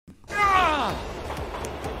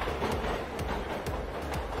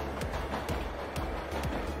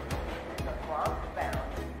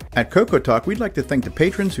At Coco Talk, we'd like to thank the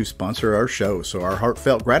patrons who sponsor our show, so our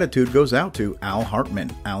heartfelt gratitude goes out to Al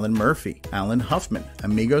Hartman, Alan Murphy, Alan Huffman,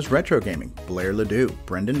 Amigos Retro Gaming, Blair Ledoux,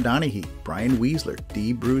 Brendan Donahue, Brian Weasler,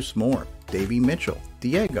 D. Bruce Moore, Davey Mitchell,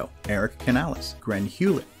 Diego, Eric Canales, Gren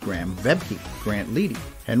Hewlett, Graham Vebke, Grant Leedy,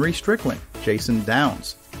 Henry Strickland, Jason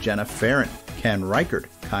Downs, Jenna Farron, Ken Reichard,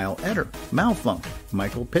 Kyle Etter, Malfunk,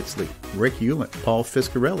 Michael Pitsley, Rick Hewlett, Paul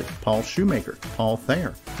Fiscarelli, Paul Shoemaker, Paul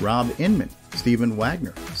Thayer, Rob Inman, Stephen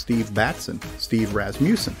Wagner, Steve Batson, Steve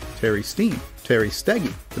Rasmussen, Terry Steen, Terry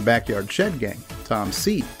Steggy, The Backyard Shed Gang, Tom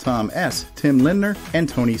C., Tom S., Tim Lindner, and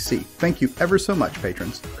Tony C. Thank you ever so much,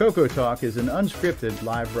 patrons. Coco Talk is an unscripted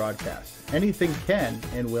live broadcast. Anything can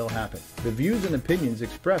and will happen. The views and opinions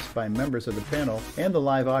expressed by members of the panel and the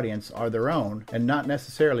live audience are their own and not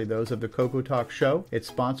necessarily those of the Coco Talk show, its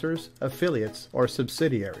sponsors, affiliates, or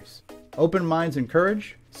subsidiaries. Open minds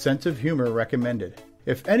encouraged, sense of humor recommended.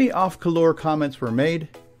 If any off-color comments were made,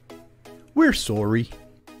 we're sorry.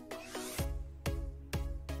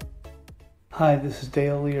 Hi, this is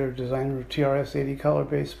Dale Lear, designer of TRS-80 Color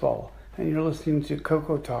Baseball, and you're listening to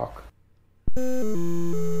Coco Talk.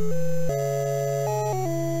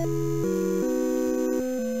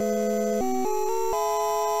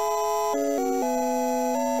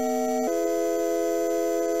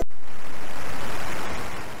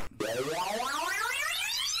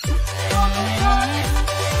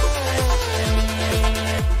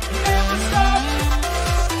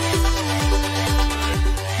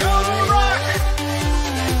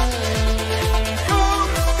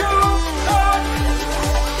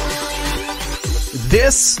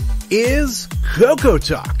 This is Coco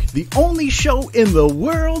Talk, the only show in the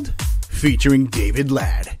world featuring David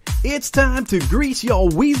Ladd. It's time to grease your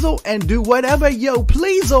weasel and do whatever yo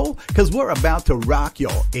please'll, cause we're about to rock your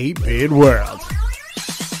 8-bit world.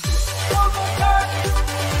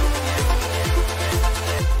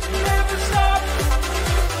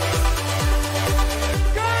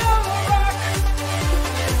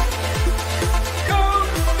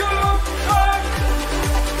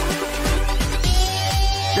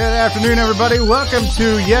 Good afternoon, everybody. Welcome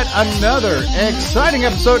to yet another exciting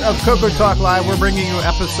episode of Coco Talk Live. We're bringing you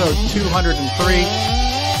episode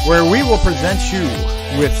 203, where we will present you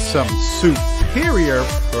with some superior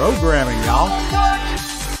programming, y'all.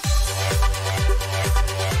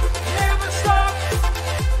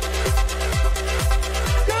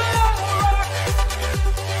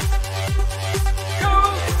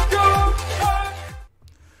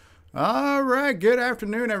 All right, good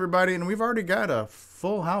afternoon, everybody. And we've already got a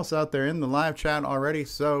full house out there in the live chat already.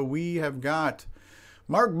 So we have got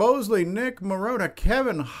Mark Bosley, Nick Marotta,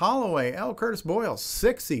 Kevin Holloway, L. Curtis Boyle,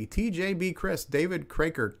 Sixy, TJB Chris, David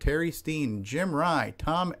Craker, Terry Steen, Jim Rye,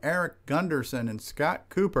 Tom Eric Gunderson, and Scott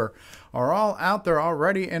Cooper are all out there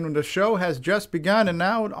already. And the show has just begun. And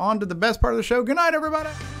now on to the best part of the show. Good night, everybody.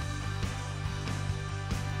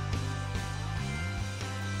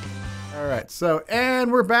 All right, so,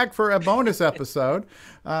 and we're back for a bonus episode.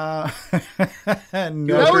 It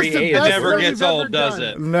never gets old, does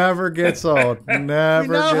it? Never gets old. Never. We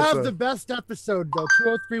now have the best episode, though.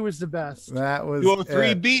 203 was the best. That was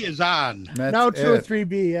 203B is on. Now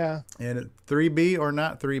 203B, yeah. And 3B or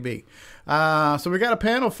not 3B. So we got a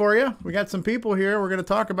panel for you. We got some people here. We're going to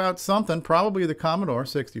talk about something, probably the Commodore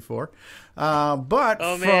 64. But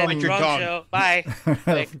oh man, wrong show. Bye.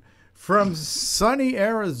 From sunny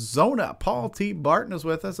Arizona, Paul T. Barton is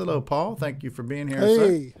with us. Hello, Paul. Thank you for being here. Hey,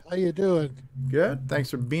 sir. How you doing? Good. Thanks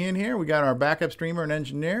for being here. We got our backup streamer and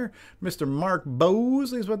engineer, Mr. Mark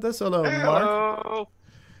Bosley's with us. Hello, Mark.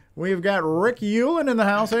 We've got Rick Hewlett in the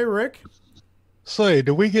house. Hey, Rick. Say,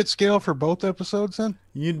 do we get scale for both episodes then?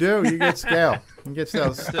 You do. You get scale. You get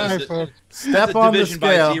scale. Step on the scale.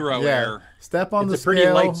 By zero yeah. error. Step on it's the a scale.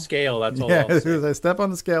 pretty light scale. That's all. Yeah. Step on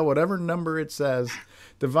the scale. Whatever number it says.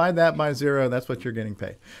 Divide that by 0. That's what you're getting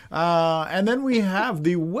paid. And then we have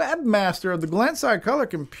the webmaster of the Glenside Color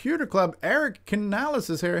Computer Club, Eric Canales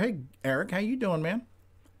is here. Hey, Eric, how you doing, man?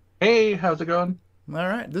 Hey, how's it going? All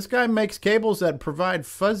right. This guy makes cables that provide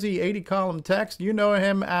fuzzy 80-column text. You know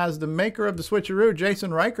him as the maker of the switcheroo,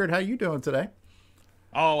 Jason Reichert. How you doing today?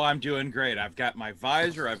 Oh, I'm doing great. I've got my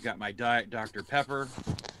visor. I've got my Diet Dr. Pepper.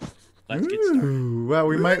 Let's get started. Well,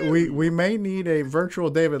 we may need a virtual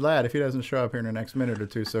David Ladd if he doesn't show up here in the next minute or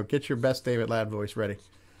two. So get your best David Ladd voice ready.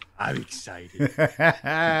 I'm excited.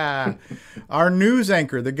 Our news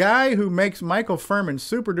anchor, the guy who makes Michael Furman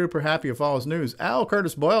super duper happy with all his news, Al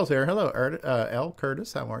Curtis Boyle's here. Hello, Al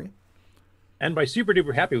Curtis. How are you? And by super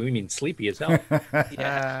duper happy, we mean sleepy as hell.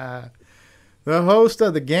 Yeah. The host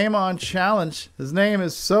of the Game On Challenge. His name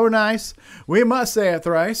is so nice, we must say it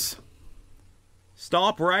thrice.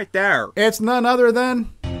 Stop right there. It's none other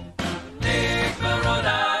than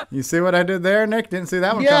You see what I did there, Nick? Didn't see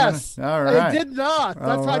that one Yes. coming. All right. I did not.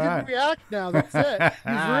 That's All how I right. didn't react now. That's it.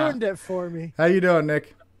 You've ruined it for me. How you doing,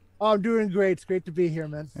 Nick? Oh, I'm doing great. It's great to be here,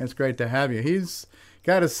 man. It's great to have you. He's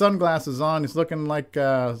got his sunglasses on. He's looking like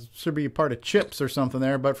should be part of Chips or something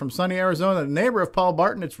there. But from sunny Arizona, the neighbor of Paul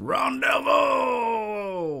Barton, it's Ron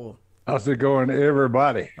Delvo. How's it going,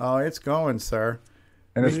 everybody? Oh, it's going, sir.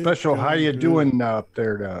 And a special how you doing up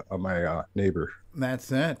there to my neighbor.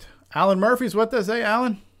 That's it. Alan Murphy's with us. Hey,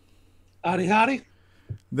 Alan. Howdy, howdy.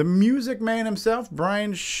 The music man himself,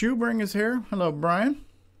 Brian Schubring, is here. Hello, Brian.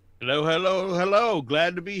 Hello, hello, hello.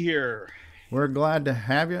 Glad to be here. We're glad to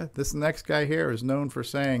have you. This next guy here is known for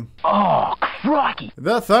saying, "Oh, crikey!"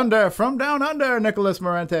 The Thunder from Down Under, Nicholas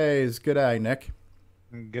Morentes. G'day, Nick.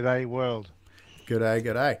 G'day, world.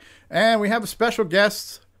 G'day. And we have a special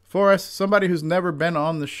guest for us, somebody who's never been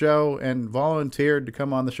on the show and volunteered to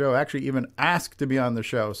come on the show, actually even asked to be on the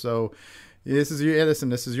show. So this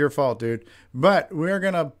is your fault, dude. But we're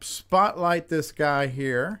going to spotlight this guy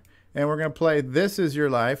here, and we're going to play This Is Your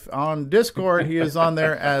Life. On Discord, he is on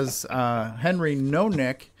there as Henry No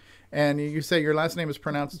Nick, and you say your last name is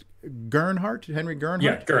pronounced Gernhardt? Henry Gernhardt?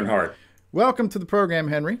 Yeah, Gernhardt. Welcome to the program,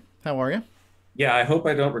 Henry. How are you? Yeah, I hope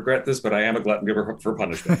I don't regret this, but I am a glutton for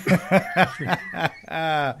punishment.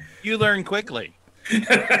 You learn quickly.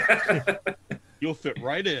 You'll fit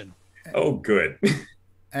right in. Oh, good.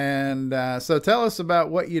 And so tell us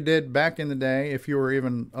about what you did back in the day, if you were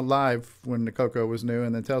even alive when the Coco was new,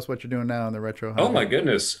 and then tell us what you're doing now in the retro. Oh, my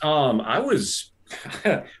goodness.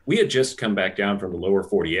 We had just come back down from the lower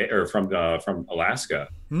 48 or from Alaska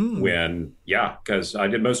because I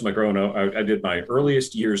did most of my growing up. I did my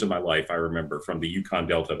earliest years of my life, I remember, from the Yukon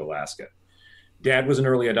Delta of Alaska. Dad was an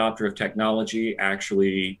early adopter of technology,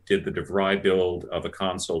 actually did the DeVry build of a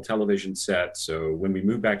console television set. So when we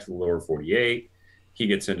moved back to the lower 48, he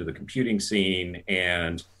gets into the computing scene,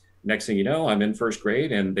 and next thing you know, I'm in first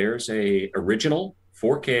grade, and there's a original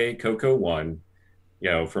 4K Coco 1,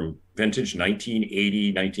 from vintage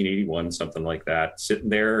 1980, 1981, something like that, sitting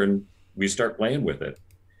there, and we start playing with it.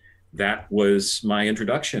 That was my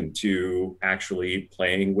introduction to actually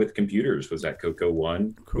playing with computers, was that Coco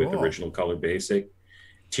 1 with original Color Basic.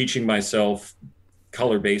 Teaching myself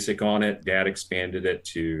Color Basic on it. Dad expanded it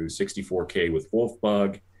to 64K with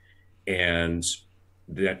Wolfbug, and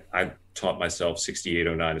that I taught myself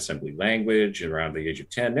 6809 assembly language around the age of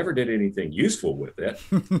 10. Never did anything useful with it,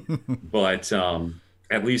 but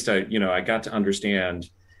at least I got to understand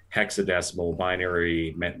hexadecimal,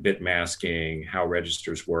 binary, bit masking, how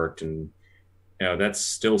registers worked, and that's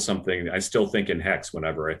still something I still think in hex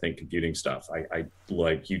whenever I think computing stuff. I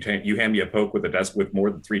like you hand me a poke with a desk with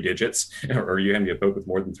more than 3 digits, or you hand me a poke with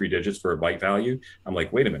more than 3 digits for a byte value. I'm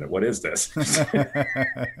like, wait a minute, what is this?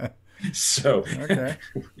 So, okay.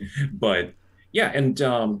 But yeah, and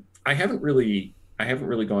I haven't really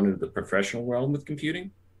gone into the professional realm with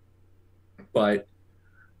computing, but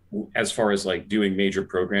as far as like doing major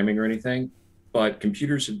programming or anything, but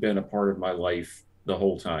computers have been a part of my life the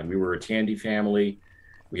whole time. We were a Tandy family.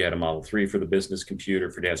 We had a Model 3 for the business computer,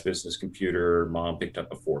 for Dad's business computer. Mom picked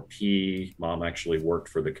up a 4P. Mom actually worked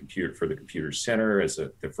for the computer center as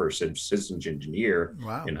the first systems engineer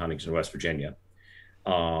in Huntington, West Virginia.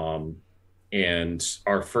 And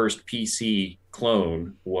our first PC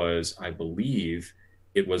clone was, I believe,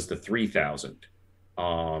 it was the 3000,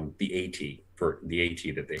 the AT, for the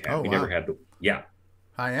AT that they had. We never had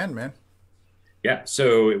high end, man. Yeah,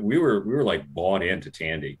 so we were like bought into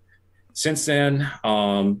Tandy. Since then,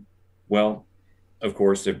 well, of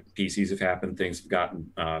course, the PCs have happened. Things have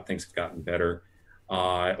gotten better.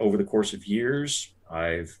 Over the course of years,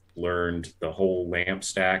 I've learned the whole LAMP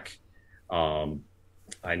stack.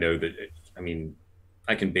 I know that,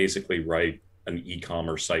 I can basically write an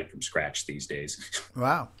e-commerce site from scratch these days.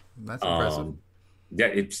 Wow, that's impressive.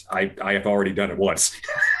 Yeah, I have already done it once.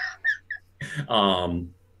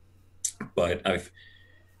 But I've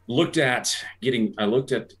looked at getting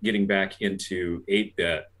back into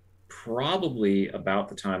 8-bit probably about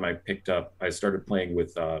the time I started playing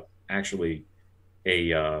with actually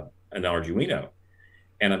an Arduino.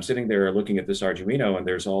 And I'm sitting there looking at this Arduino, and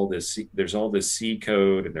there's all this C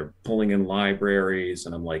code, and they're pulling in libraries,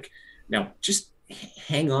 and I'm like, now just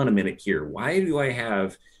hang on a minute here. Why do I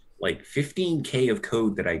have like 15K of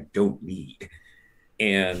code that I don't need?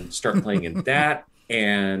 And start playing in that,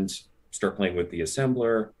 and start playing with the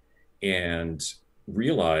assembler, and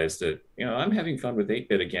realize that I'm having fun with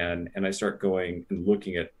 8-bit again. And I start going and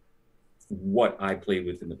looking at what I played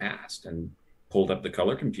with in the past, and pulled up the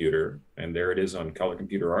Color Computer, and there it is on Color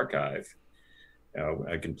Computer Archive.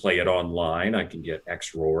 I can play it online. I can get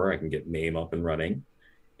XRoar. I can get MAME up and running.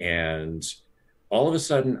 And all of a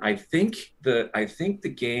sudden, I think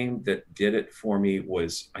the game that did it for me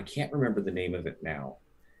was, I can't remember the name of it now,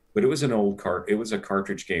 but it was an old it was a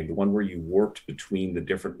cartridge game, the one where you warped between the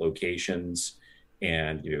different locations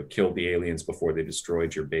and, you know, killed the aliens before they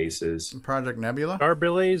destroyed your bases. Project Nebula?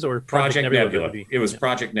 Starblaze or Project Nebula. WB? It was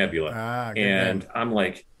Project Nebula. And I'm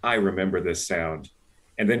like, I remember this sound.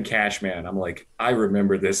 And then Cashman, I'm like, I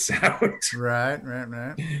remember this sound.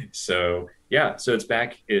 Right. So yeah, so it's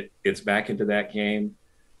back. It's back into that game,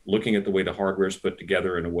 looking at the way the hardware is put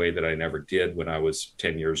together in a way that I never did when I was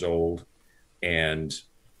 10 years old, and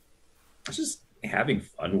just having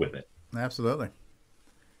fun with it. Absolutely.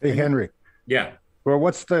 Hey, Henry. Yeah. Well,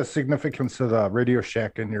 what's the significance of the Radio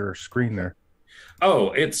Shack in your screen there?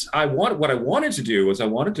 Oh, what I wanted to do was I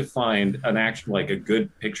wanted to find an actual, like, a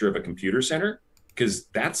good picture of a computer center, because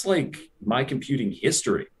that's like my computing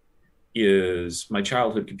history, is my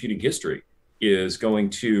childhood computing history is going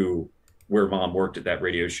to where Mom worked at that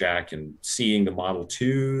Radio Shack and seeing the Model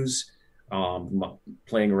 2s,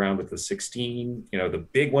 playing around with the 16, you know, the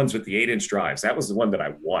big ones with the 8-inch drives. That was the one that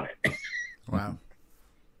I wanted. Wow.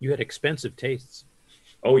 You had expensive tastes.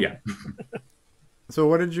 Oh yeah. So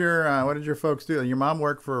what did your folks do? Your mom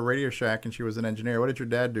worked for a Radio Shack and she was an engineer. What did your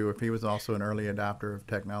dad do if he was also an early adopter of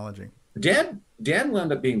technology? Dad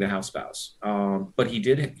wound up being the house spouse, but he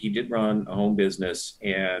did run a home business,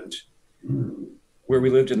 and where we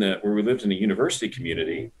lived in a university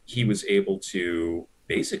community, he was able to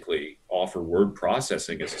basically offer word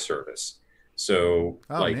processing as a service. So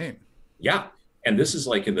neat. Yeah, and this is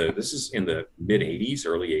in the mid 80s,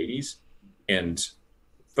 early 80s, and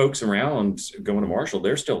folks around going to Marshall,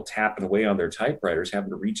 they're still tapping away on their typewriters, having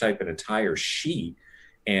to retype an entire sheet,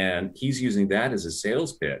 and he's using that as a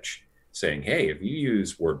sales pitch, saying, hey, if you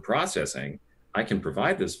use word processing, I can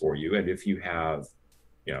provide this for you. And if you have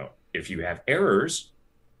errors,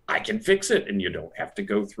 I can fix it, and you don't have to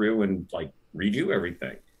go through and like redo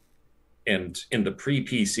everything. And in the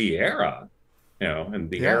pre-PC era, you know, and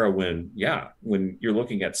the era when you're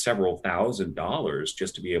looking at several $1,000s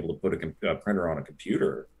just to be able to put a printer on a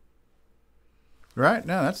computer. Right.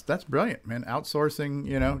 No, that's brilliant, man. Outsourcing,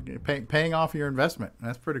 you know, paying off your investment.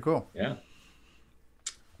 That's pretty cool. Yeah.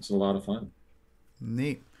 It's a lot of fun.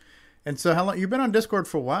 Neat. And so how long you've been on Discord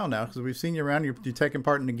for a while now, because we've seen you around. You're taking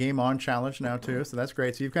part in the Game On Challenge now too, so that's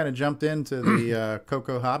great. So you've kind of jumped into the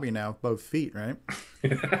Coco hobby now, both feet, right?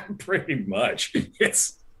 Pretty much.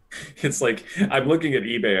 It's like I'm looking at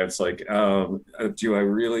eBay. It's like, do I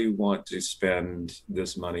really want to spend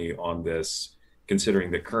this money on this, considering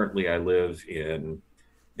that currently I live in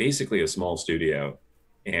basically a small studio,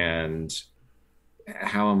 and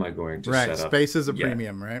how am I going to set up? Space is a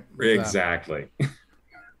premium, right? Exactly.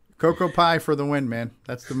 Cocoa Pie for the win, man.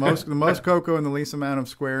 That's the most cocoa in the least amount of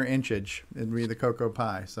square inchage. It'd be the Cocoa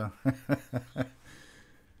Pie. So,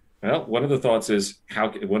 well, one of the thoughts is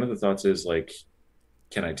like,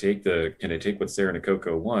 can I take what's there in a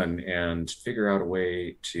Cocoa 1 and figure out a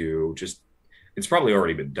way to just, it's probably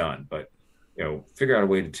already been done, but you know, figure out a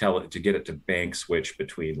way to get it to bank switch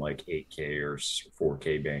between like 8K or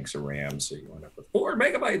 4K banks of RAM, so you end up with 4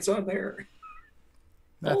 megabytes on there.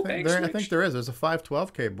 I think there is. There's a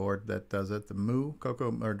 512K board that does it. The Moo,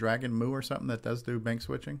 Cocoa, or Dragon Moo or something that does do bank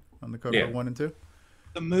switching on the Cocoa 1 and 2.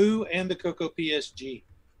 The Moo and the Cocoa PSG.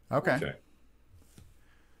 Okay.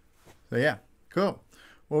 So yeah, cool.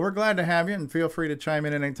 Well, we're glad to have you, and feel free to chime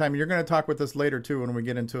in at any time. You're going to talk with us later too when we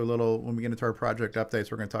get into our project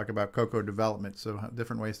updates. We're going to talk about Cocoa development, so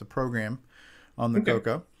different ways to program on the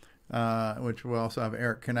Cocoa. Which we'll also have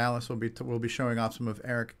Eric Canales will be showing off some of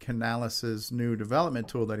Eric Canales's new development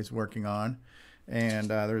tool that he's working on, and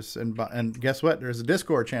and guess what? There's a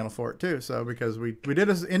Discord channel for it too. So because we did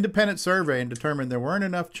an independent survey and determined there weren't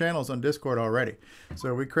enough channels on Discord already,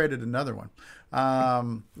 so we created another one.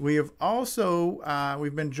 We have also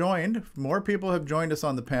we've been joined. More people have joined us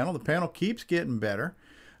on the panel. The panel keeps getting better.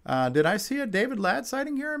 Did I see a David Ladd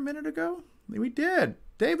sighting here a minute ago? We did.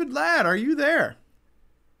 David Ladd, are you there?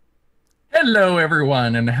 Hello,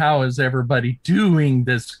 everyone, and how is everybody doing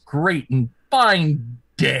this great and fine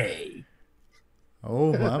day?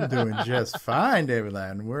 Oh, I'm doing just fine, David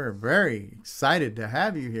Ladd, and we're very excited to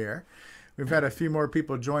have you here. We've had a few more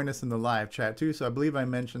people join us in the live chat, too, so I believe I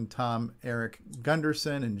mentioned Tom, Eric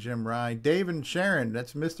Gunderson, and Jim Rye. Dave and Sharon,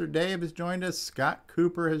 that's Mr. Dave has joined us. Scott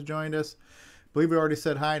Cooper has joined us. I believe we already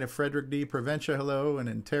said hi to Frederick D. Proventia, hello, and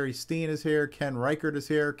then Terry Steen is here. Ken Reichert is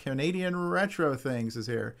here. Canadian Retro Things is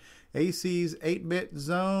here. AC's 8-Bit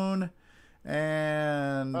Zone,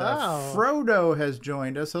 and Frodo has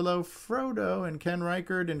joined us. Hello, Frodo, and Ken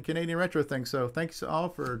Reichert and Canadian Retro Things. So thanks all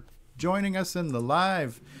for joining us in the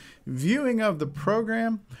live viewing of the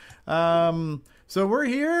program. So we're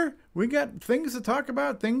here. We got things to talk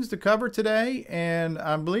about, things to cover today, and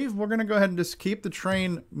I believe we're going to go ahead and just keep the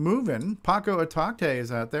train moving. Paco Atacte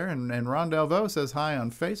is out there, and Ron Delvaux says hi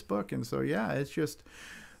on Facebook, and so yeah, it's just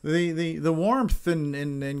the warmth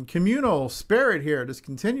and communal spirit here just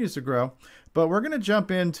continues to grow. But we're going to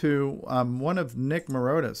jump into one of Nick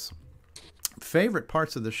Marotta's favorite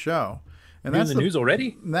parts of the show. And that's the news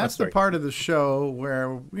already. That's the part of the show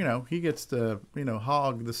where, he gets to,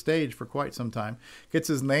 hog the stage for quite some time. Gets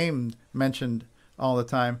his name mentioned all the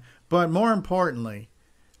time. But more importantly,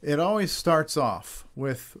 it always starts off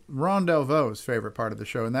with Ron Delvaux's favorite part of the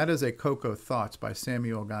show, and that is a Cocoa Thoughts by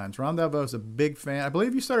Samuel Gimes. Ron Delvaux is a big fan. I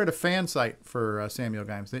believe you started a fan site for Samuel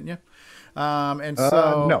Gimes, didn't you? No.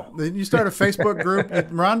 You started a Facebook group.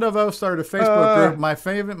 Ron Delvaux started a Facebook group. My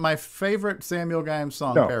favorite Samuel Gimes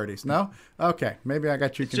song parodies. No? Okay, maybe I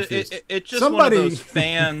got you confused. It's just one of those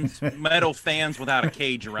fans, metal fans without a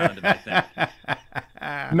cage around it, I think.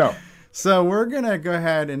 No. So we're going to go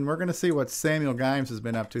ahead and we're going to see what Samuel Gimes has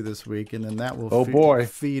been up to this week, and then that will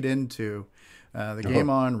feed into the Game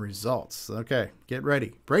On results. Okay, get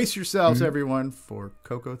ready. Brace yourselves, everyone, for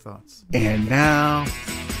Cocoa Thoughts. And now,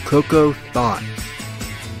 Cocoa Thoughts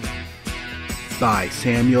by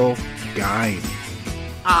Samuel Gimes.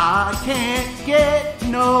 I can't get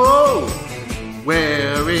nowhere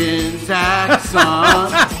in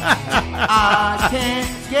Zaxxon. I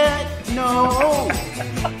can't get nowhere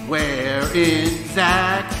in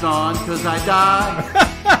Zaxxon, 'cause I die,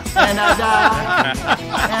 and I die,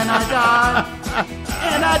 and I die,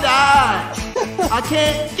 and I die. I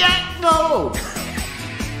can't get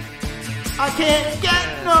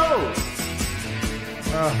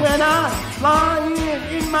when I'm flying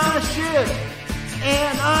in my ship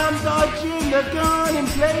and I'm dodging the gun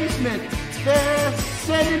emplacement. They're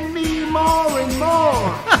sending me more and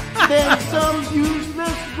more than some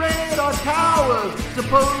useless radar towers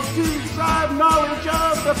supposed to drive knowledge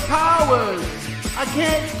of the powers. I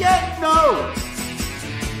can't get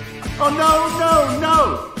Oh no.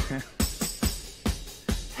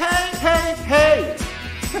 Hey.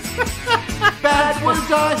 Bad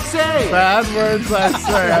words I say. Bad words I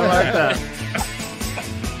say. I like that.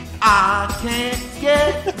 I can't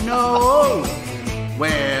get nowhere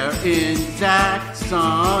in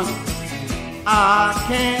Zaxxon. I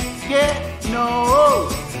can't get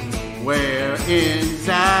nowhere in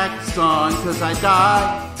Zaxxon, 'cause I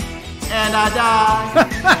die, and I die,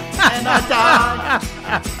 and I die,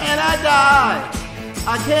 and I die.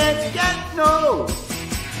 I can't get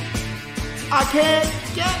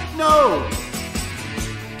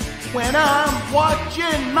when I'm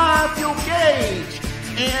watching my fuel gauge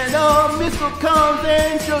and a missile comes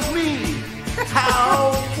and shows me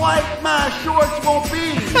how white my shorts won't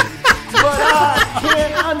be. But I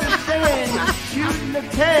can't understand shooting a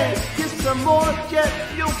tank, get some more jet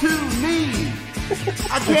fuel to me.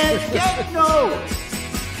 I can't get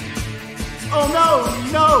Oh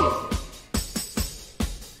no.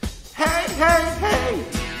 Hey.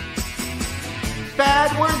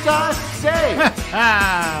 Bad words I say.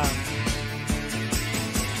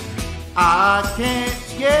 I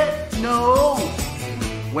can't get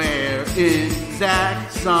nowhere in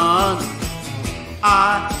Zaxxon.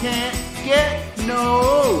 I can't get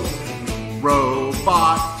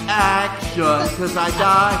robot action, 'cause I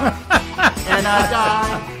die, and I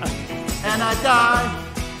die, and I die,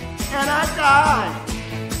 and I die.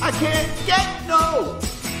 I can't get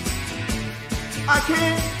I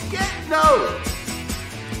can't get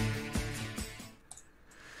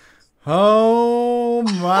Oh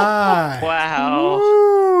my! Wow!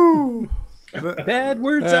 Woo. Bad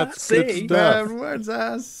words I say. Bad words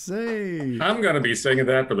I say. I'm gonna be singing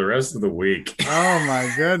that for the rest of the week. Oh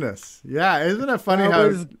my goodness! Yeah, isn't it funny that how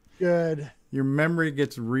was good? Your memory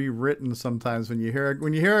gets rewritten sometimes when you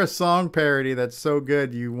hear a song parody that's so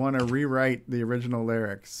good you want to rewrite the original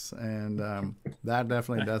lyrics, and that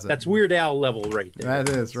definitely does it. That's Weird Al level right there. That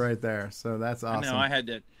is right there. So that's awesome. I know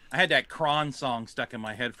I had that Kron song stuck in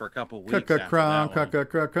my head for a couple weeks. Kron.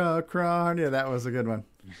 Yeah, that was a good one.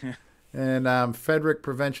 And Frederick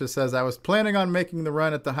Proventia says, I was planning on making the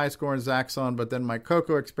run at the high score in Zaxxon, but then my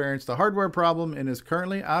Coco experienced a hardware problem and is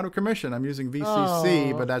currently out of commission. I'm using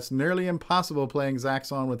VCC, but that's nearly impossible playing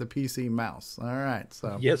Zaxxon with a PC mouse. All right.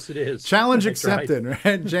 So yes, it is. Challenge accepted.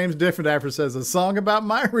 Right? James Diffendifer says, a song about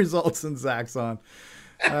my results in Zaxxon.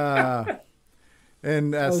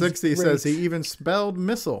 And 60 says, he even spelled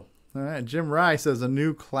missile. All right. Jim Rye says, a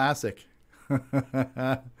new classic.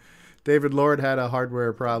 David Lord had a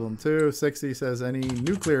hardware problem too. 60 says any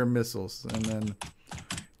nuclear missiles. And then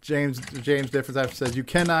James Diffendifer says you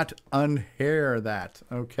cannot unhair that.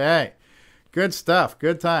 Okay. Good stuff.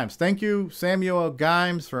 Good times. Thank you, Samuel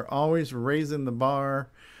Gimes, for always raising the bar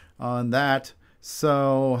on that.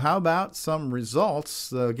 So how about some results?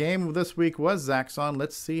 The game this week was Zaxxon.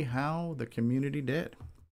 Let's see how the community did.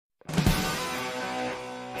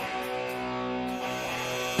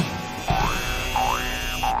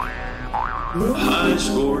 High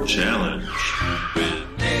Score Challenge with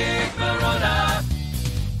Nick Marotta.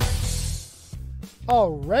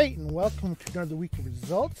 All right, and welcome to another week of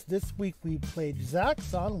results. This week we played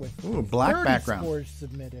Zaxxon with black 30 background. Scores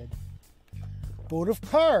submitted. Boat of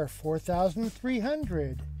Car,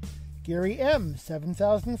 4,300. Gary M,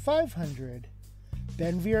 7,500.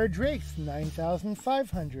 Ben VR Drakes,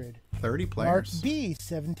 9,500. 30 players. Mark B,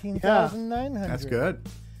 17,900. That's good.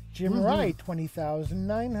 Jim Wright,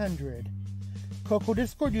 20,900. Coco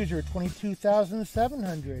Discord user,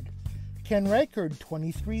 22,700. Ken Reichard,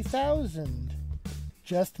 23,000.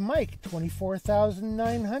 Just Mike,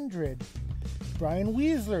 24,900. Brian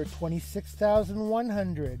Weasler,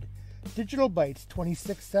 26,100. Digital Bytes,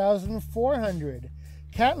 26,400.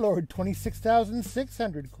 Catlord,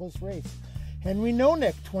 26,600. Close race. Henry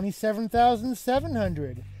Nonick,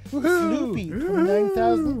 27,700. Sloopy,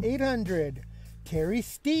 29,800. Terry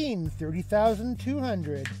Steen,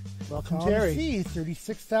 30,200. Welcome, Tom Terry. C,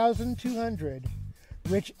 36,200.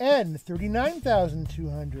 Rich N,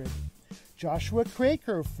 39,200. Joshua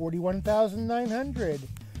Craker, 41,900.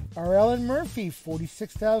 R.L. and Murphy,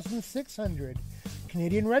 46,600.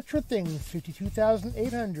 Canadian Retro Things,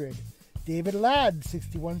 52,800. David Ladd,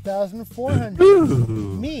 61,400.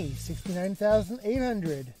 Me,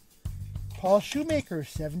 69,800. Paul Shoemaker,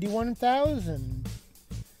 71,000.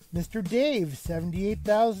 Mr. Dave,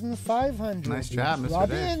 78,500. Nice job, Mr. Rob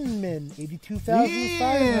Dave. Inman,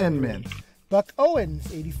 82,500. Inman. Buck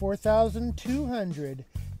Owens, 84,200.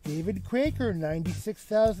 David Craker,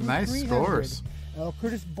 96,300. Nice scores. L.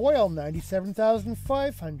 Curtis Boyle,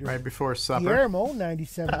 97,500. Right before supper. Guillermo,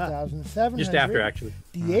 97,700. Just after, actually.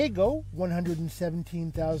 Diego,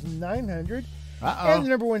 117,900. Uh-oh. And the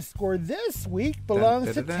number one score this week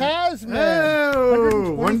belongs to Tasman.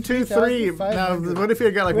 Oh, 1, 2, 3. Now, what if you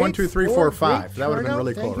got like 1, 2, 3, 4, 5? That would have been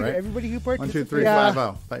really cool, right? Everybody who 1, 2, 3, participated. 5,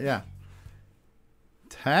 0. But yeah.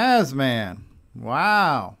 Tasman.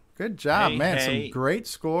 Wow. Good job, Hey, man. hey. Some great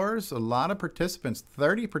scores. A lot of participants.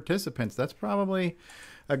 30 participants. That's probably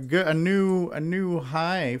a new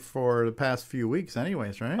high for the past few weeks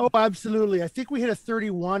anyways, right? Oh, absolutely. I think we hit a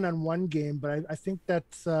 31 on one game, but I think that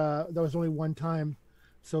was only one time.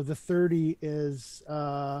 So the 30 is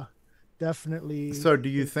definitely. So do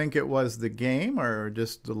you think it was the game or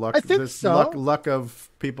just the luck? I think so. Luck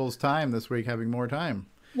of people's time this week having more time.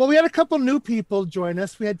 Well, we had a couple new people join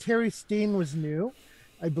us. We had Terry Steen was new,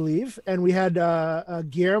 I believe, and we had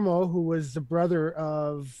Guillermo, who was the brother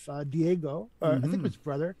of Diego. I think it was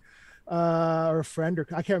brother or a friend, or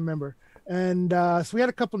I can't remember. And so we had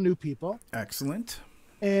a couple new people. Excellent.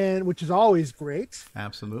 And which is always great.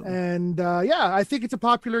 Absolutely. And yeah, I think it's a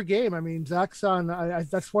popular game. I mean, Zaxxon,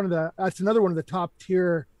 that's another one of the top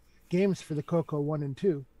tier games for the Coco 1 and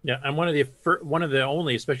 2. Yeah, and one of the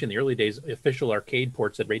only, especially in the early days, official arcade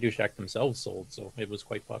ports that Radio Shack themselves sold. So it was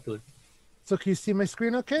quite popular. So can you see my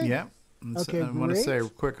screen okay? Yeah. Okay, I want to say a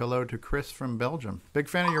quick hello to Chris from Belgium. Big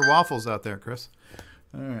fan of your waffles out there, Chris.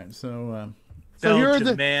 All right, so here are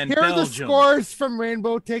Belgium, the scores from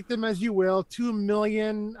Rainbow. Take them as you will. 2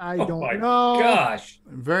 million. I don't know. Gosh.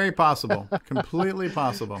 Very possible. Completely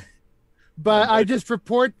possible. But I just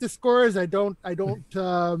report the scores. I don't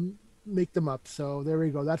make them up. So there we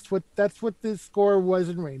go. That's what the score was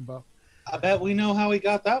in Rainbow. I bet we know how he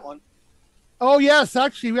got that one. Oh yes,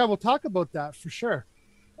 actually, yeah, we'll talk about that for sure.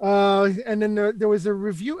 And then there was a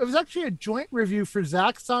review. It was actually a joint review for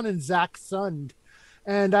Zaxxon and Zaxxund.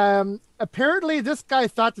 And apparently this guy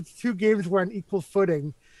thought that the two games were on equal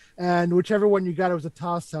footing, and whichever one you got, it was a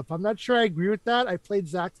toss-up. I'm not sure I agree with that. I played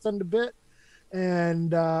Zaxxund a bit,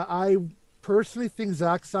 and I personally think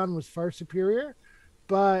Zaxxon was far superior,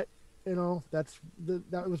 but you know, that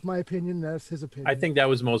was my opinion. That's his opinion. I think that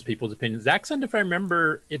was most people's opinion. Zaxxon, if I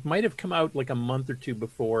remember, it might have come out like a month or two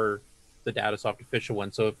before the Datasoft official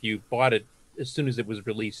one. So if you bought it as soon as it was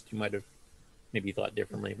released, you might have maybe thought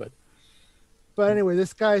differently. But anyway,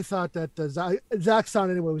 this guy thought that Zaxxon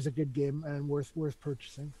anyway was a good game and worth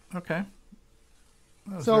purchasing. Okay.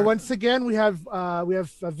 So once again, we have a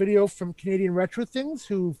video from Canadian Retro Things,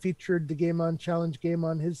 who featured the Game On Challenge game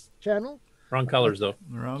on his channel. Wrong colors, though.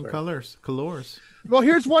 Wrong colors. Well,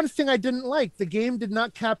 here's one thing I didn't like. The game did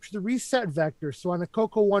not capture the reset vector. So on a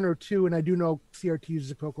Coco 1 or 2, and I do know CRT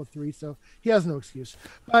uses a Coco 3, so he has no excuse.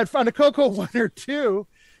 But on a Coco 1 or 2,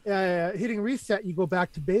 hitting reset, you go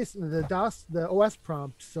back to base, the OS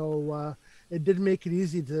prompt. So it did make it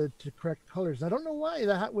easy to correct colors. I don't know why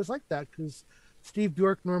that was like that, because Steve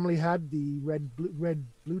Bjork normally had the red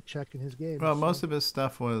blue check in his game. Well, most of his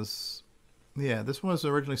stuff was, this one was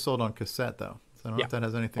originally sold on cassette though. So I don't know if that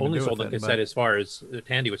has anything Only to do sold with on it. cassette as far as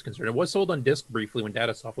Tandy was concerned. It was sold on disc briefly when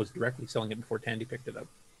Datasoft was directly selling it before Tandy picked it up.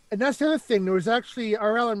 And that's the other thing. There was actually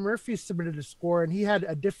R. Alan Murphy submitted a score, and he had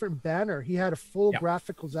a different banner. He had a full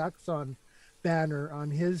graphical Zaxxon banner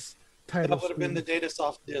on his title. That would have been the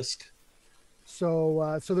Datasoft disc.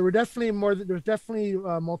 So there were definitely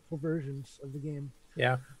multiple versions of the game.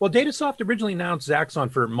 Yeah. Well, Datasoft originally announced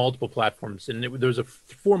Zaxxon for multiple platforms, and there was a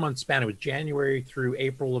 4-month span. It was January through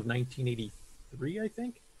April of 1983, I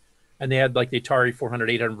think. And they had like the Atari 400,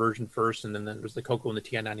 800 version first, and then there was the Coco and the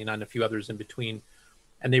TI-99, and a few others in between.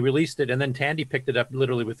 And they released it, and then Tandy picked it up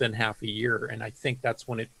literally within half a year, and I think that's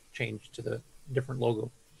when it changed to the different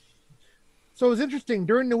logo. So it was interesting.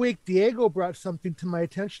 During the week, Diego brought something to my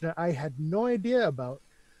attention that I had no idea about.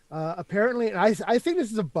 Apparently, I think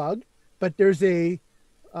this is a bug, but there's a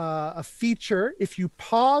feature. If you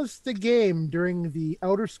pause the game during the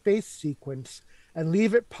outer space sequence and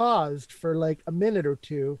leave it paused for like a minute or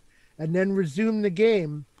two, and then resume the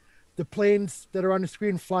game, the planes that are on the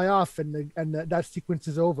screen fly off, and that sequence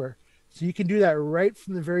is over. So you can do that right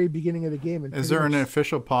from the very beginning of the game. And is there an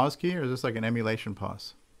official pause key, or is this like an emulation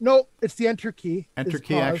pause? No, it's the enter key. Enter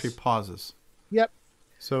key actually pauses. Yep.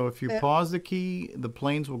 So if you pause the key, the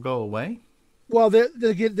planes will go away? Well,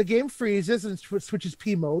 the game freezes and switches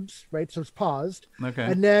P modes, right? So it's paused. Okay.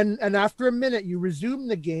 And after a minute, you resume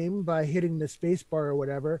the game by hitting the space bar or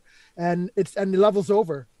whatever, and the level's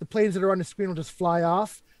over. The planes that are on the screen will just fly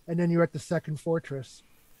off, and then you're at the second fortress.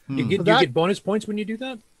 Do you get bonus points when you do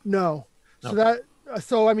that? No.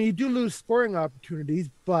 So I mean, you do lose scoring opportunities,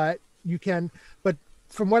 but you can. But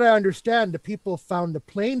from what I understand, the people found the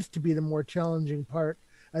planes to be the more challenging part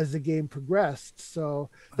as the game progressed. So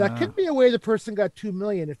that could be a way the person got 2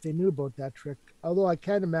 million if they knew about that trick. Although I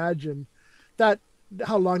can't imagine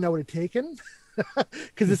how long that would have taken,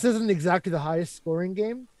 because this isn't exactly the highest scoring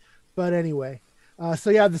game. But anyway,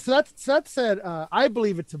 so that said, I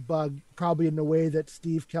believe it's a bug, probably in the way that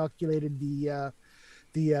Steve calculated the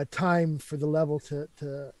time for the level to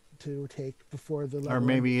take before the level. Or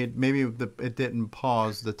maybe it didn't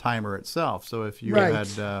pause the timer itself. So if you had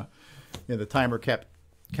the timer kept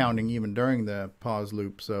counting even during the pause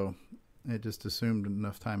loop, so it just assumed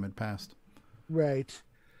enough time had passed. Right.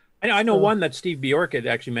 I know one that Steve Bjork had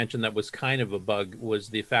actually mentioned that was kind of a bug was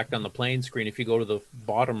the effect on the plane screen. If you go to the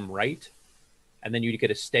bottom right, and then you get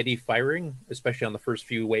a steady firing, especially on the first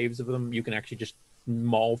few waves of them, you can actually just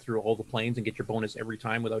maul through all the planes and get your bonus every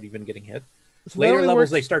time without even getting hit. So later levels,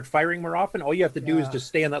 they start firing more often. All you have to do is just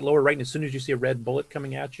stay on that lower right, and as soon as you see a red bullet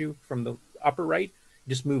coming at you from the upper right,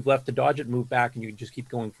 just move left to dodge it, move back, and you can just keep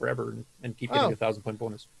going forever and keep getting a 1,000-point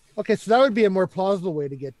bonus. Okay, so that would be a more plausible way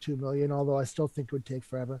to get 2 million, although I still think it would take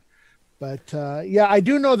forever. But I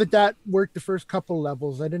do know that worked the first couple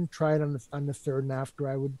levels. I didn't try it on the third, and after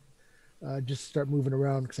I would just start moving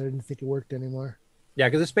around because I didn't think it worked anymore. Yeah,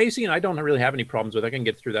 because the spacing, I don't really have any problems with. I can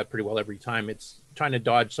get through that pretty well every time. It's trying to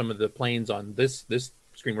dodge some of the planes on this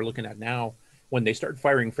screen we're looking at now. When they start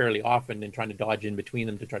firing fairly often and trying to dodge in between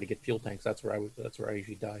them to try to get fuel tanks, that's where I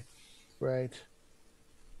usually die. Right.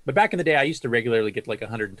 But back in the day, I used to regularly get like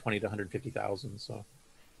 120 to 150,000, so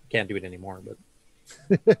can't do it anymore.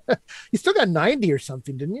 But you still got 90 or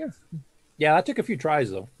something, didn't you? Yeah, that took a few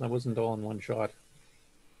tries though. That wasn't all in one shot.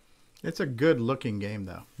 It's a good-looking game,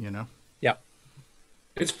 though. Yeah.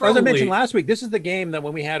 It's probably, as I mentioned last week, this is the game that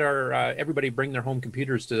when we had our everybody bring their home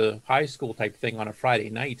computers to high school type thing on a Friday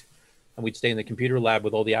night. And we'd stay in the computer lab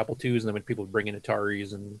with all the Apple IIs, and then when people would bring in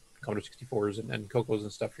Ataris and Commodore 64s and Cocos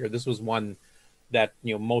and stuff here, this was one that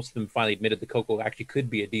most of them finally admitted the Coco actually could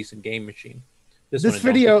be a decent game machine. This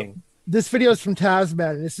video is from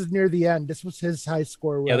Tasman. This is near the end. This was his high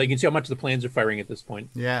score run. Yeah, they can see how much the planes are firing at this point.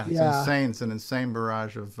 Yeah, it's insane. It's an insane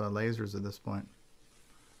barrage of lasers at this point.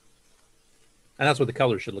 And that's what the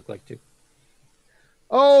colors should look like too.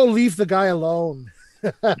 Oh, leave the guy alone.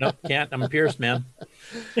 No, can't. I'm a purist, man.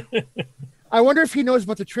 I wonder if he knows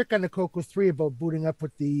about the trick on the Coco 3 about booting up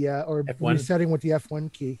with the or F1. resetting with the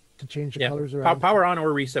F1 key to change the colors around. Power on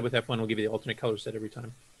or reset with F1 will give you the alternate color set every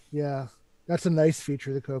time. Yeah, that's a nice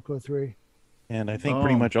feature, the Coco 3. And I think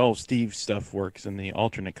pretty much all of Steve's stuff works in the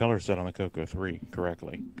alternate color set on the Coco 3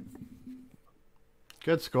 correctly.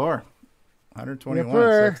 Good score.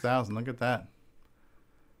 121, 6,000. Look at that.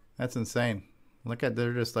 That's insane.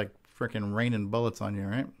 They're just like freaking raining bullets on you,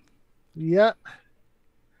 right? Yeah.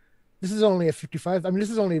 This is only a 55. I mean, this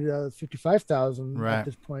is only 55,000 at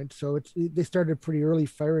this point. So they started pretty early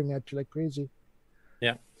firing at you like crazy.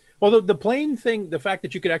 Yeah. Well, the plane thing, the fact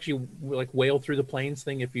that you could actually like whale through the planes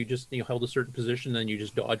thing if you just held a certain position, then you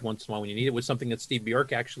just dodge once in a while when you need it, was something that Steve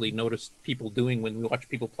Bjork actually noticed people doing when we watched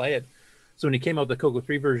people play it. So when he came out with the Coco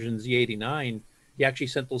 3 version Z89, he actually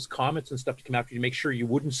sent those comets and stuff to come after you to make sure you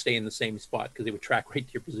wouldn't stay in the same spot because they would track right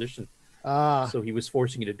to your position. So he was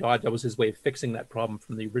forcing you to dodge. That was his way of fixing that problem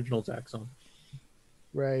from the original Zaxxon.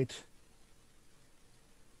 Right.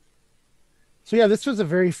 So yeah, this was a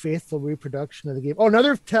very faithful reproduction of the game. Oh,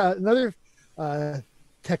 another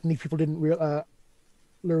technique people didn't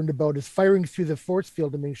learn about is firing through the force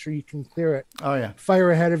field to make sure you can clear it. Oh yeah.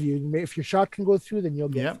 Fire ahead of you. If your shot can go through, then you'll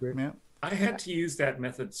get through it. Yep. I had to use that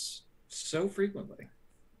method so frequently.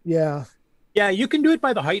 Yeah. Yeah, you can do it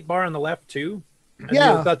by the height bar on the left too. And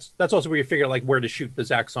yeah, that's also where you figure like where to shoot the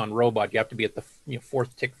Zaxxon robot. You have to be at the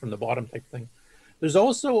fourth tick from the bottom type thing. There's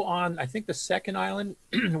also on, I think, the second island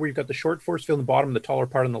where you've got the short force field in the bottom, the taller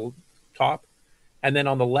part on the top. And then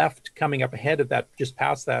on the left, coming up ahead of that, just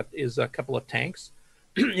past that, is a couple of tanks.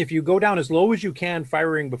 If you go down as low as you can,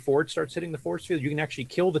 firing before it starts hitting the force field, you can actually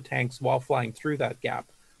kill the tanks while flying through that gap.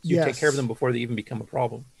 So you take care of them before they even become a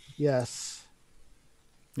problem. Yes.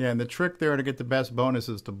 Yeah, and the trick there to get the best bonus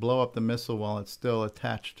is to blow up the missile while it's still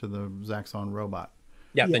attached to the Zaxxon robot.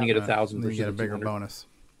 Yeah, then you get 1,000. Then you get a bigger bonus.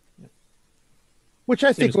 Which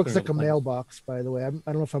I think looks like a mailbox, by the way. I don't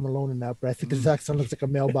know if I'm alone in that, but I think the Zaxxon looks like a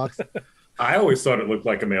mailbox. I always thought it looked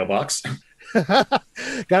like a mailbox. Got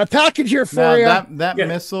a package here for you. That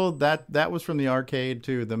missile, that was from the arcade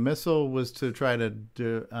too. The missile was to try to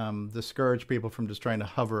discourage people from just trying to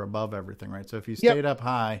hover above everything, right? So if you stayed up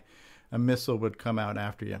high, a missile would come out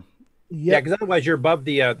after you. Yeah, because otherwise you're above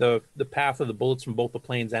the path of the bullets from both the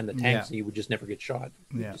planes and the tanks, and you would just never get shot.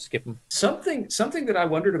 You just skip them. Something that I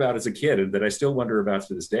wondered about as a kid, and that I still wonder about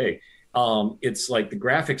to this day, it's like the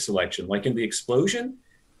graphic selection. Like in the explosion,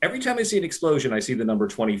 every time I see an explosion, I see the number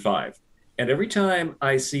 25, and every time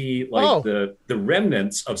I see like the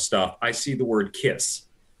remnants of stuff, I see the word "kiss."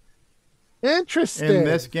 Interesting. In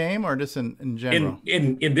this game, or just in general?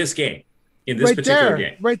 In this game, in this particular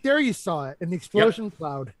game, right there, you saw it in the explosion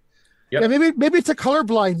cloud. Yep. Yeah, maybe it's a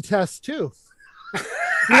colorblind test too.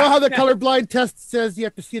 You know how the colorblind test says you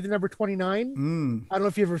have to see the number 29? I don't know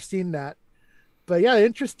if you've ever seen that, but yeah,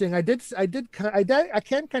 interesting. I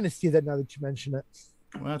can kind of see that now that you mention it.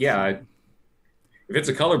 Well, if it's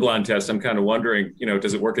a colorblind test, I'm kind of wondering,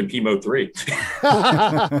 does it work in PMO 3?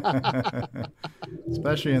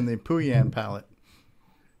 Especially in the Puyan palette.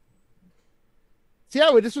 So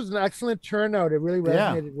yeah, this was an excellent turnout. It really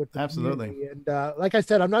resonated with the community. And like I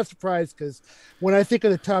said, I'm not surprised because when I think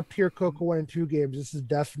of the top tier Coco 1 and 2 games, this is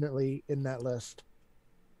definitely in that list.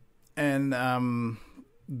 And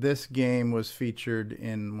this game was featured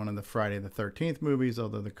in one of the Friday the 13th movies,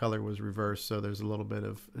 although the color was reversed, so there's a little bit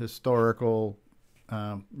of historical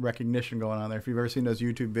recognition going on there. If you've ever seen those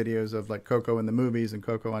YouTube videos of like Coco in the movies and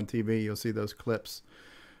Coco on TV, you'll see those clips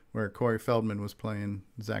where Corey Feldman was playing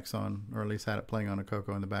Zaxxon, or at least had it playing on a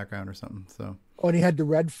Coco in the background or something. So. Oh, and he had the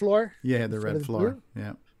red floor. Yeah, the red floor.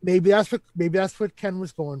 Yeah. Maybe that's what Ken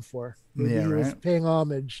was going for. Maybe he was paying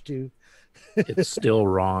homage to. It's still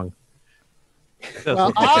wrong.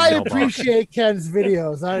 Well, I appreciate Ken's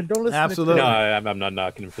videos. I don't listen. Absolutely. No, I'm not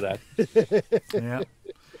knocking him for that. Yeah.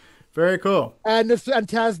 Very cool. And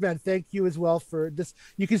Tasman, thank you as well for this.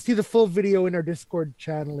 You can see the full video in our Discord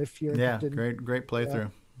channel if you're interested. Great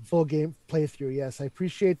playthrough. Full game playthrough. Yes, I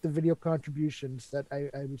appreciate the video contributions that I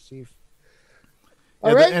receive.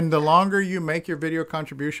 All right. And the longer you make your video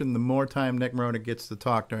contribution, the more time Nick Morona gets to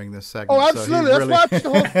talk during this segment. Oh, absolutely. Let's watch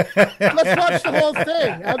the whole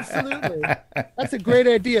thing. Absolutely. That's a great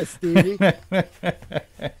idea, Stevie.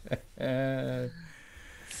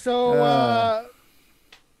 So,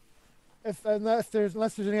 unless there's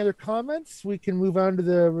any other comments, we can move on to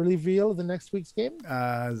the reveal of the next week's game.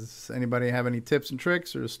 Does anybody have any tips and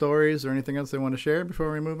tricks or stories or anything else they want to share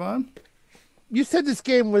before we move on? You said this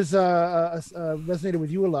game was resonated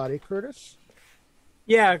with you a lot, Curtis?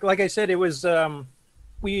 Yeah, like I said, it was.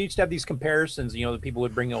 We used to have these comparisons. The people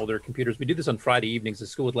would bring all their computers. We did this on Friday evenings. The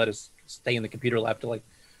school would let us stay in the computer lab till like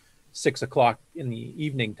 6 o'clock in the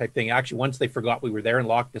evening type thing. Actually, once they forgot we were there and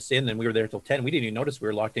locked us in, and we were there till 10, we didn't even notice we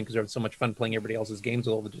were locked in because we had so much fun playing everybody else's games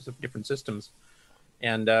with all the different systems.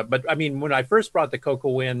 And but I mean, when I first brought the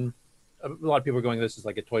Coco in, a lot of people were going, "This is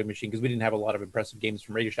like a toy machine," because we didn't have a lot of impressive games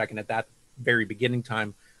from Radio Shack. And at that very beginning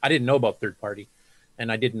time, I didn't know about third party,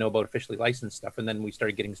 and I didn't know about officially licensed stuff. And then we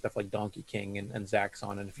started getting stuff like Donkey King and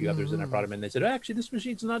Zaxxon and a few others, and I brought them in. They said, "Actually, this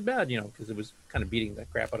machine's not bad," because it was kind of beating the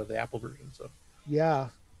crap out of the Apple version. So yeah.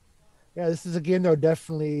 Yeah, this is a game that would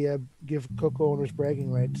definitely give Coco owners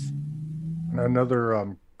bragging rights.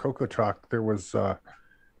 Another Coco talk. There was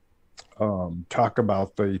talk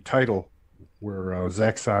about the title where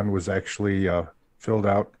Zaxxon was actually filled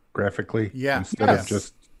out graphically instead of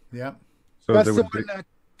just. Yeah. So that's there the would be, one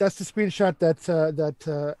that's the screenshot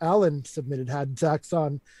that Alan submitted, had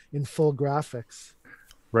Zaxxon in full graphics.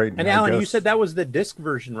 Right. And Alan, you said that was the disc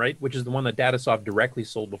version, right? Which is the one that Datasoft directly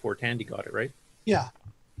sold before Tandy got it, right? Yeah.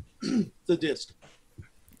 The disc.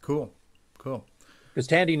 Cool. Because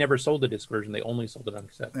Tandy never sold the disc version; they only sold it on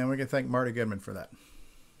cassette. And we can thank Marty Goodman for that.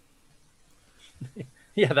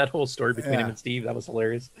 Yeah, that whole story between him and Steve, that was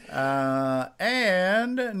hilarious.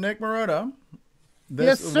 And Nick Marotta.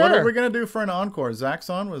 Yes, sir. What are we going to do for an encore?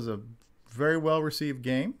 Zaxxon was a very well-received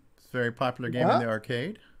game. It's a very popular game in the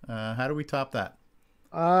arcade. How do we top that?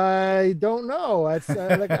 I don't know. It's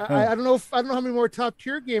like I don't know how many more top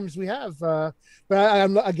tier games we have. But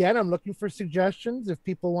I'm looking for suggestions. If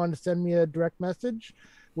people want to send me a direct message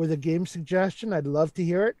with a game suggestion, I'd love to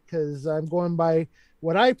hear it, because I'm going by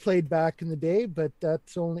what I played back in the day. But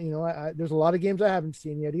that's only, there's a lot of games I haven't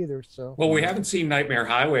seen yet either. So we haven't seen Nightmare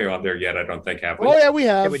Highway on there yet, I don't think, have we? Oh yeah, we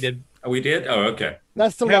have. Yeah, we did. Oh, we did? Oh, okay.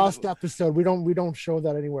 That's the lost episode. We don't show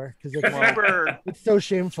that anywhere because it's so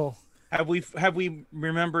shameful. Have we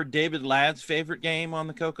remembered David Ladd's favorite game on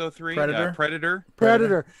the Coco 3?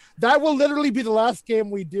 Predator. That will literally be the last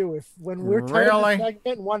game we do. When we're tired of the segment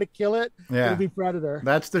and want to kill it, it'll be Predator.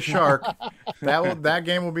 That's the shark. that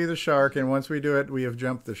game will be the shark, and once we do it, we have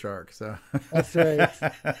jumped the shark. So that's right.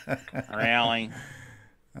 Really.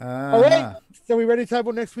 All right. So we ready to talk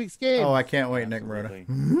about next week's game? Oh, I can't wait, Nick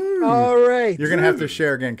Marotta. All right. You're gonna have to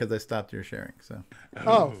share again because I stopped your sharing. So.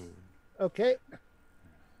 Oh. Okay.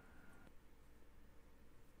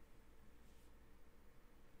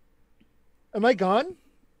 Am I gone?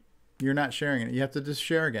 You're not sharing it. You have to just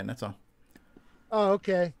share again. That's all. Oh,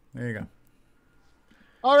 okay. There you go.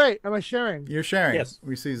 All right. Am I sharing? You're sharing. Yes.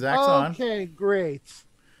 We see Zaxxon. Okay, great.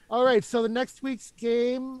 All right. So the next week's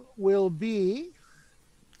game will be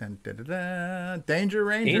Danger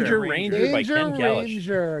Ranger. Danger Ranger by Ken Kalish.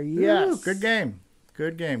 Ranger. Yes. Ooh, good game.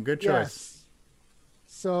 Good game. Good choice. Yes.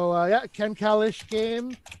 So Ken Kalish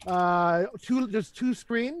game. There's two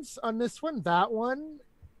screens on this one. That one.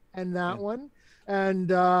 And that one, and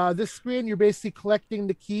this screen, you're basically collecting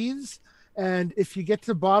the keys, and if you get to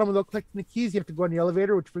the bottom without collecting the keys, you have to go on the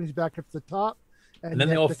elevator, which brings you back up to the top, and then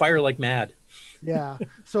they all fire like mad. Yeah.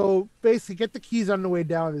 So basically, get the keys on the way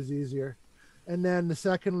down is easier, and then the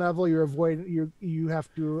second level, you're avoiding. You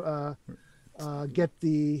have to get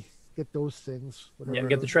those things. Yeah,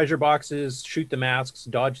 get the treasure boxes, shoot the masks,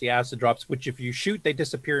 dodge the acid drops. Which, if you shoot, they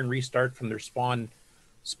disappear and restart from their spawn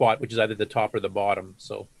spot, which is either the top or the bottom.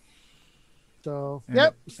 So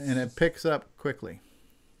and it picks up quickly.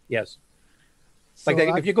 Yes. So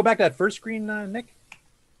if you go back to that first screen, Nick,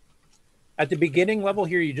 at the beginning level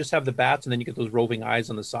here, you just have the bats, and then you get those roving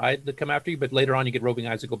eyes on the side that come after you. But later on, you get roving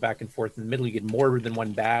eyes that go back and forth. In the middle, you get more than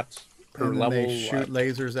one bat per and level. They shoot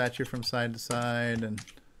lasers at you from side to side, and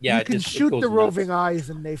you can shoot the roving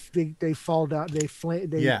eyes, and they fall down. They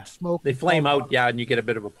smoke. They flame out, and you get a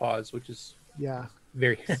bit of a pause, which is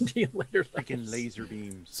very handy later. Like in laser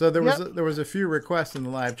beams. So there was a few requests in the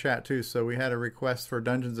live chat too. So we had a request for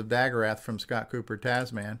Dungeons of Daggerath from Scott Cooper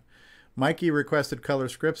Tasman. Mikey requested Color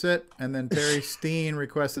Scripts It, and then Terry Steen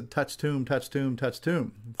requested Touch Tomb.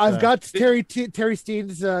 So, I've got Terry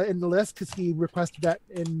Steen's in the list because he requested that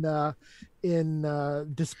in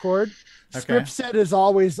Discord. Okay. Script Set is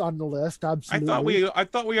always on the list. Absolutely. I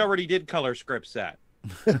thought we already did Color Script Set.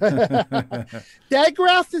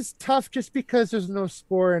 Daggerath is tough just because there's no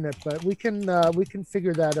score in it, but we can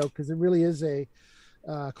figure that out because it really is a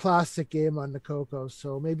classic game on the Coco.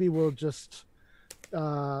 So maybe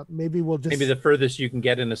the furthest you can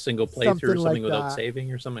get in a single playthrough or something without that.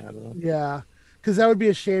 saving or something. I don't know. Yeah, because that would be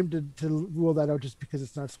a shame to rule that out just because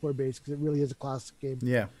it's not score based, because it really is a classic game.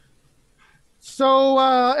 Yeah. So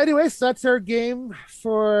anyways, that's our game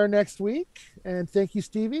for next week. And thank you,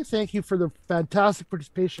 Stevie. Thank you for the fantastic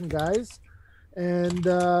participation, guys. And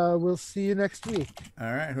we'll see you next week.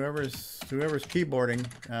 All right. Whoever's keyboarding,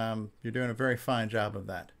 you're doing a very fine job of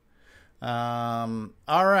that.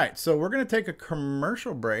 All right. So we're going to take a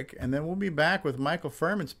commercial break, and then we'll be back with Michael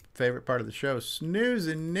Furman's favorite part of the show, Snooze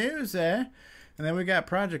and News, And then we got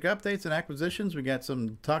project updates and acquisitions. We got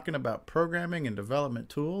some talking about programming and development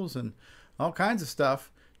tools and all kinds of stuff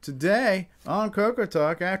today on Coco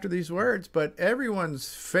Talk after these words. But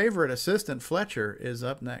everyone's favorite assistant, Fletcher, is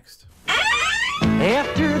up next.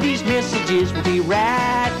 After these messages, we'll be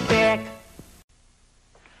right back.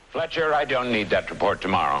 Fletcher, I don't need that report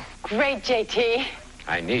tomorrow. Great, JT.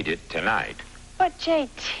 I need it tonight. But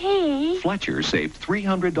JT... Fletcher saved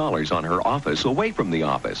 $300 on her Office away from the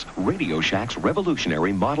office. Radio Shack's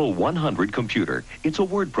revolutionary Model 100 computer. It's a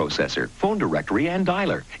word processor, phone directory, and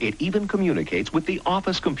dialer. It even communicates with the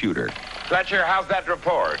office computer. Fletcher, how's that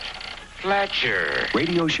report? Fletcher.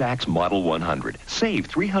 Radio Shack's Model 100. Save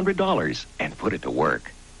 $300 and put it to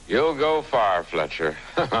work. You'll go far, Fletcher.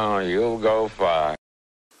 You'll go far.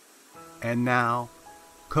 And now,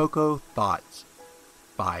 Cocoa Thoughts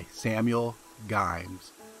by Samuel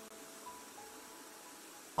Gimes.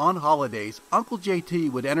 On holidays, Uncle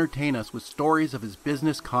JT would entertain us with stories of his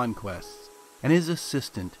business conquests and his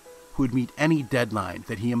assistant who would meet any deadline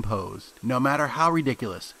that he imposed, no matter how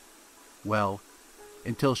ridiculous. Well,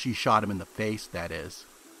 until she shot him in the face, that is.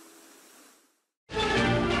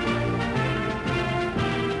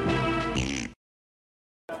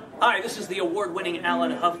 Hi, this is the award-winning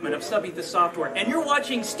Alan Huffman of Subetha Software, and you're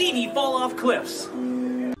watching Stevie Fall Off Cliffs.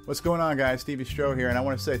 What's going on, guys? Stevie Stroh here, and I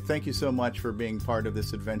want to say thank you so much for being part of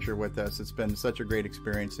this adventure with us. It's been such a great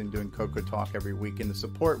experience in doing Cocoa Talk every week, and the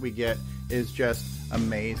support we get is just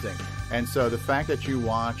amazing. And so the fact that you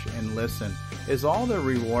watch and listen is all the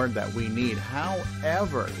reward that we need.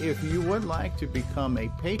 However, if you would like to become a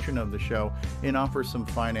patron of the show and offer some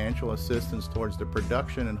financial assistance towards the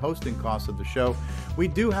production and hosting costs of the show, we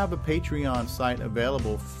do have a Patreon site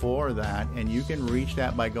available for that, and you can reach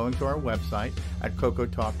that by going to our website at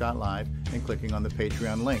cocotalk.live and clicking on the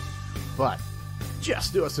Patreon link. But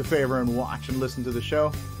just do us a favor and watch and listen to the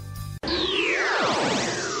show.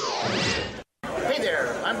 Hey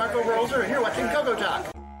there, I'm Marco Rolzer, and you're watching Cocoa Talk.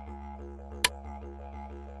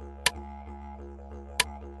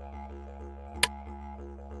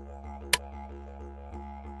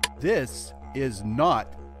 This is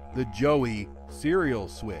not the Joey cereal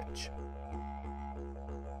switch.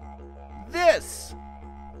 This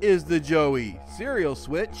is the Joey cereal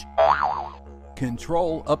switch.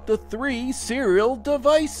 Control up to 3 cereal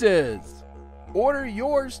devices. Order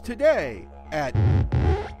yours today at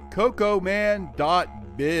cocoman.biz.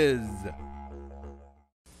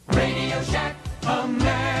 Radio Shack,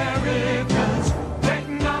 America's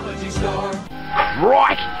technology store.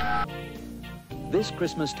 Right! This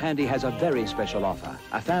Christmas, Tandy has a very special offer.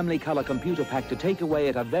 A family color computer pack to take away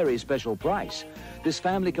at a very special price. This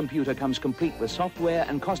family computer comes complete with software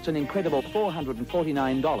and costs an incredible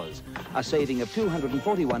 $449, a saving of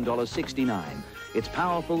 $241.69. It's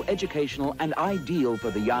powerful, educational, and ideal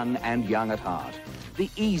for the young and young at heart. The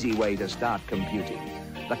easy way to start computing.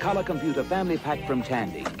 The Color Computer Family Pack from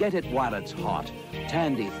Tandy. Get it while it's hot.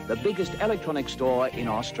 Tandy, the biggest electronic store in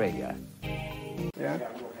Australia. Yeah.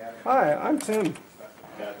 Hi, I'm Tim.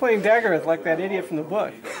 Playing Daggerith like that idiot from the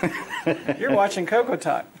book. You're watching Cocoa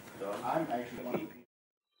Talk. From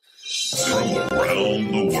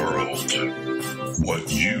around the world,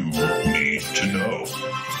 what you need to know.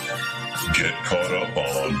 Get caught up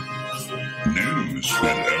on News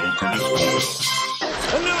with L. Curtis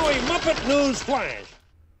Boyle. And now a Muppet News Flash.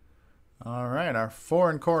 All right, our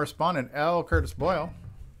foreign correspondent, L. Curtis Boyle.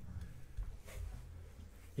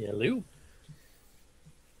 Hello.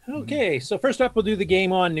 Okay, so first up, we'll do the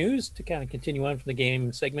Game On news to kind of continue on from the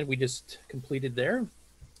game segment we just completed there.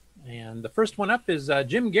 And the first one up is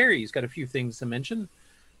Jim Gary's got a few things to mention.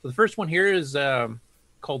 So the first one here is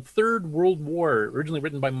called Third World War, originally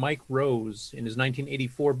written by Mike Rose in his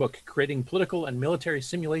 1984 book, Creating Political and Military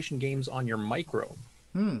Simulation Games on Your Micro.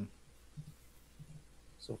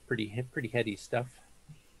 So pretty heady stuff.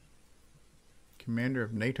 Commander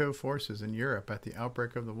of NATO forces in Europe at the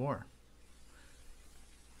outbreak of the war.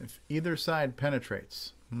 If either side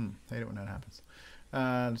penetrates, hate it when that happens.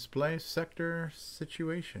 Display sector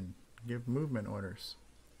situation. Give movement orders.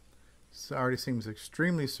 This already seems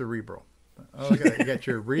extremely cerebral. Oh, look at that. You got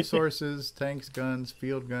your resources, tanks, guns,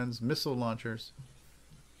 field guns, missile launchers.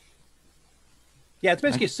 Yeah, it's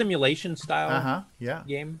basically a simulation style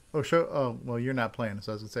game. Oh, show. Oh, well, you're not playing,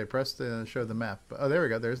 so I was gonna say press to show the map. Oh, there we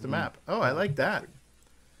go. There's the map. Oh, I like that.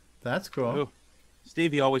 That's cool. Oh.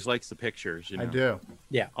 Stevie always likes the pictures. You know? I do.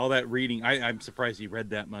 Yeah. All that reading. I'm surprised he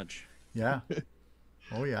read that much. Yeah.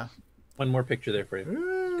 Oh, yeah. One more picture there for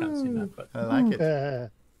you. Can't see that, but I like it.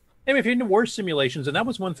 Anyway, if you're into war simulations, and that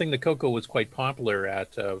was one thing that Coco was quite popular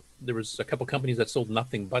at. There was a couple companies that sold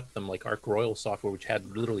nothing but them, like Arc Royal Software, which had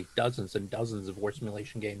literally dozens and dozens of war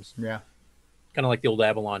simulation games. Yeah. Kind of like the old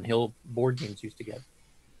Avalon Hill board games used to get.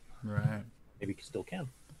 Right. Maybe you still can.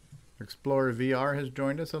 Explorer VR has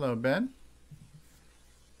joined us. Hello, Ben.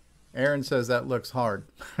 Aaron says that looks hard.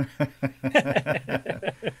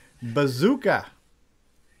 Bazooka.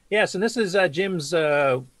 Yes, and this is Jim's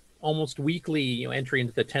almost weekly entry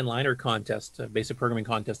into the 10-liner contest, basic programming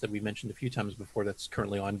contest that we mentioned a few times before. That's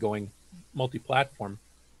currently ongoing, multi-platform.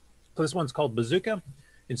 So this one's called Bazooka,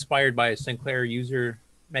 inspired by a Sinclair user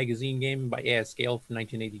magazine game by A.S. Gale from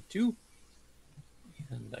 1982.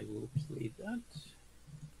 And I will play that.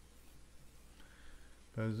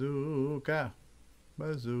 Bazooka,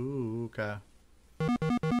 bazooka.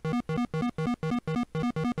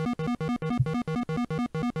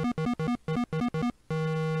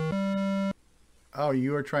 Oh,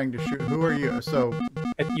 you are trying to shoot. Who are you? So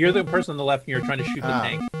you're the person on the left, and you're trying to shoot the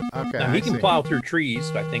tank. Okay. Now, he can plow through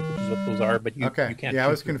trees, I think, which is what those are, but you can't. Yeah, I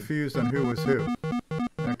was confused on who was who.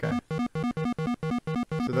 Okay.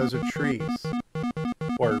 So those are trees.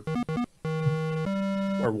 Or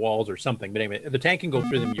walls or something. But anyway, the tank can go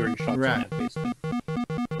through them. Your shots on that, basically.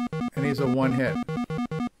 And he's a one hit.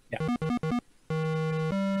 Yeah.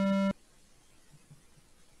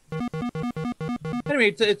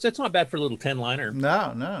 Anyway, it's not bad for a little 10-liner.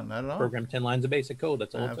 No, not at all. Program 10 lines of basic code.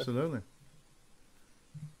 That's all. Absolutely.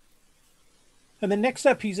 And then next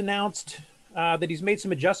up, he's announced that he's made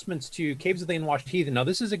some adjustments to Caves of the Unwashed Heathen. Now,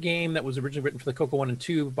 this is a game that was originally written for the Coco 1 and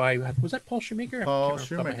 2 by, was that Paul Shoemaker? Paul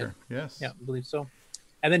Shoemaker, yes. Yeah, I believe so.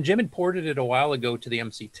 And then Jim had ported it a while ago to the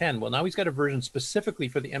MC10. Well, now he's got a version specifically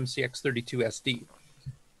for the MCX32 SD,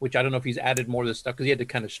 which I don't know if he's added more of this stuff, because he had to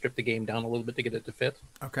kind of strip the game down a little bit to get it to fit.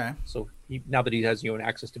 Okay. So now that he has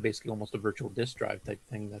access to basically almost a virtual disk drive type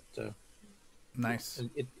thing, that nice.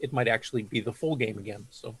 It might actually be the full game again.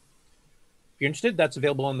 So if you're interested, that's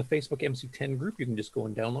available on the Facebook MC10 group. You can just go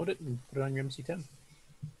and download it and put it on your MC10.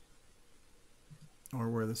 Or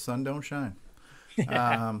where the sun don't shine.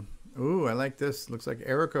 Ooh, I like this. Looks like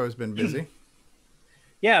Erico has been busy.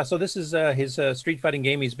 Yeah, so this is his street fighting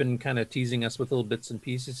game. He's been kind of teasing us with little bits and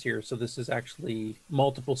pieces here. So this is actually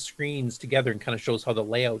multiple screens together and kind of shows how the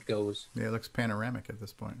layout goes. Yeah, it looks panoramic at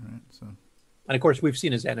this point, right? So, and of course, we've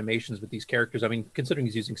seen his animations with these characters. I mean, considering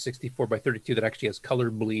he's using 64x32 that actually has color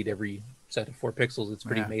bleed every set of 4 pixels, it's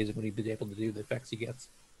pretty amazing what he'd be able to do, the effects he gets.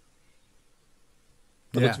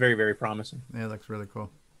 It looks very, very promising. Yeah, it looks really cool.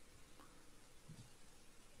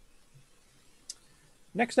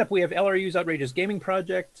 Next up, we have LRU's Outrageous Gaming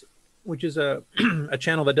Project, which is a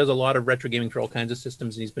channel that does a lot of retro gaming for all kinds of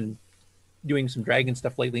systems. And he's been doing some Dragon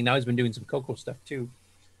stuff lately. Now he's been doing some Coco stuff too.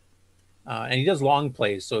 And he does long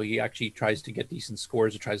plays, so he actually tries to get decent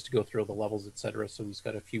scores. Or tries to go through the levels, etc. So he's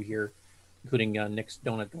got a few here, including Nick's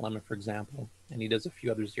Donut Dilemma, for example. And he does a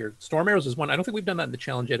few others here. Storm Arrows is one. I don't think we've done that in the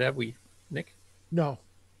challenge yet, have we, Nick? No.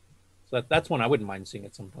 So that's one I wouldn't mind seeing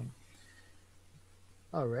at some point.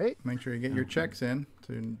 All right. Make sure you get your checks in.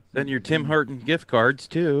 Then your Tim Horton gift cards,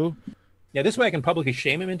 too. Yeah, this way I can publicly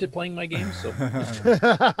shame him into playing my games. So.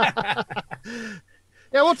 Yeah,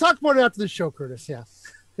 we'll talk more after the show, Curtis. Yeah.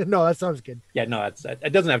 No, that sounds good. Yeah, no,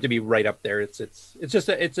 it doesn't have to be right up there. It's just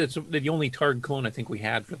it's the only Targ clone I think we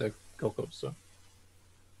had for the Coco. So.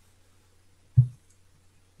 And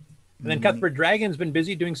then Cuthbert Dragon's been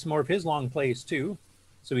busy doing some more of his long plays too.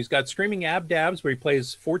 So he's got Screaming Abdabs, where he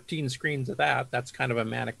plays 14 screens of that. That's kind of a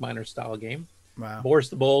Manic Miner style game. Wow. Boris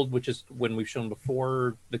the Bold, which is when we've shown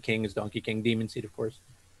before. The King is Donkey King. Demon Seed, of course.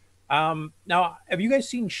 Now, have you guys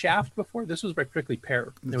seen Shaft before? This was by Prickly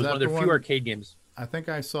Pear. It was one of their few arcade games. I think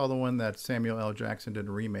I saw the one that Samuel L. Jackson did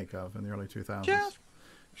a remake of in the early 2000s. Shaft.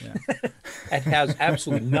 Yeah. It has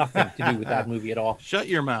absolutely nothing to do with that movie at all. Shut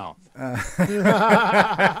your mouth.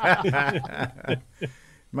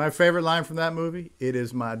 My favorite line from that movie, "It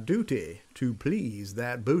is my duty to please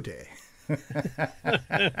that booty." All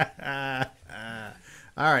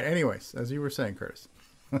right, anyways, as you were saying, Curtis.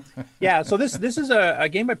 Yeah, so this is a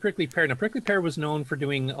game by Prickly Pear. Now, Prickly Pear was known for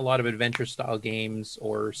doing a lot of adventure-style games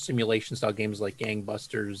or simulation-style games like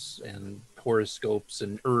Gangbusters and Horoscopes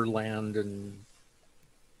and Urland and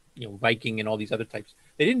Viking and all these other types.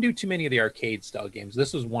 They didn't do too many of the arcade-style games.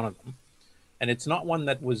 This was one of them. And it's not one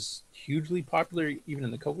that was hugely popular even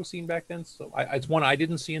in the Coco scene back then. So it's one I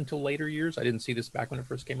didn't see until later years. I didn't see this back when it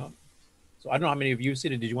first came out. So I don't know how many of you have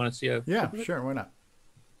seen it. Did you want to see a... Yeah, sure. Why not?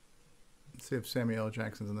 Let's see if Samuel L.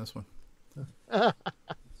 Jackson's in this one. So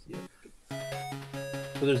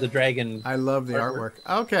there's the dragon. I love the artwork.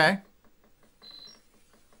 Okay.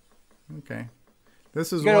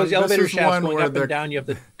 This is you got one. Those elevator this is shafts one going where up and down. You have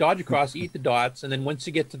to dodge across, eat the dots, and then once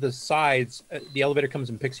you get to the sides, the elevator comes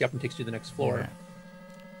and picks you up and takes you to the next floor. Yeah.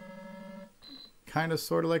 Kind of,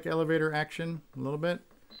 sort of like elevator action, a little bit.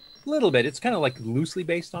 A little bit. It's kind of like loosely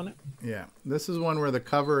based on it. Yeah, this is one where the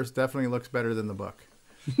cover definitely looks better than the book.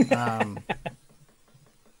 If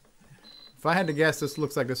I had to guess, this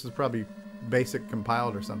looks like this is probably basic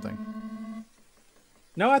compiled or something.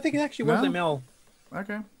 No, I think it actually was No? ML.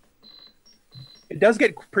 Okay. It does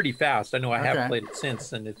get pretty fast. I know I Okay. have played it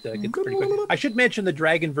since, and it gets pretty quick. I should mention the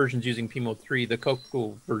Dragon version's using PMO 3. The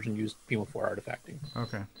Coco version used PMO 4 artifacting.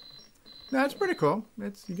 Okay. No, that's pretty cool.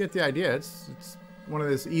 It's you get the idea. It's one of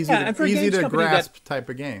those easy Yeah, and for a easy games to company grasp type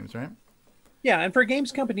of games, right? Yeah, and for a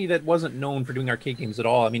games company that wasn't known for doing arcade games at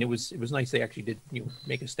all, I mean, it was nice they actually did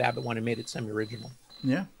make a stab at one and made it semi-original.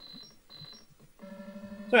 Yeah.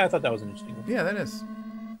 So I thought that was an interesting one. Yeah, that is.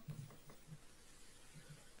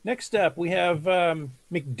 Next up, we have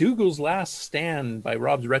McDougal's Last Stand by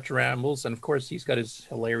Rob's Retro Rambles, and of course, he's got his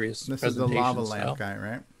hilarious This is the presentation lava style. lamp guy,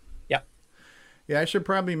 right? Yeah. Yeah, I should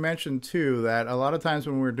probably mention too that a lot of times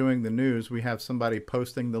when we're doing the news, we have somebody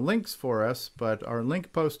posting the links for us, but our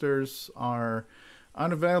link posters are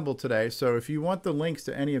unavailable today. So if you want the links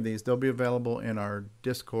to any of these, they'll be available in our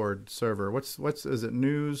Discord server. What's is it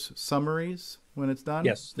News Summaries when it's done?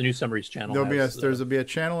 Yes, the News Summaries channel. There'll has, be a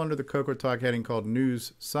channel under the Coco Talk heading called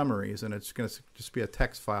News Summaries, and it's going to just be a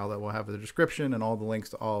text file that will have the description and all the links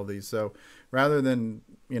to all of these. So rather than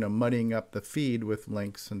muddying up the feed with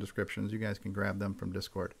links and descriptions, you guys can grab them from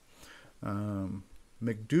Discord.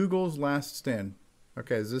 McDougal's Last Stand.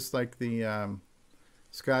 Okay, is this like the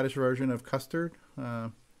Scottish version of Custard?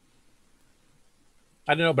 I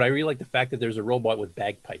don't know, but I really like the fact that there's a robot with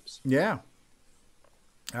bagpipes. Yeah.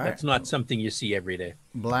 All That's right. not something you see every day.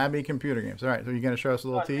 Blabby computer games. All right, so you're going to show us a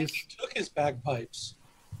little I think tease? he took his bagpipes.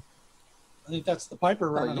 I think that's the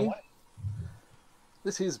piper running Are you? away.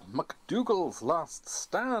 This is McDougal's Last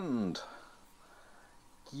Stand.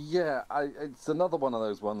 Yeah, it's another one of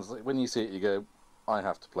those ones. When you see it, you go, I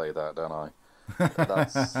have to play that, don't I?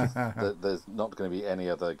 There's not going to be any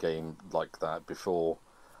other game like that before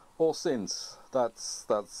or since.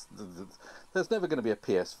 There's never going to be a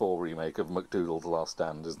PS4 remake of McDougal's Last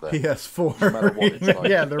Stand, is there? PS4. No matter what it's like.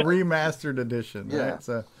 Yeah, the remastered edition. Yeah.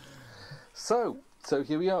 Right? So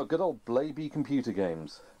here we are, good old Blaby computer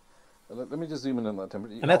games. Let me just zoom in on that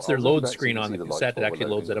temperature. And that's their I'll load back so screen you on can the see cassette that lights actually while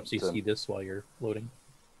we're loads it up so you loading. see this while you're loading.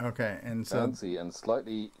 Okay, and so Fancy and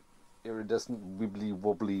slightly iridescent, wibbly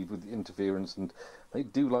wobbly with interference, and they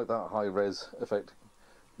do like that high res effect,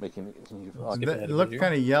 making it. it looked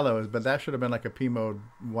kind of yellow, but that should have been like a P-mode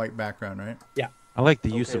white background, right? Yeah. I like the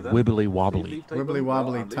use of wibbly wobbly. Wibbly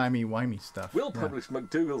wobbly, timey wimey stuff. We'll Yeah. publish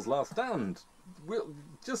McDougal's Last Stand. We'll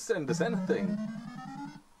just send us anything.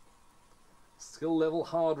 Skill level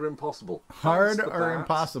hard or impossible. Hard Thanks for or that.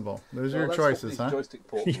 impossible? Those are Well, your let's swap choices, these huh? joystick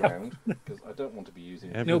ports Yeah. around because I don't want to be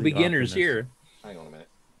using. No beginners here. Hang on a minute.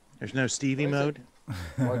 There's no Stevie mode.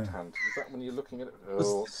 Right hand. Is that when you're looking at it? Was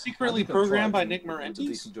Oh, this secretly I'm gonna try programmed by with Nick a Morentis?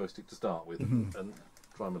 decent joystick to start with, Mhm. and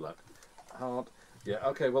try my luck. Hard. Yeah.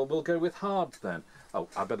 Okay. Well, we'll go with hard then. Oh,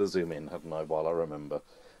 I better zoom in, hadn't I? While I remember.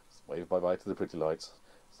 Wave bye bye to the pretty lights.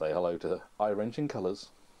 Say hello to eye-wrenching colours.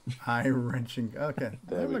 Eye-wrenching. Okay,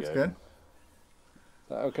 There that we looks go. good. Is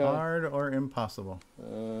that okay? Hard or impossible?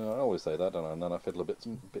 I always say that, don't I? And then I fiddle a bit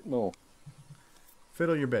more.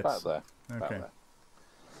 Fiddle your bits. About there. About Okay.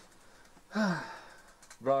 there.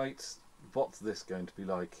 Right. What's this going to be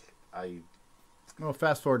like? Well,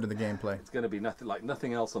 fast forward to the gameplay. It's going to be nothing like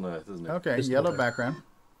nothing else on earth, isn't it? Okay, Just yellow like- background.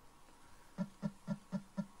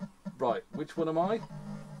 Right, which one am I?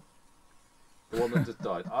 The one that just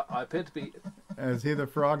died. I appear to be Is he the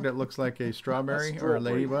frog that looks like a strawberry, or a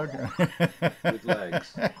strawberry ladybug? with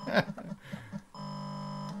legs.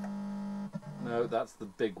 No, that's the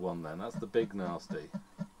big one then. That's the big nasty.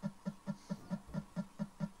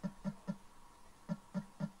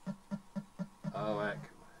 Oh, heck.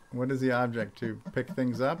 What is the object? To pick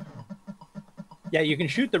things up? Yeah, you can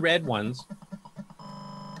shoot the red ones,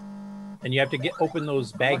 and you have to open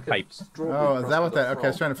those bagpipes. Oh, is that what that? Okay, I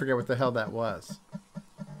was trying to figure out what the hell that was.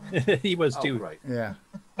 He was too. Right. Yeah.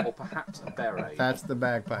 Or perhaps a beret. That's the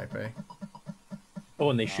bagpipe, eh? Oh,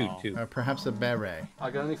 and they shoot too. Perhaps a beret.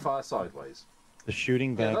 I can only fire sideways. The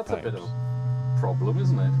shooting Yeah, that's a bagpipes. bit of a problem,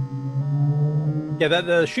 isn't it? Yeah, that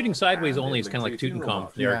the shooting sideways only is it kind of like links to your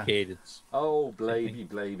Tutankhamun from the Yeah. arcade. It's Oh, Blaby,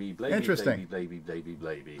 Blaby, Blaby, Interesting. Blaby, Blaby,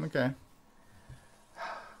 Blaby. Okay.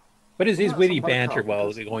 but his Well, witty that's banter something while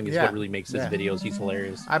because- going is Yeah, what really makes his yeah. videos. He's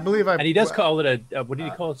hilarious. I believe I. And he does call it a what did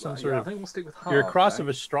he call it? Some Right, sort yeah, I of think we'll stick with you're a hard, cross eh? of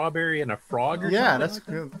a strawberry and a frog. Or Yeah, something that's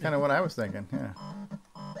like that? kind of what I was thinking. Yeah.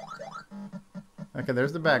 Okay,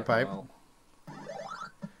 there's the bagpipe. Well,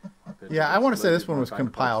 Yeah, I want to say this one was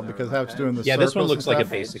compiled because I was doing the Yeah, this one circles looks and like a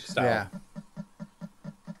stuff. basic style. Yeah.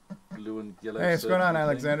 blue and yellow. Hey, what's going on, circle thing.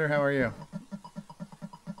 Alexander? How are you?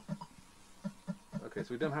 Okay, so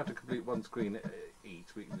we don't have to complete one screen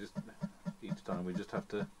each. We can just each time we just have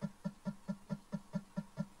to.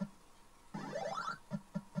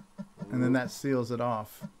 And then that seals it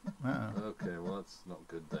off. Uh-oh. Okay, well that's not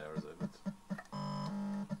good there, is it?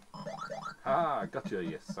 Ah, gotcha,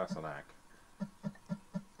 you Sassenach.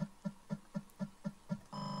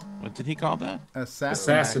 What did he call that?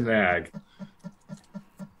 Assassinag.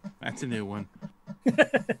 That's a new one.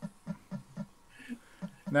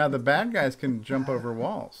 Now the bad guys can jump over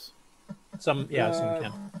walls. Some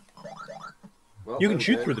can. Well, You can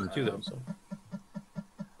shoot okay. through them too, though. So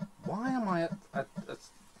Why am I at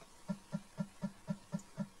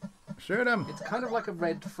Shoot him. It's kind of like a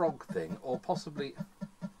red frog thing, or possibly.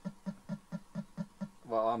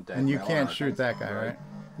 Well, I'm dead. And you now, can't aren't I? shoot that guy, right?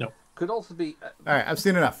 No. Could also be. All right, I've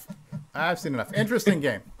seen enough. Interesting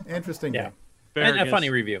game. Interesting game. and a funny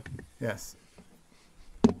review. Yes.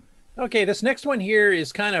 Okay, this next one here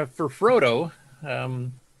is kind of for Frodo,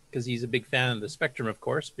 because he's a big fan of the Spectrum, of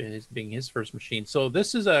course, being his first machine. So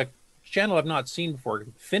this is a channel I've not seen before,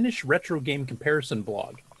 Finnish Retro Game Comparison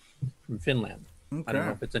Blog from Finland. I don't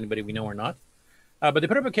know if it's anybody we know or not. But they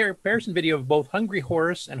put up a comparison video of both Hungry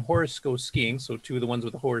Horse and Horace Goes Skiing, so two of the ones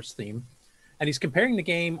with the horse theme. And he's comparing the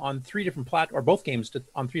game on both games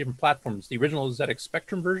on three different platforms: the original ZX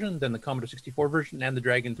Spectrum version, then the Commodore 64 version, and the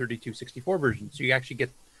Dragon 3264 version. So you actually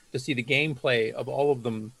get to see the gameplay of all of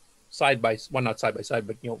them not side by side,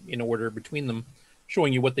 but in order between them,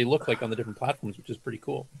 showing you what they look like on the different platforms, which is pretty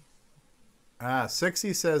cool.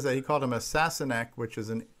 60 says that he called him a Sassenach, which is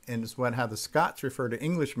how the Scots refer to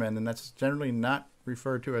Englishmen, and that's generally not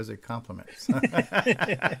referred to as a compliment.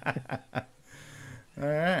 All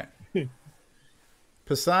right.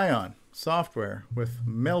 Psion Software with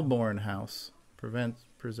Melbourne House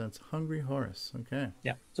presents Hungry Horse. Okay.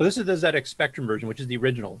 Yeah. So this is the ZX Spectrum version, which is the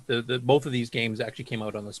original. Both of these games actually came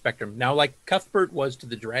out on the Spectrum. Now, like Cuthbert was to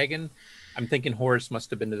the Dragon, I'm thinking Horace must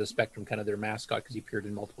have been to the Spectrum, kind of their mascot, because he appeared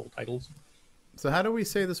in multiple titles. So how do we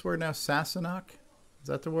say this word now? Sassenach? Is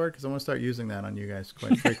that the word? Because I want to start using that on you guys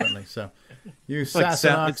quite frequently. So you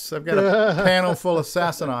Sassenachs. I've got a panel full of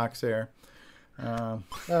Sassenachs here.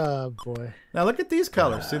 Oh, boy. Now look at these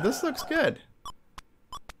colors. See, this looks good.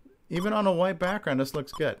 Even on a white background, this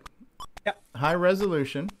looks good. Yep. High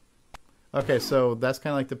resolution. Okay, so that's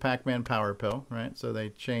kind of like the Pac-Man Power Pill, right? So they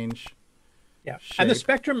change. Yeah, shape. and the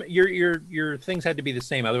Spectrum, your things had to be the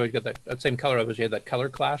same. Otherwise, you got that same color. Otherwise, you had that color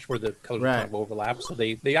clash where the colors kind of overlap. So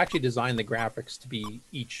they actually designed the graphics to be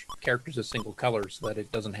each character's a single color, so that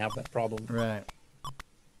it doesn't have that problem. Right.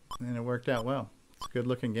 And it worked out well. It's a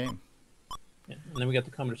good-looking game. Yeah. And then we got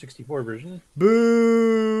the Commodore 64 version.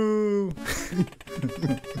 Boo!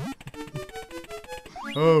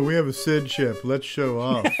 Oh, we have a Sid chip. Let's show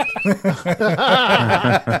off.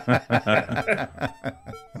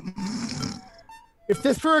 If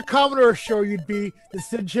this were a Commodore show, you'd be the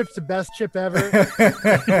Sid chip's the best chip ever.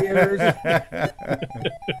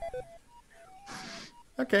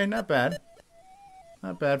 Okay, not bad.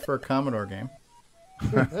 Not bad for a Commodore game.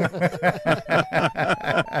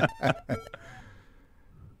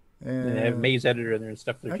 And they have Maze Editor in there and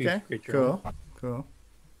stuff there too. Okay, Great cool. job. Cool.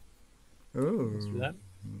 Ooh. Let's do that.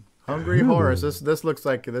 Hungry Horse. This looks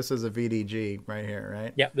like this is a VDG right here,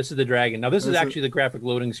 right? Yeah, this is the Dragon. Now this is actually the graphic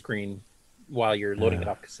loading screen while you're loading it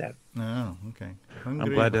off cassette. Oh, okay.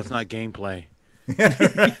 I'm glad that's not gameplay.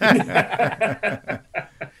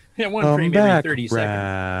 Yeah, one frame every 30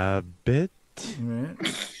 seconds. Rabbit.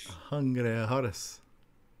 Hungry Horse.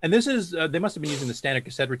 And this is, they must have been using the standard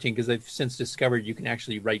cassette routine because they've since discovered you can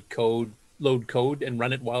actually write code, load code, and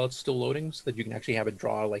run it while it's still loading so that you can actually have it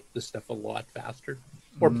draw like this stuff a lot faster.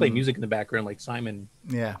 Or play music in the background like Simon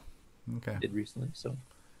did recently. So,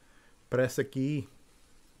 Press a key.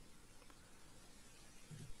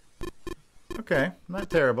 Okay, not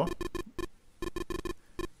terrible.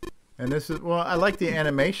 And this is, well, I like the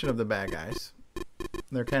animation of the bad guys.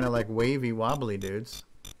 They're kind of like wavy, wobbly dudes.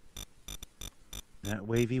 That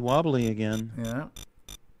wavy wobbly again. Yeah.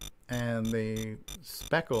 And the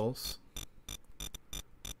speckles.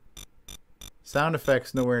 Sound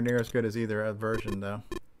effects nowhere near as good as either version, though.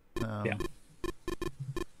 Yeah.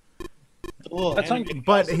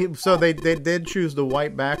 But so they did choose the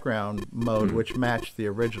white background mode, which matched the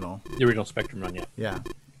original. The original Spectrum run, yeah. Yeah.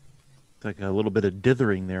 It's like a little bit of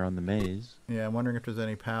dithering there on the maze. Yeah, I'm wondering if there's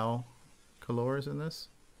any PAL colors in this.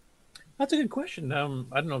 That's a good question. I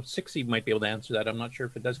don't know if 60 might be able to answer that. I'm not sure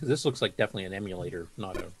if it does, because this looks like definitely an emulator,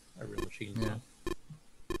 not a real machine. Yeah. So.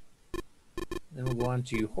 Then we'll go on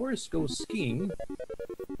to Horace Goes Skiing.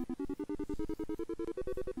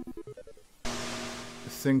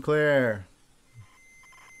 Sinclair.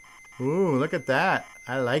 Ooh, look at that.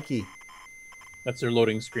 I like it. That's their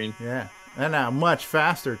loading screen. Yeah. And now much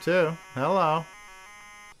faster, too. Hello.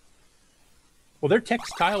 Well, they're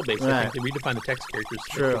text tile based. Right. I think they redefined the text characters.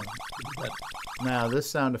 True. Now, this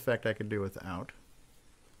sound effect I could do without.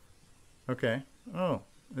 Okay. Oh,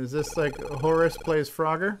 Is this like Horace plays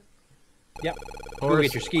Frogger? Yep. You go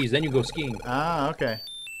get your skis, then you go skiing. Ah, okay.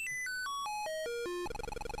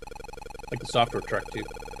 Like the software truck too.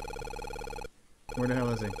 Where the hell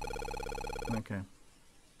is he? Okay.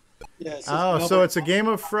 Yeah, oh, so it's a game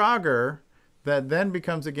of Frogger that then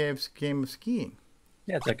becomes a game of skiing.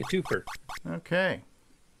 Yeah, it's like a twofer. Okay.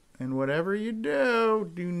 And whatever you do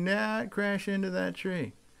not crash into that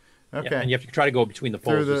tree. Okay. Yeah, and you have to try to go between the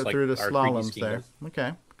poles. Through the slaloms there. Does.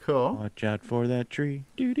 Okay, cool. Watch out for that tree.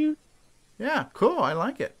 Doo-doo. Yeah, cool. I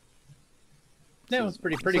like it. Yeah, it's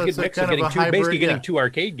pretty so good it's mix kind of getting of a two, hybrid, basically getting two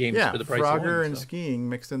arcade games for the price of one. Frogger and skiing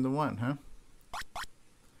mixed into one, huh?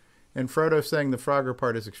 And Frodo's saying the Frogger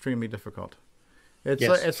part is extremely difficult.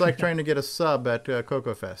 It's like trying to get a sub at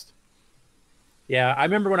Coco Fest. Yeah, I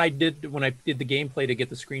remember when I did the gameplay to get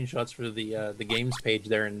the screenshots for the games page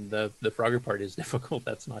there, and the Frogger part is difficult.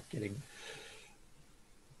 That's not kidding.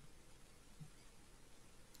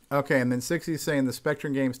 Okay, and then 60 is saying the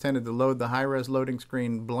Spectrum games tended to load the high-res loading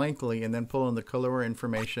screen blankly and then pull in the color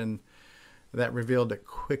information that revealed it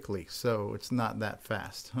quickly, so it's not that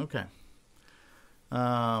fast. Okay.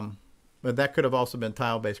 But that could have also been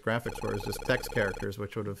tile-based graphics, where it's just text characters,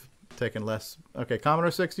 which would have taken less. Okay,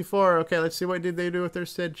 Commodore 64. Okay, let's see what did they do with their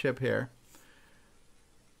SID chip here.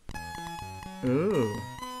 Ooh.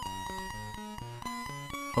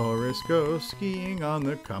 Horace goes skiing on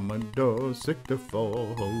the Commodore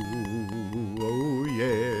 64. Oh,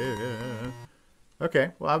 yeah.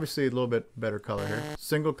 Okay, well, obviously a little bit better color here.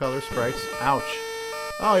 Single color sprites. Ouch.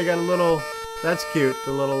 Oh, you got a little... That's cute.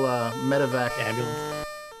 The little medevac. Ambulance.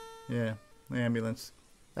 Yeah, the ambulance.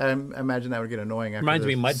 I imagine that would get annoying after Reminds the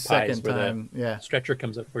me of Mud Pies, second where time. the stretcher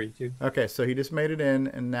comes up for you, too. Okay, so he just made it in,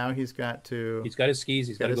 and now he's got to... He's got his skis.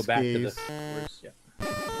 He's got to go back to the... Yeah.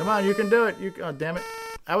 Come on, you can do it. Oh, damn it.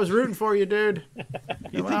 I was rooting for you, dude.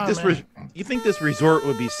 You think this resort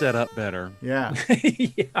would be set up better? Yeah.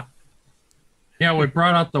 Yeah. Yeah, we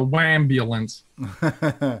brought out the Wambulance.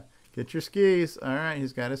 Get your skis. All right,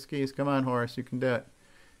 he's got his skis. Come on, Horace, you can do it.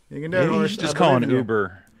 You can do it, Maybe you Horace. should just I call believe an in you.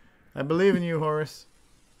 Uber. I believe in you, Horace.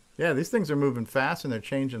 Yeah, these things are moving fast and they're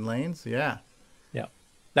changing lanes. Yeah. Yeah.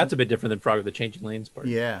 That's a bit different than Frogger, the changing lanes part.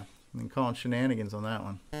 Yeah. And calling shenanigans on that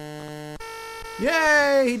one.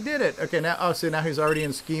 Yay! He did it. Okay, now now he's already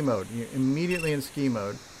in ski mode. You're immediately in ski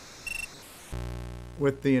mode.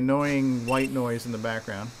 With the annoying white noise in the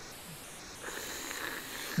background.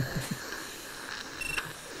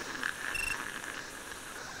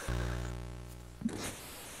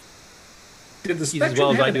 Did the He's as Spectrum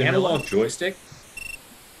well as have I an do analog now. joystick?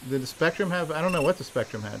 Did the Spectrum have... I don't know what the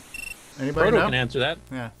Spectrum had. Anybody Frodo know? can answer that.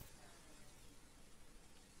 Yeah.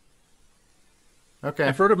 Okay.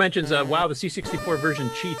 And Frodo mentions, wow, the C64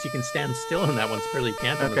 version cheats. You can stand still on that one. Apparently you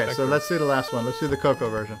can't on the Okay, so Spectrum. let's do the last one. Let's do the Coco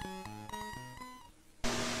version.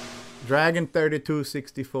 Dragon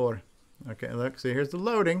 3264. Okay, look. See, here's the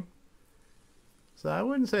loading. So I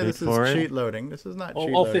wouldn't say this is cheat loading. This is not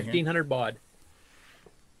cheat all loading. 1,500 baud.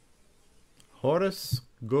 Horace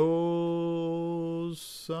goes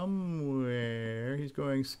somewhere. He's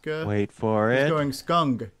going Wait for He's it. going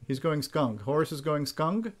skung. He's going skung. Horace is going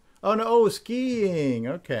skung. Oh no! Oh, skiing.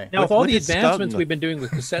 Okay. Now, with all the advancements we've been doing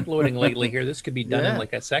with cassette loading lately here, this could be done in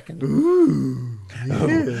like a second. Ooh.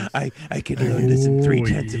 Oh, I can load this in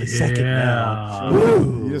 3/10 of a second now.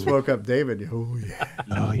 You just woke up David. Oh yeah.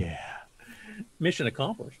 Oh yeah. Mission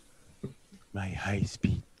accomplished. My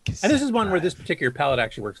high-speed cassette. And this is one where this particular palette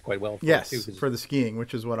actually works quite well for Yes, it too. for the skiing,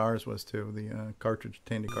 which is what ours was too. The cartridge,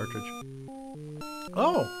 Tandy cartridge.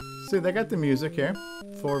 Oh, see, they got the music here.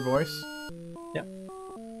 4 voice. Yep.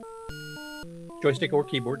 Joystick or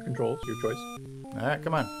keyboard controls, your choice. All right,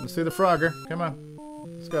 come on. Let's see the Frogger. Come on.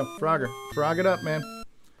 Let's go. Frogger. Frog it up, man.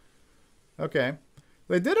 Okay.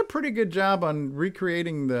 They did a pretty good job on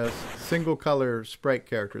recreating the single color sprite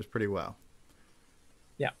characters pretty well.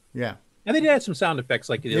 Yeah. Yeah. And they did add some sound effects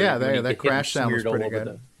like Yeah, when you that get hit and crash sound was smeared all pretty over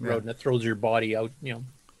good. the road, and it throws your body out, a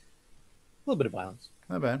little bit of violence.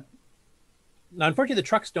 Not bad. Now, unfortunately, the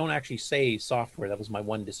trucks don't actually say software. That was my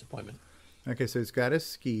one disappointment. Okay, so he's got his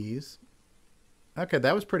skis. Okay,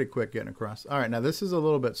 that was pretty quick getting across. All right, now this is a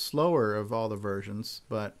little bit slower of all the versions,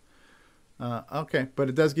 but okay, but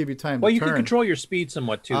it does give you time to turn. Well, you can control your speed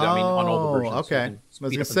somewhat too. I mean, on all the versions. Okay, so you I can was speed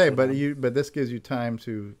gonna up and say, slow down. but this gives you time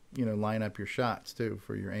to line up your shots too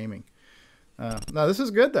for your aiming. No, this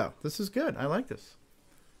is good though. This is good. I like this.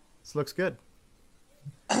 This looks good.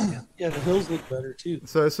 Yeah, the hills look better too.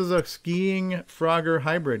 So this is a skiing Frogger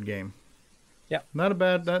hybrid game. Yeah, not a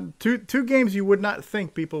bad. Two games you would not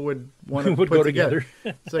think people would want to Would put go together.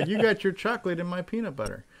 together. It's like you got your chocolate and my peanut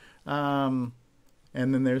butter, and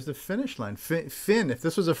then there's the finish line. Fin. If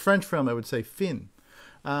this was a French film, I would say fin.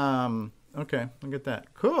 Okay, look at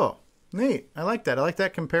that. Cool. Neat. I like that. I like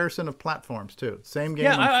that comparison of platforms too. Same game.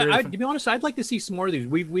 Yeah, to be honest, I'd like to see some more of these.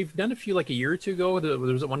 We've done a few like a year or two ago. There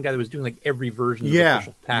was one guy that was doing like every version of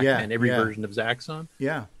official Pac-Man, every version of Zaxxon.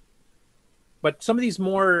 Yeah. But some of these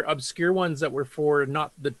more obscure ones that were for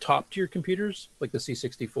not the top tier computers, like the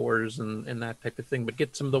C64s and that type of thing, but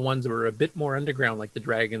get some of the ones that were a bit more underground, like the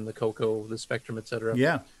Dragon, the Coco, the Spectrum, etc.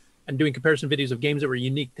 Yeah. And doing comparison videos of games that were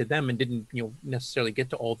unique to them and didn't, necessarily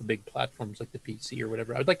get to all the big platforms like the PC or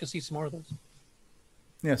whatever. I'd like to see some more of those.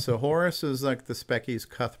 Yeah, so Horace is like the Specky's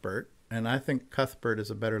Cuthbert, and I think Cuthbert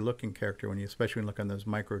is a better looking character especially when you look on those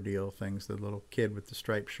micro deal things, the little kid with the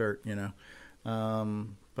striped shirt,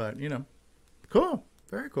 But cool,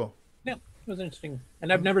 very cool. Yeah, it was interesting,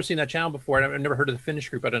 and I've never seen that channel before. I've never heard of the Finnish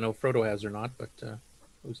group. I don't know if Frodo has or not, but it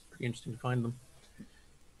was pretty interesting to find them.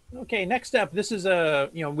 Okay, next up, this is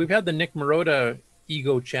we've had the Nick Marotta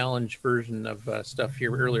Ego Challenge version of stuff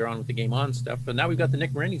here earlier on with the Game On stuff, but now we've got the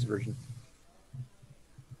Nick Marentes version.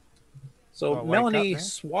 So Melanie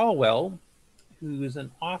Swalwell, who's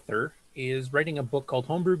an author, is writing a book called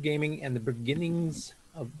Homebrew Gaming and the Beginnings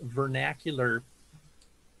of Vernacular.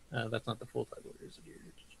 That's not the full title.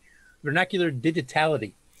 Vernacular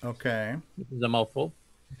Digitality. Okay. This is a mouthful.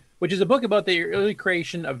 Which is a book about the early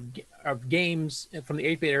creation of games from the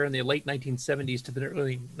 8-bit era in the late 1970s to the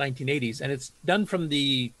early 1980s, and it's done from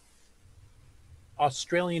the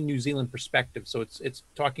Australian New Zealand perspective. So it's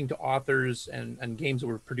talking to authors and games that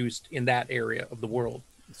were produced in that area of the world.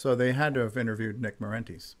 So they had to have interviewed Nick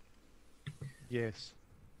Marentes. Yes.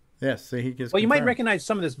 Yes, so he gets. Well, you might recognize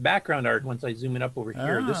some of this background art once I zoom it up over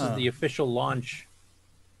here. This is the official launch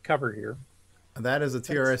cover here. That is a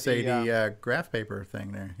TRS-80 graph paper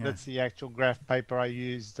thing there. Yeah. That's the actual graph paper I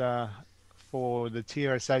used for the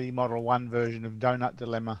TRS-80 Model 1 version of Donut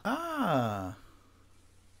Dilemma. Ah.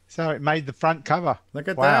 So it made the front cover. Look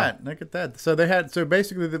at that. Look at that. So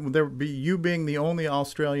basically there would be you being the only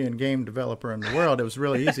Australian game developer in the world. It was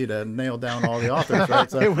really easy to nail down all the authors,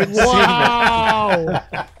 right? So, wow.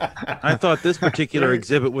 I thought this particular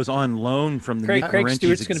exhibit was on loan from the Nick Craig Marentes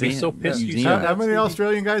Stewart's going to be so pissed. How many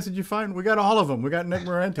Australian guys did you find? We got all of them. We got Nick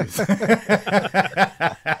Marentes.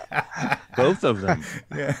 Both of them.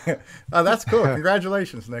 Yeah. Oh, that's cool.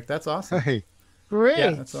 Congratulations, Nick. That's awesome. Hey. Great.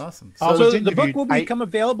 Yeah, that's awesome. So the book will become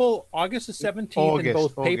available August the 17th in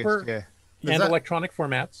both paper and electronic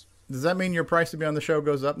formats. Does that mean your price to be on the show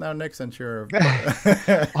goes up now, Nick, since you're...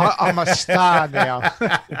 I'm a star now.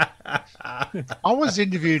 I was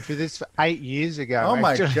interviewed for this for 8 years ago. Oh,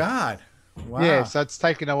 my God. Wow. Yeah, so it's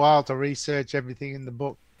taken a while to research everything in the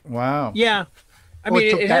book. Wow. Yeah. I mean,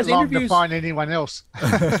 it took it that has long interviews. to find anyone else.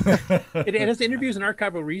 It has interviews and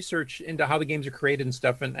archival research into how the games are created and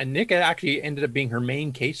stuff. And Nick actually ended up being her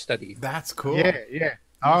main case study. That's cool. Yeah.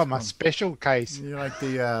 Oh, my special case. You're like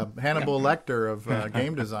the Hannibal Lecter of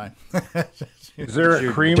game design. Is there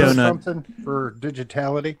a cream or something for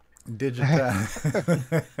digitality?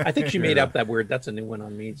 I think she made up that word. That's a new one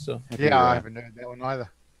on me. So yeah, I haven't heard that one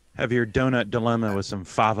either. Have your donut dilemma with some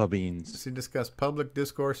fava beans. She discussed public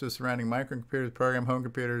discourses surrounding microcomputers, program home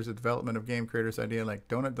computers, the development of game creators' idea like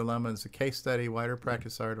Donut Dilemma is a case study, wider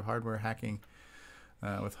practice art of hardware hacking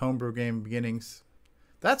with homebrew game beginnings.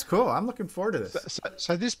 That's cool. I'm looking forward to this.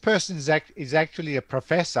 So this person is actually a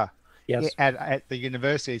professor at the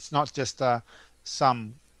university. It's not just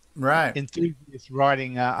some enthusiast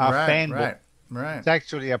writing a fan book. Right. It's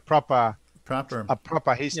actually a proper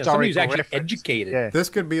historical somebody who's actually reference. educated. Yeah. This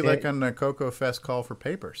could be like on the Coco Fest call for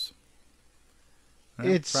papers. Right?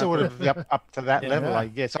 It's sort of up to that level, I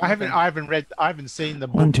guess. I haven't seen the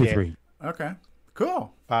book 1, 2, yet. 3. Okay,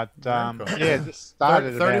 cool. But Cool. yeah, this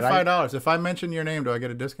started $35. If I mention your name, do I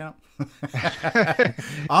get a discount?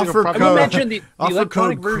 Offer code. I mentioned the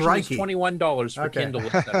electronic version is $21 for Kindle,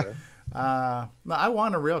 etc. No, I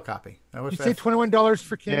want a real copy. You say $21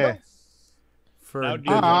 for Kindle? Yeah.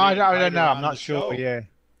 I don't know. I'm not sure. Yeah. And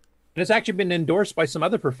it's actually been endorsed by some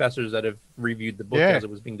other professors that have reviewed the book as it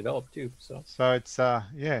was being developed too. So it's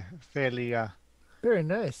fairly very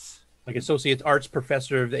nice. Like Associate Arts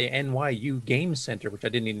Professor of the NYU Game Center, which I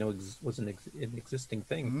didn't even know was an existing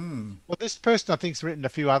thing. Well, this person I think's written a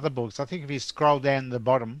few other books. I think if you scroll down the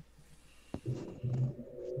bottom,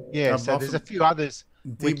 so there's a few others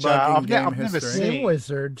which I've never seen,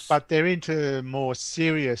 Wizards, but they're into more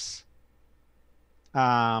serious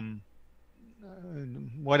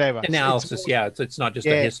whatever analysis. It's not just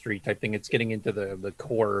a history type thing. It's getting into the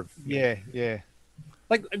core of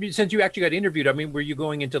Like, I mean, since you actually got interviewed, I mean, were you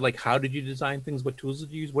going into like how did you design things? What tools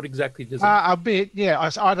did you use? What exactly does it? A bit, yeah.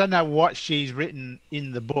 I don't know what she's written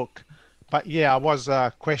in the book, but yeah, I was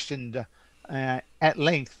questioned at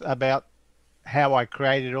length about how I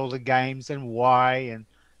created all the games and why and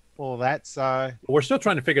all that. So we're still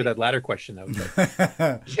trying to figure that latter question out.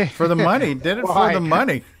 For the money, did it for the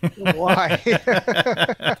money? Why?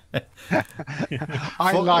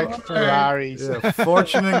 I like Ferraris. Yeah,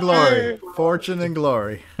 fortune and glory. Fortune and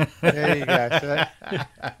glory. There you go. So,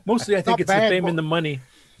 mostly, I think it's the fame and the money.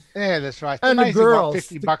 Yeah, that's right. And the girls. What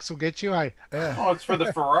 $50 will get you, eh? Yeah. Oh, it's for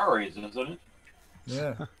the Ferraris, isn't it?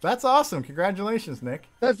 Yeah, that's awesome. Congratulations, Nick.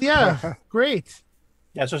 Great.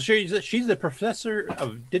 Yeah, so she's the professor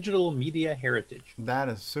of digital media heritage. That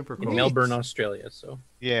is super cool. In Melbourne, Australia. So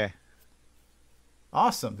yeah,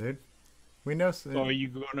 awesome, dude. We know. So are you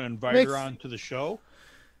going to invite her on to the show?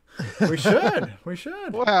 We should. We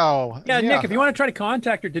should. Well, yeah, Nick, if you want to try to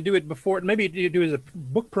contact her to do it before, maybe you do it as a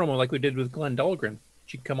book promo like we did with Glenn Dahlgren.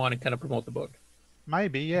 She'd come on and kind of promote the book.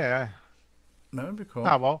 Maybe, yeah. That would be cool.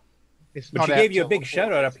 Oh well, but she gave you a big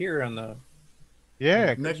shout out up here on the.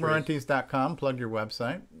 Yeah, NickMorentes.com. Plug your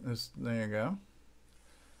website. There you go.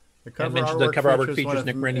 The cover artwork features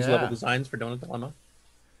Nick Morente's level designs for Donut Dilemma.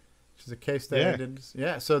 Which is a case study.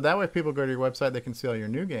 Yeah, so that way people go to your website, they can see all your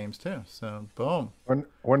new games too. So, boom.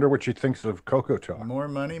 Wonder what she thinks of Coco Talk. More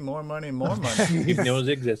money, more money, more money. He knows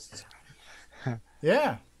it exists.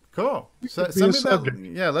 Yeah, cool. So, send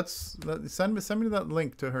me send me that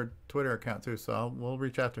link to her Twitter account too. So we'll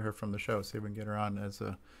reach out to her from the show, see if we can get her on as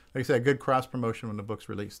a, like I said, a good cross promotion when the book's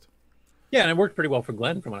released. Yeah, and it worked pretty well for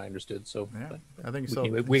Glenn, from what I understood. So yeah, I think so.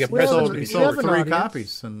 We got he sold 3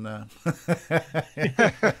 copies, and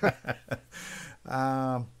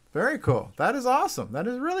very cool. That is awesome. That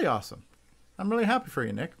is really awesome. I'm really happy for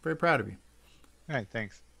you, Nick. Very proud of you. All right,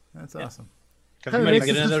 thanks. That's awesome. Because we might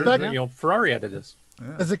get another Ferrari out of this.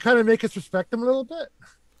 Yeah. Does it kind of make us respect him a little bit?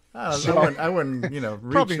 I wouldn't,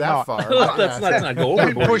 reach that far. Let's not go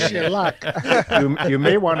overboard. Push your luck. You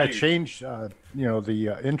may want to change,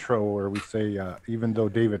 the intro where we say, even though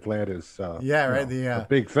David Ladd is, a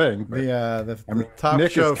big thing. The talk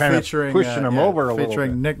Nick show is kind featuring of pushing him over a little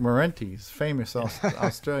bit. Nick Morentes, famous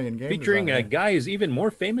Australian game featuring designer. a guy who's even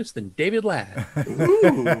more famous than David Ladd.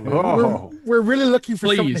 We're really looking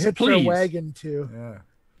for someone to hitch our wagon to. Yeah.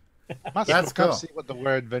 That's cool. See what the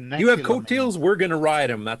word vernacular you have coattails, we're going to ride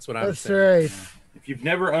them. That's what I'm saying. Right. If you've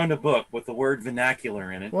never owned a book with the word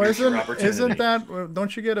vernacular in it, well, isn't that?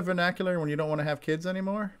 Don't you get a vernacular when you don't want to have kids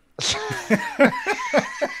anymore? I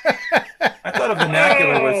thought a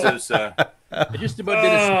vernacular was those. I just about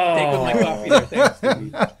did a take with my coffee there.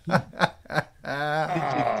 Thanks,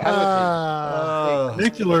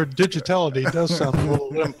 Nuclear digitality does sound a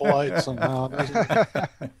little impolite somehow. Doesn't it?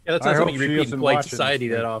 Yeah, that's not something you repeat in polite society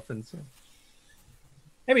that often. So.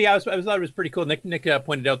 Maybe I thought it was pretty cool. Nick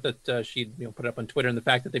pointed out that she put it up on Twitter, and the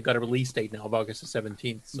fact that they've got a release date now of August the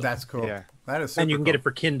 17th. So. That's cool. Yeah, that is. Super and you can cool. get it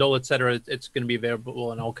for Kindle, etc. It's going to be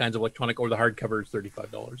available in all kinds of electronic, or the hardcover is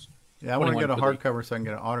 $35. Yeah, I want to get a hardcover so I can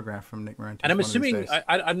get an autograph from Nick Morentes. And I'm assuming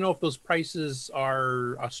I don't know if those prices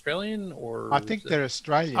are Australian or. I think they're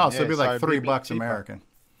Australian. Oh, so it'd be like $3 American.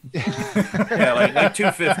 Yeah, like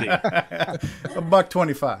 $2.50.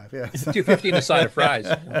 $1.25. Yeah, $2.50 and a side of fries.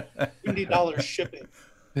 $20 shipping.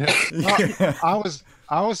 Yeah.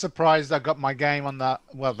 I was surprised I got my game on the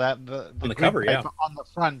on the cover, on the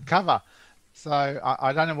front cover. So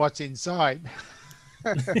I don't know what's inside.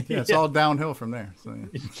 Yeah, it's all downhill from there. So,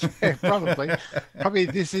 yeah, probably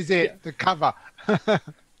this is it, the cover. Yeah,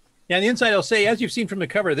 on the inside, I'll say, as you've seen from the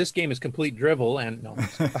cover, this game is complete drivel, and no.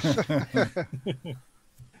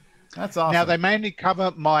 That's awesome. Now they mainly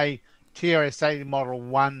cover my TRS-80 Model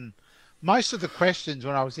 1. Most of the questions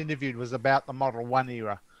when I was interviewed was about the Model 1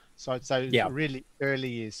 era, so really early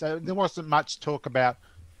years. So there wasn't much talk about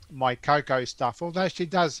my Coco stuff, although she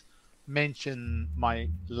does mention my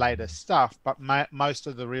latest stuff, but most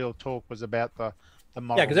of the real talk was about the Model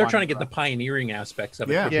 1. Yeah, because they're trying to get the pioneering aspects of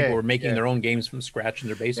it. Yeah. People were making their own games from scratch in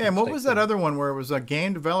their basements. Yeah, and what was that other one where it was a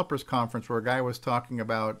game developers conference where a guy was talking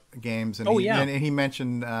about games, and he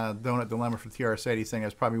mentioned Donut Dilemma for TRS-80, saying it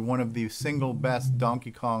was probably one of the single best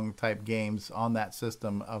Donkey Kong type games on that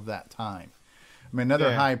system of that time. I mean,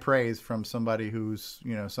 another high praise from somebody who's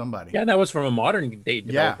somebody. Yeah, that was from a modern day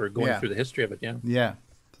developer going through the history of it. Yeah. Yeah.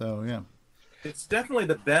 So yeah. It's definitely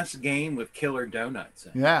the best game with killer donuts.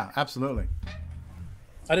 Yeah, absolutely.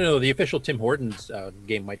 I don't know. The official Tim Hortons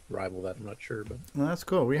game might rival that. I'm not sure, but well, that's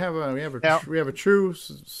cool. We have a true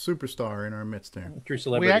superstar in our midst there. True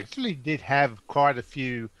celebrity. We actually did have quite a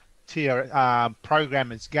few game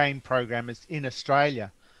programmers in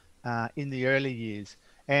Australia in the early years.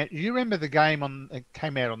 And you remember the game it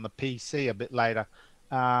came out on the PC a bit later,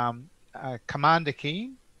 Commander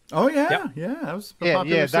Keen. Oh yeah, that was a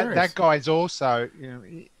popular series. That guy's also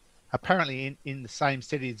apparently in the same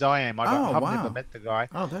city as I am. I've never met the guy.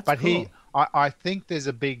 Oh, that's but cool. I think there's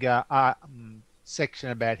a big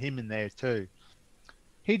section about him in there too.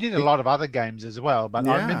 He did a lot of other games as well, but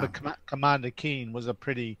I remember Commander Keen was a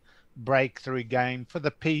pretty breakthrough game for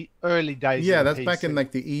the early days. Yeah, of that's PC. back in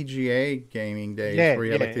like the EGA gaming days, where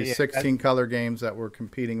you had like these 16 color games that were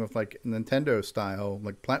competing with like Nintendo style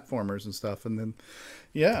like platformers and stuff. And then,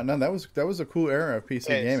 that was a cool era of PC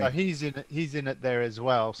gaming. So he's in it there as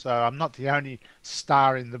well. So I'm not the only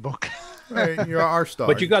star in the book. Right, you're our star.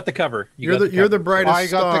 But you got the cover. You're the brightest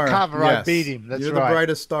star. I got the cover. Yes. I beat him. That's you're right. the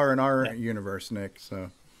brightest star in our universe, Nick. So.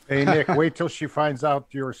 Hey, Nick, wait till she finds out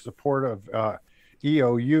your support of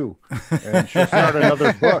EOU, and she'll start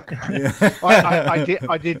another book.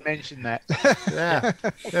 I did mention that. Yeah,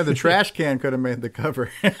 the trash can could have made the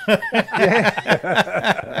cover.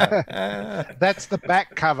 That's the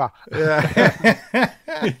back cover.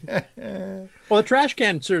 Well, the trash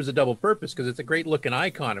can serves a double purpose because it's a great looking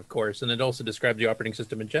icon, of course, and it also describes the operating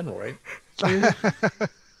system in general, right?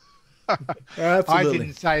 I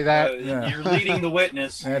didn't say that. You're leading the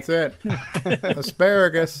witness. That's it.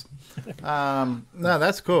 Asparagus. No,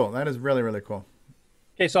 that's cool. That is really, really cool.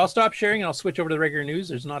 Okay, so I'll stop sharing and I'll switch over to the regular news.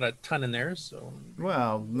 There's not a ton in there, so.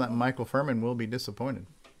 Well, Michael Furman will be disappointed.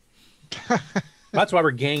 That's why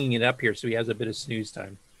we're ganging it up here, so he has a bit of snooze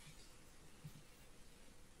time.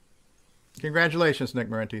 Congratulations, Nick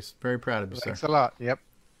Marentes. Very proud of you, Thanks sir. a lot. Yep.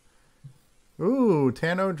 Ooh,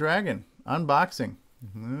 Tano Dragon unboxing.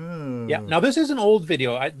 Ooh. Yeah. Now this is an old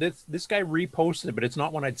video. This guy reposted it, but it's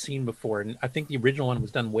not one I'd seen before. And I think the original one was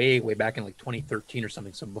done way back in like 2013 or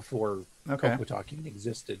something, so before Coco Talk even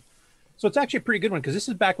existed. So it's actually a pretty good one because this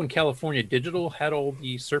is back when California Digital had all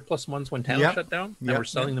the surplus ones when Tano shut down. They were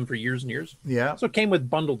selling them for years and years. Yeah. So it came with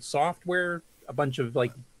bundled software, a bunch of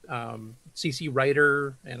like CC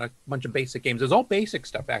Writer, and a bunch of basic games. It was all basic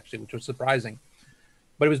stuff actually, which was surprising.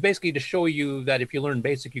 But it was basically to show you that if you learn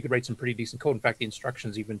BASIC, you could write some pretty decent code. In fact, the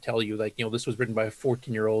instructions even tell you, like, this was written by a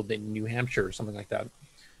 14-year-old in New Hampshire or something like that.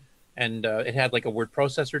 And it had like a word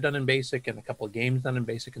processor done in BASIC and a couple of games done in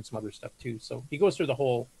BASIC and some other stuff too. So he goes through the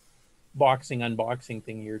whole unboxing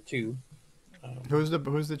thing here too. Who's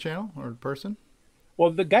the channel or person?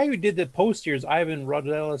 Well, the guy who did the post here is Ivan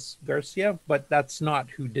Rodriguez Garcia, but that's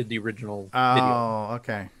not who did the original video. Oh,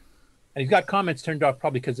 okay. And he's got comments turned off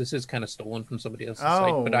probably because this is kind of stolen from somebody else's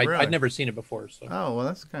site. But really? I'd never seen it before. So. Oh, well,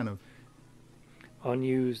 that's kind of...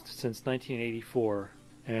 Unused since 1984.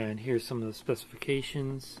 And here's some of the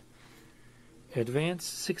specifications.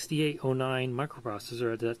 Advanced 6809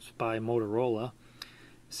 microprocessor, that's by Motorola.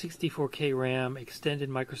 64K RAM, extended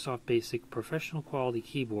Microsoft Basic professional quality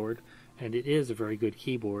keyboard. And it is a very good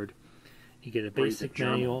keyboard. You get a basic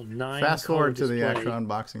manual, 9 Fast forward to display. the actual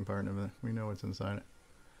unboxing part of it. We know what's inside it.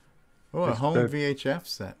 Oh, a home VHF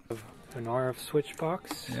set. An RF switch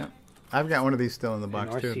box. Yeah. I've got one of these still in the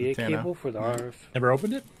box, an too. RCA cable for the RF. Never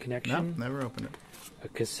opened it? Connection. No, never opened it. A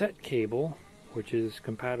cassette cable, which is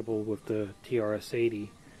compatible with the TRS-80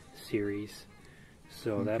 series.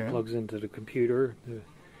 So that plugs into the computer, the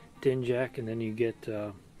DIN jack, and then you get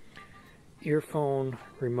earphone,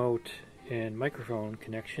 remote, and microphone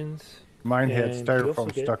connections. Mine had And styrofoam you also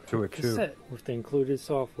get stuck to a it, too. cassette with the included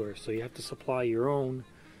software, so you have to supply your own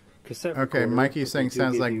cassette Okay, recorder, Mikey's but they saying do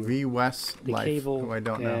sounds give like you V West the Life, cable who I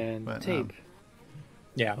don't know. and But, tape.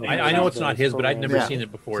 Yeah, I know it's not his, but I'd never seen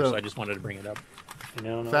it before, so I just wanted to bring it up.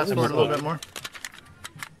 Fast forward a little bit more.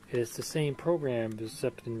 It's the same program,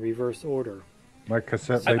 except in reverse order. My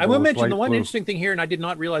cassette I label will was mention the light one blue. interesting thing here, and I did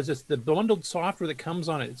not realize this: the bundled software that comes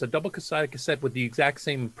on it. It's a double-sided cassette with the exact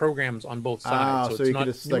same programs on both sides. So it's you not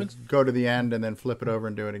can just new like ones. go to the end and then flip it over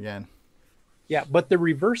and do it again. Yeah, but they're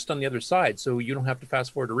reversed on the other side, so you don't have to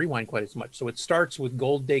fast forward or rewind quite as much. So it starts with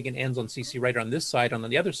Gold Dig and ends on CC Writer on this side. On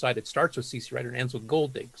the other side, it starts with CC Writer and ends with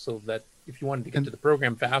Gold Dig, so that if you wanted to get to the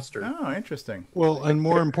program faster. Oh, interesting. Well, and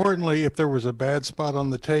more importantly, if there was a bad spot on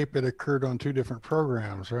the tape, it occurred on 2 different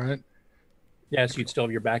programs, right? Yeah, so you'd still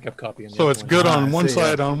have your backup copy. On the So other it's one. good on one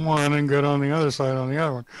side on one and good on the other side on the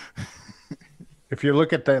other one. If you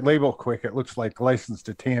look at that label quick, it looks like Licensed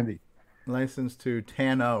to Tandy. Licensed to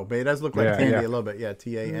Tano, but it does look like Yeah, Tandy yeah. a little bit. Yeah,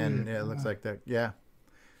 TAN. Yeah, it looks like that. Yeah.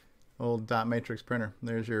 Old dot matrix printer.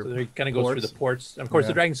 There's your. So it kind of goes through the ports. And of course,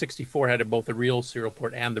 the Dragon 64 had both the real serial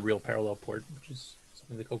port and the real parallel port, which is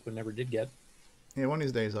something the Coco never did get. Yeah, one of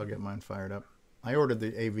these days I'll get mine fired up. I ordered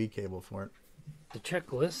the AV cable for it. The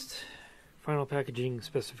checklist, final packaging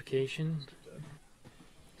specification.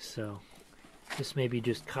 So this may be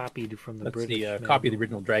just copied from the That's British. the copy of the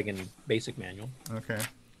original Dragon basic manual. Okay.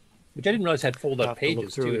 Which I didn't realize had fold-up I'll have to look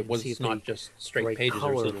pages through too. it It and was see if not they just straight write pages.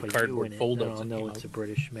 There was color little for you cardboard in it. fold-ups. No, that came it's out. a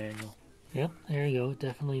British manual. Yep, there you go.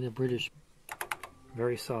 Definitely the British.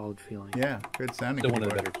 Very solid feeling. Yeah, good sounding. Still one of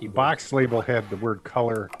the better keyboards. Box label had the word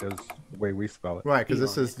color as the way we spell it. Right, because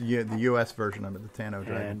this is the U.S. version of it, the Tano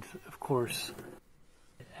Dragon. And, of course,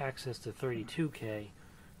 access to 32K.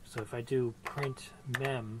 So if I do print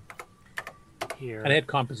mem here... And I had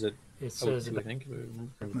composite. It says I think.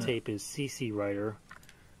 The tape is CC Writer.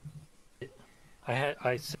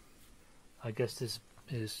 I guess this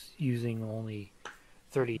is using only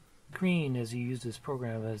 30... Screen as you use this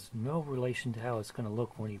program has no relation to how it's going to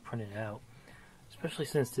look when you print it out, especially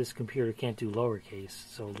since this computer can't do lowercase,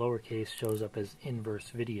 so lowercase shows up as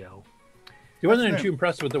inverse video. He wasn't too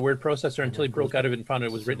impressed with the word processor until he broke out of it and found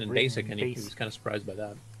it was written in BASIC, and he was kind of surprised by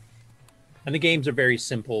that. And the games are very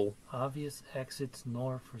simple. Obvious exits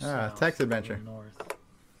north or south. Text adventure. North.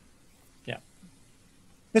 Yeah.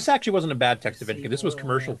 This actually wasn't a bad text adventure. This was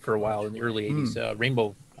commercial for a while in the early 80s.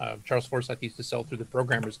 Rainbow, Charles Forsyth used to sell through the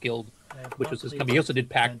Programmers Guild, which was his company. He also did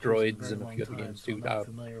Pack Droids and a few other games too.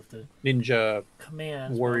 Ninja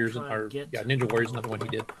Warriors, Ninja Warriors, another one he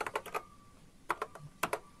did.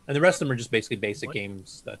 And the rest of them are just basically basic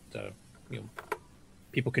games that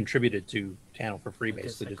people contributed to Tano for free,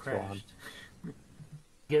 basically to throw on.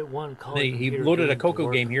 Get one color. He loaded a Coco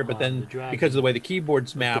game here, but then because of the way the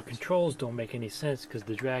keyboard's mapped, the controls don't make any sense because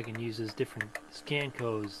the Dragon uses different scan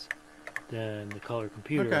codes than the color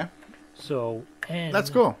computer. Okay. So that's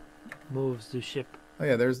cool. Moves the ship. Oh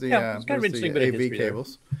yeah, there's the it's kind of interesting AV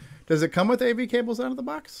cables. Does it come with AV cables out of the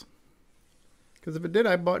box? Because if it did,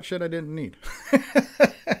 I bought shit I didn't need.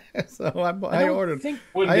 So I ordered.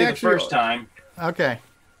 Wouldn't be the first time. Okay.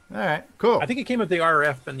 All right, cool. I think it came with the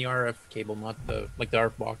RF and the RF cable, not the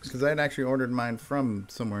RF box. Because I had actually ordered mine from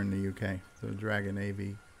somewhere in the UK, the Dragon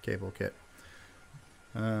AV cable kit.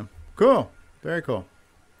 Cool, very cool.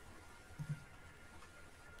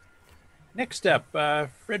 Next up,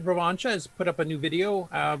 Fred Brovancha has put up a new video.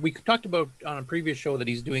 We talked about on a previous show that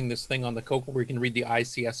he's doing this thing on the Coco where you can read the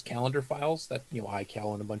ICS calendar files that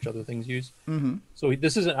iCal and a bunch of other things use. Mm-hmm. So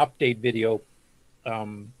this is an update video.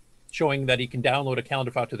 Showing that he can download a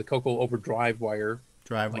calendar file to the Coco over DriveWire,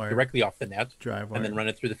 directly off the net, and then run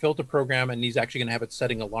it through the filter program. And he's actually going to have it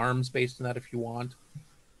setting alarms based on that if you want.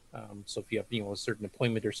 So if you have a certain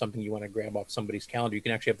appointment or something you want to grab off somebody's calendar, you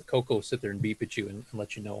can actually have the Coco sit there and beep at you and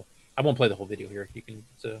let you know. I won't play the whole video here. You can.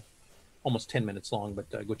 It's almost 10 minutes long, but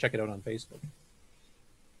go check it out on Facebook.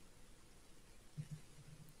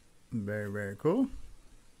 Very, very cool.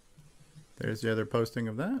 There's the other posting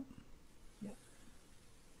of that.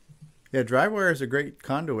 Yeah, DriveWire is a great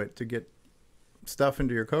conduit to get stuff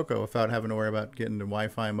into your Coco without having to worry about getting the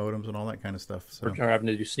Wi-Fi modems and all that kind of stuff. So. Or having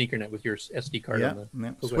to do SneakerNet with your SD card. Yeah,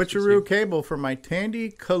 Switcheroo cable for my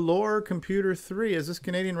Tandy Color Computer 3. Is this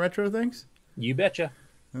Canadian Retro things? You betcha.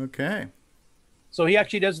 Okay. So he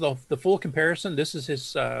actually does the full comparison. This is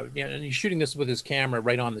his, and he's shooting this with his camera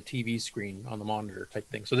right on the TV screen on the monitor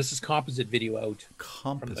type thing. So this is composite video out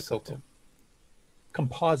from the Coco.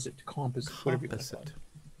 Composite, whatever you want to call it.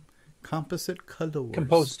 Composite colors.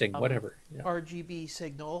 Composting, whatever. Yeah. RGB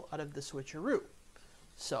signal out of the switcheroo.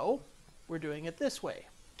 So we're doing it this way.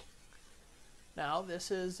 Now this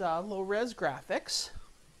is low-res graphics.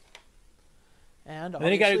 And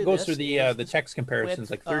then he goes through the text comparisons,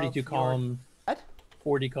 like 32 column,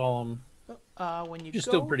 40 column. When you just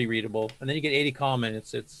still pretty readable. And then you get 80 column, and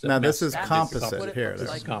it's now this is composite here.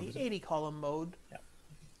 This is composite. 80 column mode. Yeah.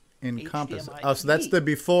 In composite. Oh, so that's the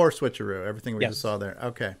before switcheroo. Everything we just saw there.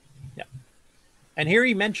 Okay. Yeah. And here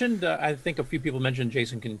he mentioned, I think a few people mentioned,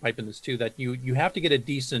 Jason can pipe in this too, that you have to get a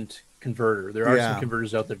decent converter. There are some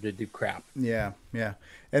converters out there to do crap. Yeah, yeah.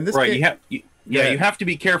 And this you have to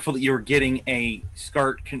be careful that you're getting a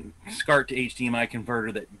SCART to HDMI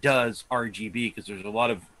converter that does RGB, because there's a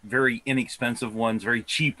lot of very inexpensive ones, very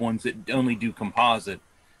cheap ones that only do composite.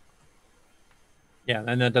 Yeah,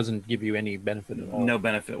 and that doesn't give you any benefit at all. No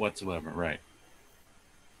benefit whatsoever, right.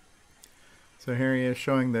 So here he is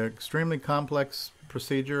showing the extremely complex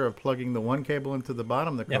procedure of plugging the one cable into the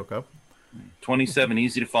bottom of the Coco. 27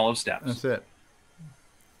 easy to follow steps. That's it.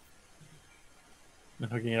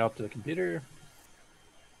 And hooking it up to the computer.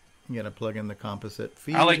 You got to plug in the composite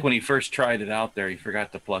feed. I like when he first tried it out there, he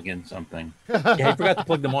forgot to plug in something. Yeah, he forgot to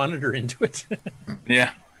plug the monitor into it.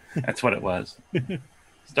 Yeah, that's what it was.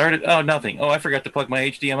 Started, nothing. Oh, I forgot to plug my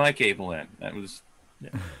HDMI cable in. That was...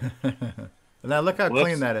 Now look how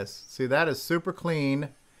clean that is. See, that is super clean.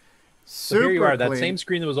 So here you are, that same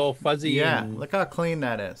screen that was all fuzzy. Yeah, look how clean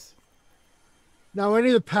that is. Now, any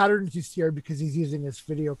of the patterns you see are because he's using his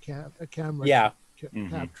video camera. Yeah,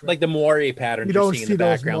 like the moire patterns you're seeing in the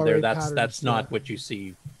background there. That's not what you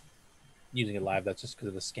see. using it live. That's just because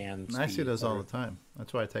of the scan. I see those all the time.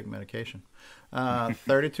 That's why I take medication.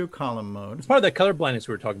 32 column mode. It's part of that color blindness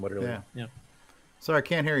we were talking about earlier. Yeah. Sorry, I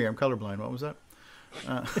can't hear you. I'm colorblind. What was that?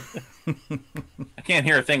 I can't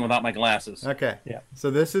hear a thing without my glasses. Okay. Yeah.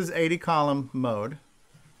 So this is 80 column mode.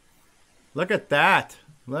 Look at that.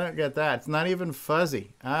 Look at that. It's not even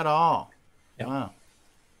fuzzy at all. Yeah. Wow.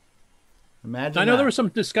 Imagine I know that. there was some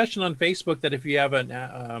discussion on Facebook that if you have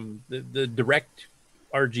the direct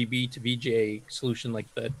RGB to VGA solution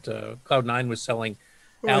like that Cloud9 was selling,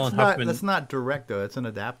 Alan Huffman. That's not direct, though. It's an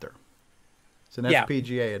adapter. It's an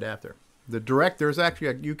FPGA adapter. The direct, there's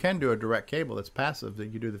actually, you can do a direct cable that's passive that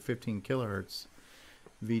you do the 15 kilohertz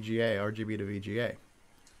VGA, RGB to VGA.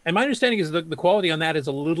 And my understanding is the quality on that is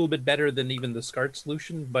a little bit better than even the SCART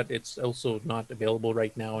solution, but it's also not available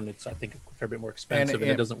right now, and it's, I think, a fair bit more expensive, and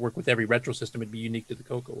it doesn't work with every retro system. It'd be unique to the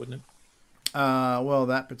Coco, wouldn't it? Well,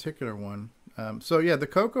 that particular one. So yeah, the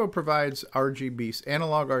Coco provides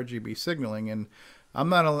analog RGB signaling, and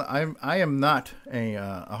I am not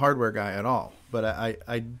a hardware guy at all, but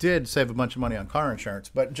I did save a bunch of money on car insurance.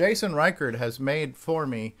 But Jason Reichert has made for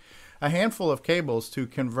me a handful of cables to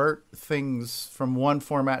convert things from one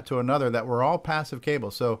format to another that were all passive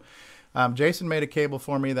cables. So Jason made a cable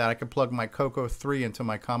for me that I could plug my Coco 3 into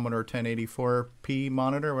my Commodore 1084p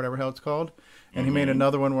monitor, whatever the hell it's called. And he made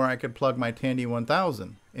another one where I could plug my Tandy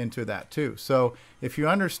 1000 into that too. So if you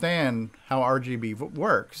understand how RGB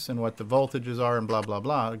works and what the voltages are and blah, blah,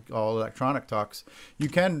 blah, all electronic talks, you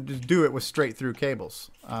can do it with straight through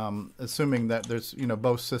cables, assuming that there's,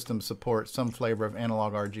 both systems support some flavor of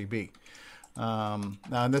analog RGB.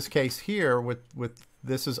 Now in this case here, with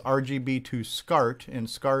this is RGB to SCART, and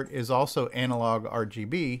SCART is also analog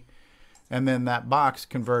RGB, and then that box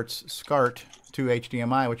converts SCART to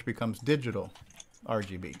HDMI, which becomes digital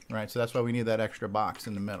RGB, right? So that's why we need that extra box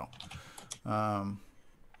in the middle. But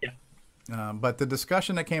the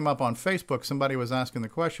discussion that came up on Facebook, somebody was asking the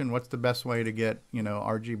question, what's the best way to get,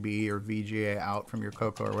 RGB or VGA out from your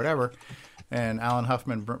Coco or whatever? And Alan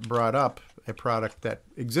Huffman brought up a product that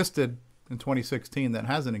existed in 2016 that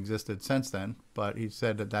hasn't existed since then, but he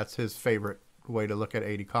said that that's his favorite way to look at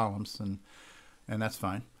 80 columns, and that's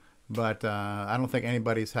fine. But I don't think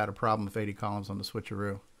anybody's had a problem with 80 columns on the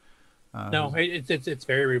switcheroo. No, it's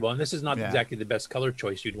very readable, and this is not exactly the best color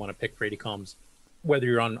choice you'd want to pick for 80 columns, whether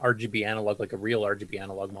you're on RGB analog, like a real RGB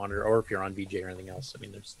analog monitor, or if you're on VGA or anything else. I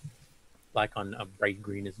mean, there's black on a bright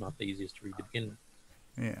green is not the easiest to read to begin with.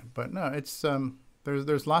 Yeah, but no, it's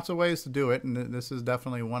there's lots of ways to do it, and this is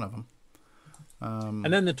definitely one of them.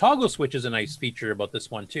 And then the toggle switch is a nice feature about this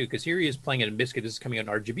one too, because here he is playing it in Biscuit. This is coming out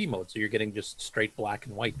in RGB mode, so you're getting just straight black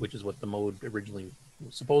and white, which is what the mode originally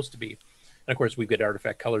was supposed to be. And of course, we get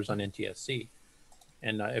artifact colors on NTSC.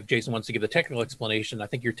 And if Jason wants to give the technical explanation, I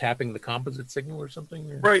think you're tapping the composite signal or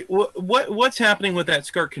something. Or... Right. What's happening with that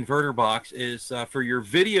SCART converter box is for your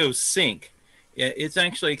video sync, it's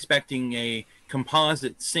actually expecting a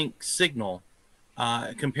composite sync signal.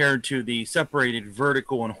 Compared to the separated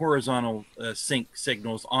vertical and horizontal sync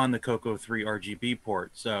signals on the Coco 3 RGB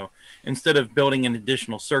port. So instead of building an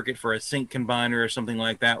additional circuit for a sync combiner or something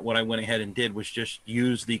like that, what I went ahead and did was just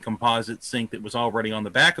use the composite sync that was already on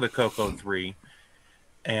the back of the Coco 3.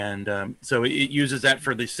 And so it uses that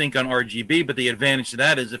for the sync on RGB, but the advantage to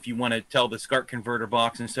that is if you want to tell the SCART converter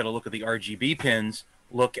box, instead of look at the RGB pins,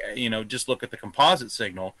 just look at the composite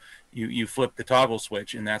signal, you flip the toggle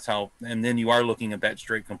switch, and that's how, and then you are looking at that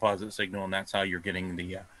straight composite signal, and that's how you're getting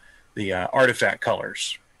the artifact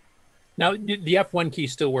colors. Now the F1 key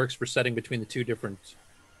still works for setting between the two different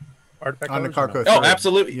artifact on colors? The Coco 3. Oh,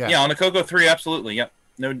 absolutely. Yeah, on the Coco 3, absolutely. Yep.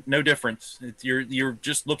 No difference. You're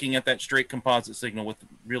just looking at that straight composite signal with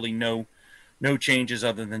really no changes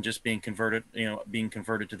other than just being converted to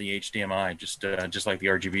the HDMI, just like the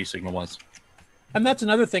RGB signal was. And that's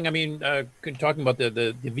another thing. I mean, talking about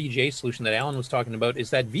the VGA solution that Alan was talking about, is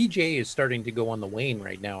that VGA is starting to go on the wane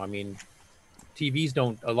right now. I mean,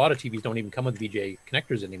 a lot of TVs don't even come with VGA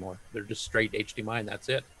connectors anymore. They're just straight HDMI, and that's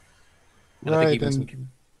it. And right.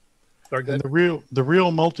 And the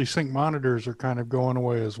real multi-sync monitors are kind of going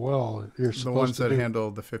away as well. You're the ones that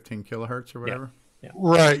handle the 15 kilohertz or whatever. Yeah.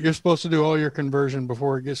 Right. You're supposed to do all your conversion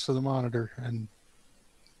before it gets to the monitor, and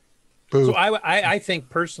boo. So I think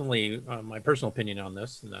personally, my personal opinion on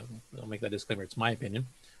this, and I'll make that disclaimer, it's my opinion,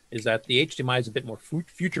 is that the HDMI is a bit more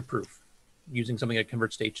future-proof using something that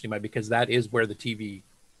converts to HDMI, because that is where the TV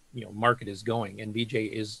market is going, and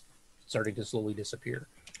VGA is starting to slowly disappear.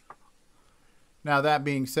 Now, that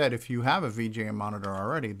being said, if you have a VGA monitor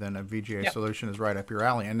already, then a VGA solution is right up your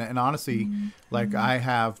alley. And honestly, like I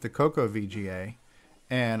have the Coco VGA,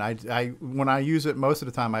 And I when I use it most of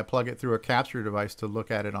the time, I plug it through a capture device to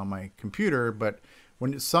look at it on my computer. But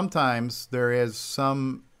sometimes there is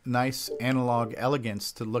some nice analog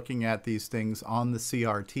elegance to looking at these things on the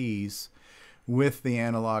CRTs with the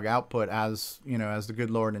analog output as the good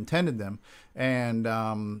Lord intended them. And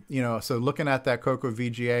so looking at that Coco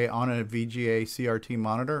VGA on a VGA CRT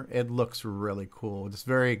monitor, it looks really cool. It's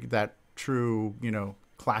very that true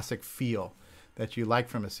classic feel that you like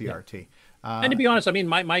from a CRT. And to be honest, I mean,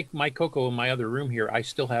 my Coco in my other room here, I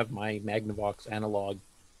still have my Magnavox analog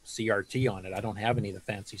CRT on it. I don't have any of the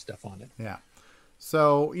fancy stuff on it. Yeah.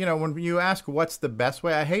 So, when you ask what's the best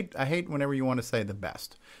way, I hate whenever you want to say the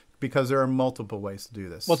best, because there are multiple ways to do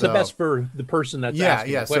this. Well, it's the best for the person that's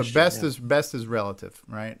asking the question. So best is relative,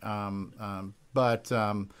 right? But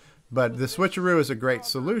the switcheroo is a great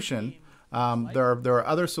solution. There are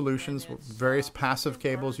other solutions, various passive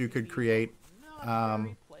cables you could create.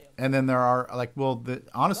 And then there are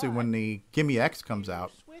honestly, when the Gimme X comes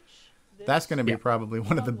out, that's going to be probably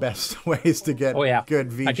one of the best ways to get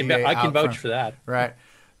good VGA. I can vouch for that. Right.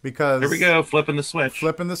 Because there we go, flipping the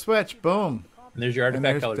switch. Boom. And there's your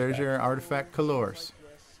artifact colors. There's your artifact colors.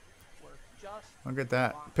 Look at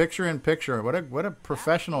that. Picture in picture. What a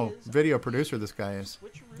professional video producer this guy is.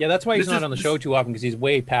 Yeah, that's why he's not on the show too often, because he's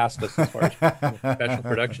way past us as far as professional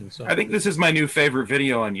production. So I think this is my new favorite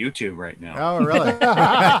video on YouTube right now. Oh, really?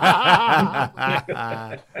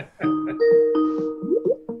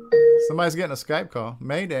 Somebody's getting a Skype call.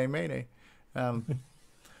 Mayday.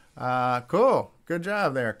 Cool. Good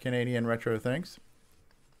job there, Canadian Retro Things.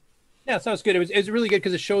 Yeah, it sounds good. It's really good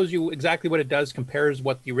because it shows you exactly what it does, compares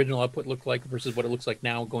what the original output looked like versus what it looks like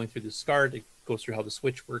now going through the SCART. It goes through how the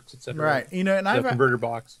switch works, etc. Right. And I've converter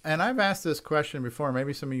box. And I've asked this question before.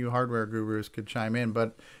 Maybe some of you hardware gurus could chime in,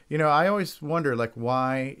 but I always wonder,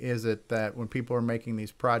 why is it that when people are making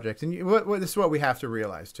these projects, and this is what we have to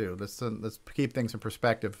realize too. Let's keep things in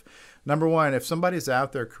perspective. Number one, if somebody's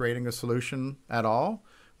out there creating a solution at all,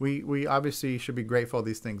 we obviously should be grateful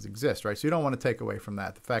these things exist, right? So you don't want to take away from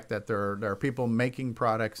that. The fact that there are people making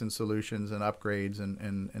products and solutions and upgrades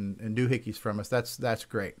and doohickeys from us, that's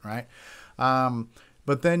great, right?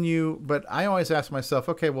 But I always ask myself,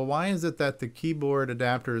 okay, well, why is it that the keyboard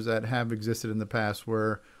adapters that have existed in the past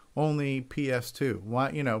were only PS2?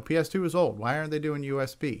 Why, PS2 is old. Why aren't they doing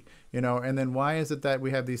USB? And then why is it that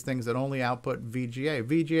we have these things that only output VGA?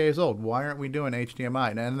 VGA is old. Why aren't we doing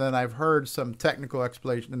HDMI? And then I've heard some technical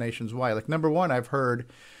explanations why. Number one, I've heard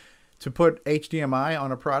to put HDMI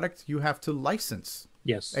on a product, you have to license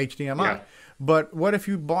HDMI. Yeah. But what if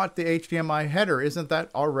you bought the HDMI header? Isn't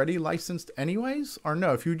that already licensed anyways? Or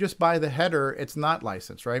no, if you just buy the header, it's not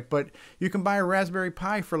licensed, right? But you can buy a Raspberry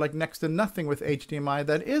Pi for next to nothing with HDMI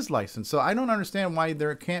that is licensed. So I don't understand why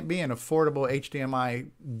there can't be an affordable HDMI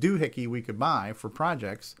doohickey we could buy for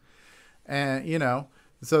projects. And,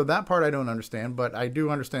 so that part I don't understand, but I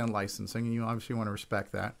do understand licensing, and you obviously want to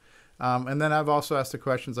respect that. And then I've also asked the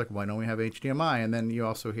questions why don't we have HDMI? And then you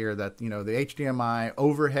also hear that, the HDMI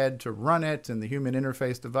overhead to run it and the human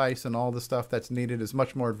interface device and all the stuff that's needed is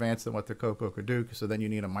much more advanced than what the Coco could do. So then you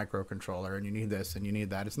need a microcontroller and you need this and you need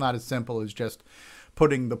that. It's not as simple as just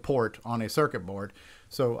putting the port on a circuit board.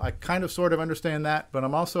 So I kind of sort of understand that, but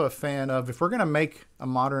I'm also a fan of, if we're going to make a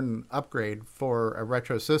modern upgrade for a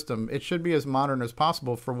retro system, it should be as modern as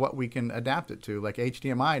possible for what we can adapt it to.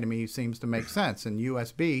 HDMI to me seems to make sense, and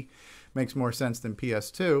USB makes more sense than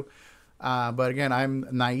PS2. But again, I'm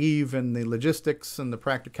naive in the logistics and the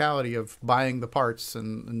practicality of buying the parts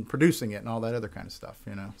and producing it and all that other kind of stuff,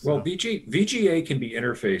 So. Well, VGA can be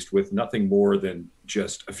interfaced with nothing more than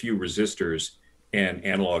just a few resistors and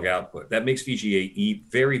analog output. That makes VGA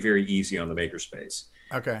very, very easy on the makerspace.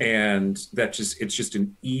 Okay. And it's just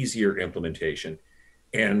an easier implementation.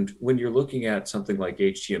 And when you're looking at something like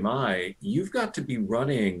HDMI, you've got to be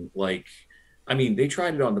running they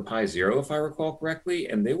tried it on the Pi Zero, if I recall correctly,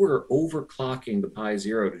 and they were overclocking the Pi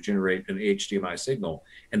Zero to generate an HDMI signal.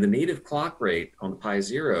 And the native clock rate on the Pi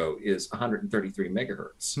Zero is 133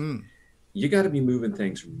 megahertz. You got to be moving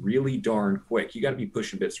things really darn quick. You got to be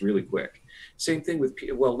pushing bits really quick. Same thing with,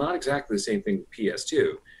 not exactly the same thing with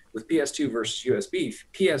PS2. With PS2 versus USB,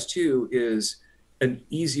 PS2 is an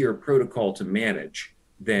easier protocol to manage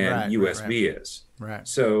than USB is. Right.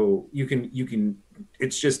 So you can,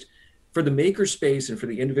 it's just, for the makerspace and for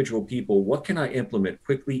the individual people, what can I implement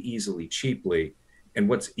quickly, easily, cheaply, and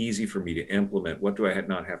what's easy for me to implement? What do I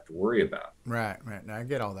not have to worry about? Right. Now, I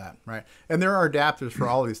get all that. Right. And there are adapters for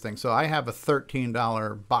all these things. So I have a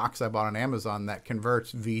 $13 box I bought on Amazon that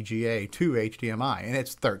converts VGA to HDMI, and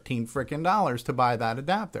it's $13 to buy that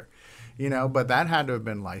adapter. But that had to have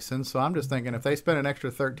been licensed. So I'm just thinking, if they spend an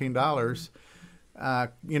extra $13,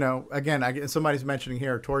 you know, again, somebody's mentioning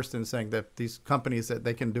here, Torsten saying that these companies that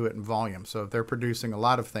they can do it in volume. So if they're producing a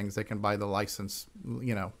lot of things, they can buy the license,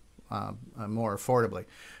 you know, more affordably.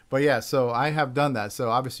 But yeah, so I have done that. So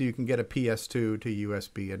obviously you can get a PS2 to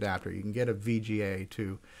USB adapter. You can get a VGA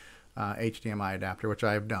to HDMI adapter, which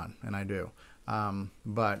I have done, and I do.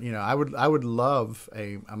 But you know, I would love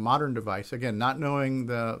a modern device. Again, not knowing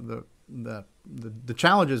the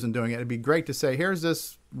challenges in doing it, it'd be great to say, here's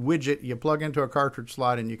this widget you plug into a cartridge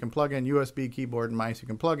slot, and you can plug in USB keyboard and mice. You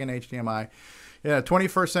can plug in HDMI. Yeah,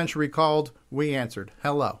 21st century called, we answered.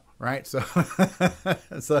 Hello, right? So,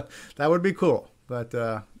 so that would be cool. But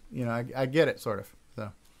you know, I get it sort of.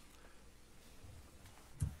 So,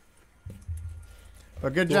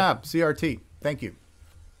 but good job, CRT. Thank you.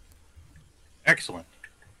 Excellent.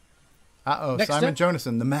 Simon step.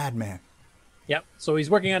 Jonason, the madman. Yep. So he's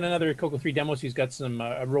working on another Coco 3 demo. So he's got some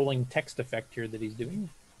a rolling text effect here that he's doing.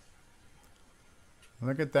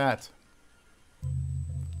 Look at that.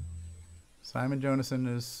 Simon Jonason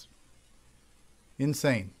is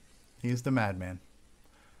insane. He's the madman.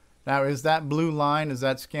 Now, is that blue line, is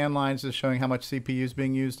that scan lines just showing how much CPU is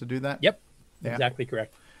being used to do that? Yep. Yeah. Exactly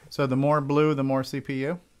correct. So the more blue, the more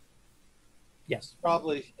CPU? Yes.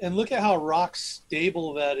 Probably. And look at how rock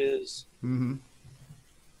stable that is. Mm-hmm.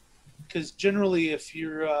 Because generally, if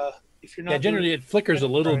you're not generally it flickers a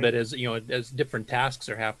little bit as you know as different tasks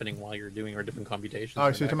are happening while you're doing or different computations.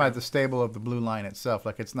 Oh, so you're talking about the stable of the blue line itself,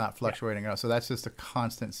 like it's not fluctuating at all. So that's just a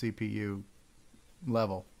constant CPU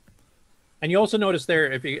level. And you also notice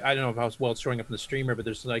there, if you, I don't know how well it's showing up in the streamer, but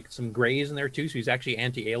there's like some grays in there too. So he's actually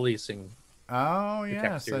anti-aliasing. Oh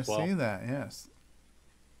yes, I see that. Yes.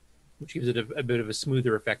 Which gives it a bit of a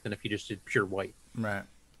smoother effect than if you just did pure white. Right.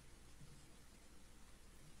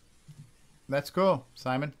 That's cool,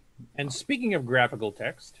 Simon. And speaking of graphical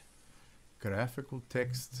text. Graphical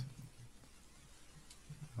text.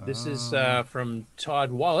 This is from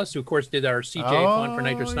Todd Wallace, who of course did our CJ font for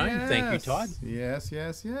Nitrous 9. Yes. Thank you, Todd.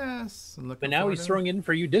 Yes. But now he's throwing in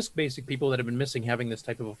for you disc basic people that have been missing having this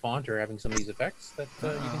type of a font or having some of these effects that you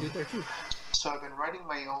can do there too. So I've been writing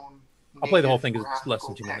my own. I'll play the whole thing because it's less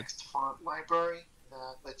than 2 minutes. Text font library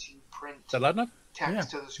that lets you print Is that loud enough?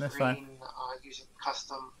 text to the screen using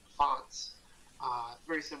custom fonts.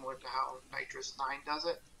 Very similar to how Nitrous 9 does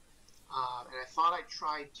it. And I thought I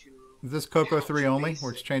tried to. Is this Coco 3 only,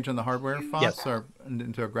 where it's changing the hardware fonts or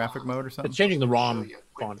into a graphic mode or something? It's changing the ROM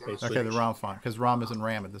font, basically. Okay, the ROM font, because ROM isn't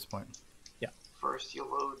RAM at this point. Yeah. First, you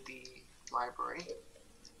load the library.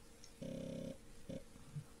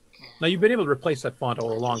 Now, you've been able to replace that font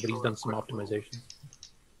all along, but he's done some optimization.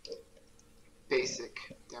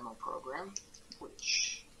 Basic demo program,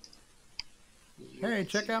 which. Hey,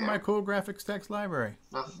 check out my cool graphics text library.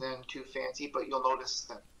 Nothing too fancy, but you'll notice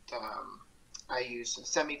that I use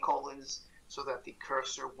semicolons so that the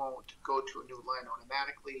cursor won't go to a new line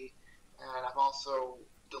automatically. And I've also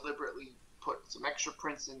deliberately put some extra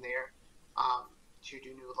prints in there to do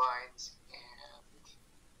new lines.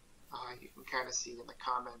 And you can kind of see in the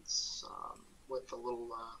comments what the little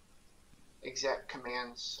exec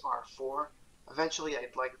commands are for. Eventually,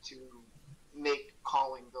 I'd like to make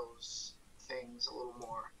calling those things a little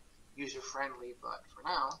more user-friendly, but for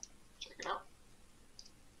now, check it out.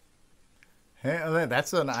 Hey,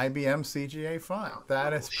 that's an IBM CGA font.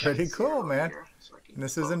 That is pretty cool, man. And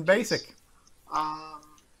this is in BASIC.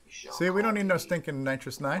 See, we don't need no stinking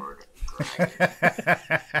Nitrous 9.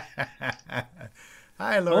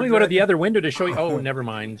 Hi, Lord. Only go to the other window to show you. Oh, never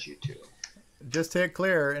mind. Just hit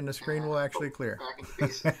clear, and the screen will actually clear.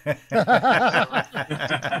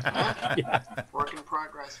 Work in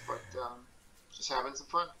progress, but just having some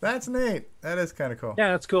fun. That's neat. That is kind of cool.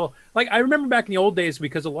 Yeah, that's cool. Like, I remember back in the old days,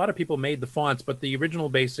 because a lot of people made the fonts, but the original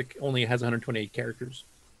BASIC only has 128 characters,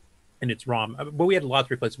 and it's ROM. But we had lots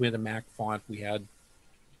of replaces. We had a Mac font. We had,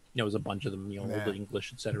 it was a bunch of them, old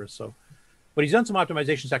English, etc. So, but he's done some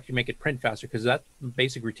optimizations to actually make it print faster, because that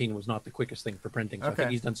basic routine was not the quickest thing for printing. So I think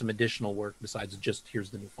he's done some additional work besides just here's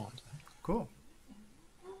the new font. Cool.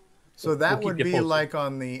 So that would be like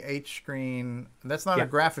on the H screen. That's not a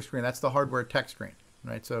graphic screen. That's the hardware text screen,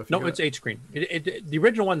 right? So if you it's H screen. The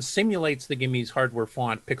original one simulates the Gimme's hardware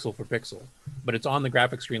font pixel for pixel, but it's on the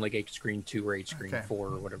graphic screen like H screen 2 or H screen 4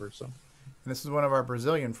 or whatever. So, and this is one of our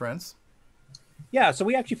Brazilian friends. Yeah, so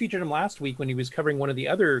we actually featured him last week when he was covering one of the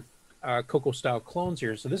other Coco style clones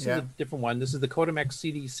here. So this is a different one. This is the Codemex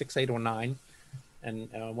CD6809. And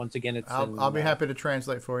once again, it's. I'll be happy to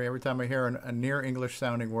translate for you. Every time I hear a near English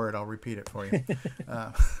sounding word, I'll repeat it for you.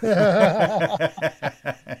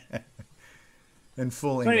 In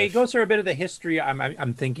full English. Anyway, he goes through a bit of the history.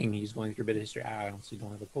 I'm thinking he's going through a bit of history. I honestly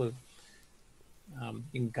don't have a clue.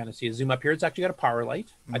 You can kind of see a zoom up here. It's actually got a power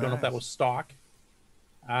light. I don't know if that was stock.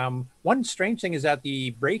 One strange thing is that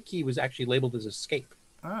the brake key was actually labeled as escape.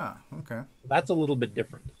 Ah, okay. That's a little bit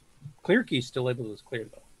different. Clear key is still labeled as clear,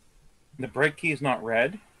 though. The brake key is not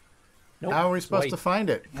red? Nope, how are we supposed to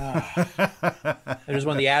find it? There's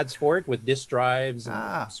one of the ads for it with disk drives and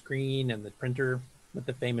the screen and the printer with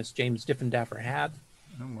the famous James Diffendafer hat.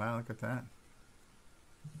 Oh, wow, look at that.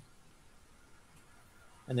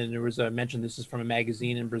 And then there was a mention, this is from a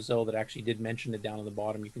magazine in Brazil that actually did mention it down on the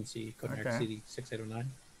bottom. You can see Kodak CD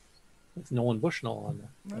 6809. It's Nolan Bushnell on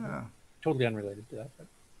there. Totally unrelated to that. But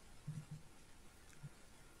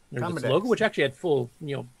there's its logo, which actually had full,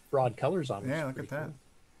 broad colors on it. Yeah, look at that.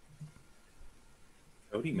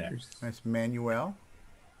 Cool. Nice Manuel.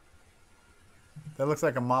 That looks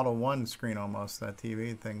like a Model 1 screen almost, that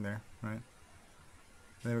TV thing there, right?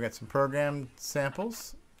 Then we got some program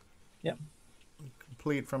samples. Yep.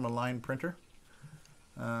 Complete from a line printer.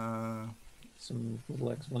 Some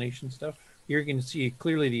little explanation stuff. Here you can see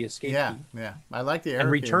clearly the escape key. Yeah. I like the arrow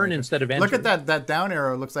and return key instead of enter. Look at that down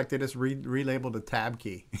arrow. Looks like they just relabeled a tab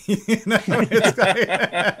key. It's like,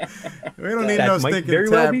 we don't need no stinking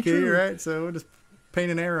tab key, right? So we'll just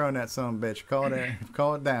paint an arrow on that son of a bitch.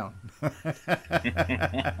 Call it down.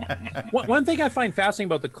 One thing I find fascinating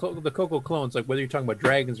about the Coco clones, like whether you're talking about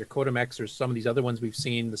Dragons or Codemex or some of these other ones we've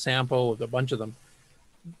seen, the Sampo, a bunch of them,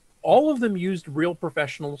 all of them used real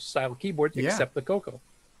professional style keyboards except the Coco.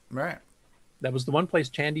 Right. That was the one place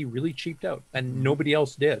Tandy really cheaped out, and nobody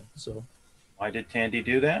else did. So, why did Tandy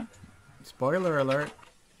do that? Spoiler alert.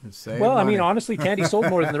 Well, I mean, honestly, Tandy sold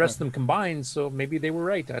more than the rest of them combined, so maybe they were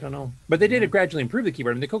right. I don't know. But they did gradually improve the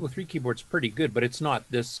keyboard. I mean, the Coco 3 keyboard's pretty good, but it's not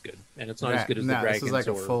this good, and it's not as good as the Dragons. This is like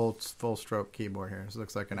a full stroke keyboard here. This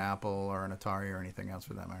looks like an Apple or an Atari or anything else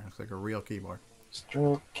for that matter. It looks like a real keyboard.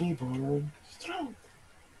 Stroke keyboard. Stroke.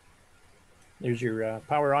 There's your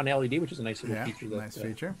power on LED, which is a nice little feature. Nice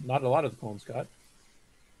feature. Not a lot of the clones got.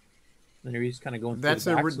 And he's kind of going. That's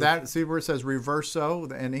see where it says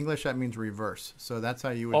reverso in English. That means reverse. So that's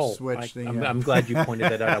how you would switch. I'm glad you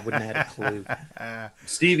pointed that out. I wouldn't have had a clue.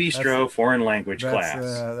 Stevie Stroh, foreign language class.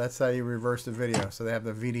 That's how you reverse the video. So they have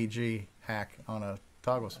the VDG hack on a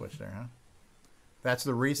toggle switch there, huh? That's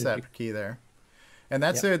the reset key there. And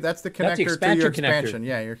that's That's the connector to your expansion.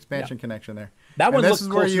 Yeah, your expansion connection there. That one looks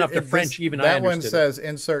close enough to French. Even I understood. That one says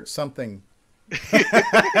insert something.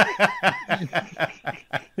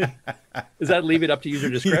 Does that leave it up to user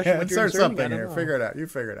discretion? Yeah, insert something here. Figure it out. You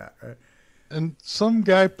figure it out. Right? And some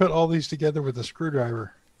guy put all these together with a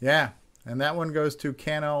screwdriver. Yeah, and that one goes to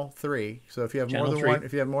canal 3. So if you have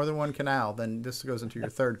more than one canal, then this goes into your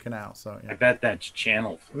third canal. So I bet that's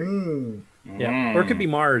channel 3. Yeah, or it could be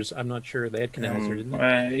Mars. I'm not sure. They had canals there, didn't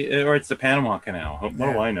they? Or it's the Panama Canal. What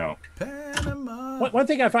do I know? Panama. One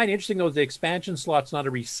thing I find interesting though is the expansion slot's not a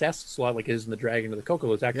recessed slot like it is in the Dragon or the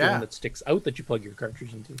Coco. It's actually one that sticks out that you plug your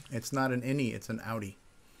cartridge into. It's not an innie. It's an outie.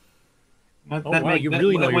 Wow, you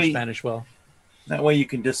really know your Spanish well. That way you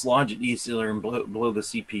can dislodge it easier and blow the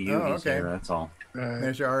CPU easier. That's all.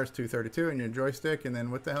 There's your RS-232 and your joystick, and then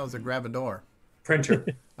what the hell is a grabador? Printer.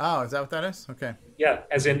 Oh, is that what that is? Okay. Yeah,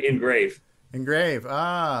 as in engrave. Engrave.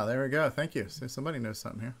 Ah, there we go. Thank you. So somebody knows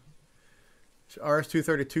something here.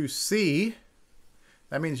 RS-232C.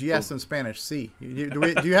 That means yes in Spanish. C. Do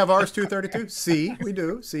you have RS-232? C. We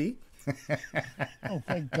do. C. Oh,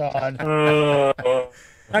 thank God.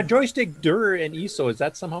 Joystick DUR and ISO, does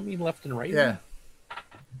that somehow mean left and right? Yeah.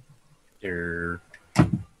 DUR.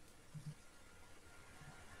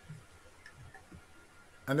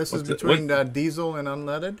 And this is between diesel and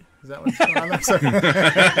unleaded? Is that what's going on?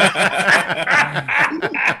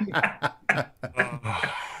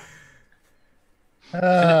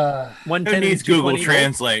 Who needs Google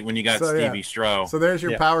Translate when you got Stevie Stroh? So there's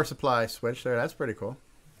your power supply switch there. That's pretty cool.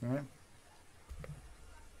 All right.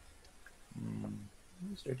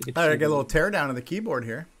 All right, I get a little teardown of the keyboard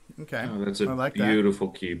here. Okay. Oh, that's a beautiful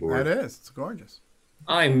keyboard. That is. It's gorgeous.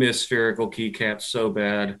 I miss spherical keycaps so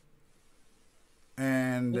bad.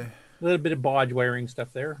 And a little bit of bodge wiring stuff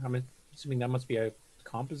there. I'm assuming that must be a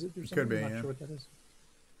composite or something. Could be. I'm not sure what that is.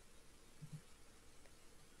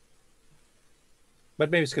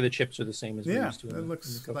 But maybe it's because the chips are the same as we used to. It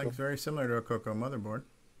looks like very similar to a Coco motherboard.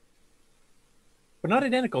 But not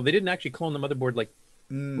identical. They didn't actually clone the motherboard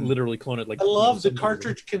literally clone it like. I love the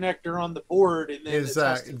cartridge connector on the board, and then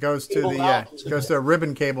it goes to the goes to a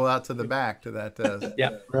ribbon cable out to the back to that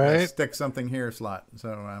right stick something here slot.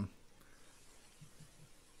 So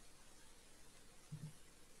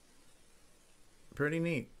pretty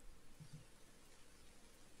neat.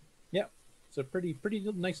 Yeah, it's a pretty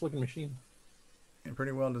nice looking machine. And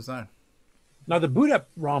pretty well designed. Now the boot up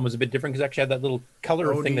ROM was a bit different because it actually had that little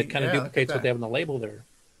color thing that kind of duplicates what they have on the label there.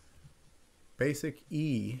 Basic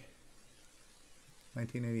E,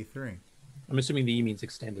 1983. I'm assuming the E means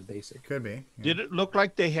extended basic. Could be. Yeah. Did it look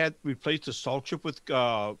like they had replaced the salt chip with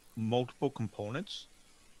multiple components?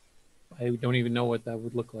 I don't even know what that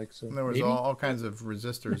would look like. So there was all kinds of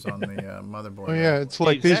resistors on the motherboard. Oh yeah, it's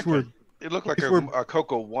like these were. It looked like a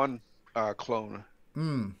Coco 1 clone.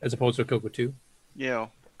 As opposed to a Coco 2? Yeah,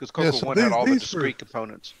 because Coco 1 had all the discrete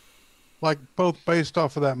components. Like both based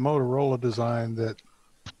off of that Motorola design that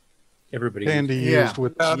everybody Tandy used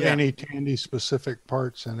without any Tandy specific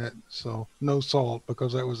parts in it. So no salt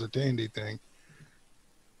because that was a Tandy thing.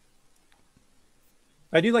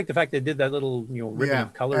 I do like the fact they did that little, ribbon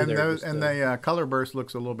of color and there. The color burst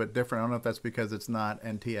looks a little bit different. I don't know if that's because it's not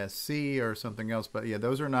NTSC or something else, but yeah,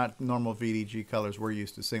 those are not normal VDG colors we're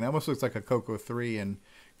used to seeing. That almost looks like a Coco 3 in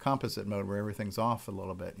composite mode where everything's off a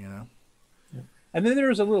little bit, Yeah. And then there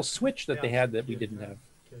was a little switch that they had that we didn't have.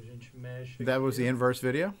 That was the inverse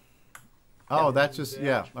video? Oh, that's just,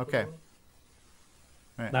 okay.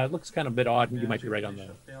 Right. Now, it looks kind of a bit odd, and you might be right on that.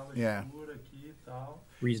 Yeah.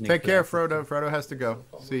 Reasoning. Take care, Frodo. Frodo has to go.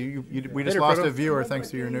 See, we just lost a viewer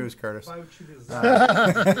thanks to your news, Curtis.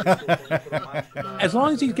 As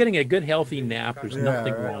long as he's getting a good, healthy nap, there's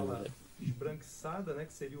nothing wrong with it.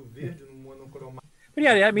 But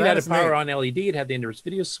yeah, I mean, it had a power on LED. It had the inverse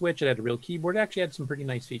video switch. It had a real keyboard. It actually had some pretty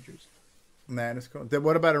nice features. That is cool.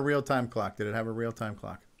 What about a real-time clock? Did it have a real-time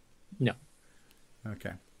clock? No.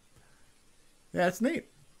 Okay. Yeah, it's neat.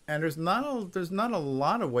 And there's not a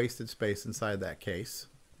lot of wasted space inside that case,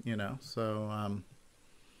 so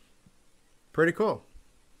pretty cool.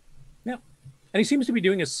 Yeah. And he seems to be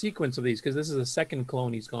doing a sequence of these because this is the second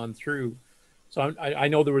clone he's gone through. So I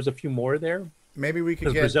know there was a few more there. Maybe we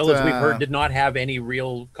could get... Brazil, as we've heard, did not have any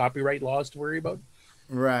real copyright laws to worry about.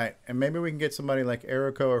 Right. And maybe we can get somebody like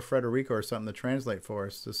Erico or Federico or something to translate for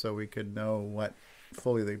us just so we could know what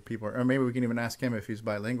fully the people are. Or maybe we can even ask him if he's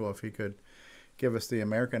bilingual, if he could give us the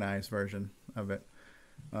Americanized version of it.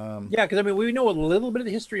 Yeah, because we know a little bit of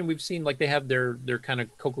the history, and we've seen they have their kind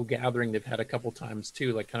of Coco gathering they've had a couple times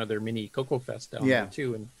too, like kind of their mini Coco Fest down there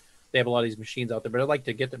too, and they have a lot of these machines out there. But I'd like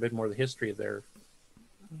to get a bit more of the history of their.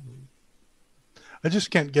 I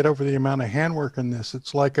just can't get over the amount of handwork in this.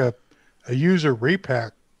 It's like a user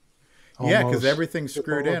repack. Almost. Yeah, because everything's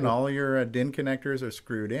screwed in. All your DIN connectors are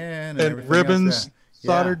screwed in, and ribbons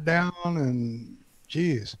soldered down, and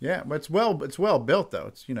geez. Yeah, but it's well built though.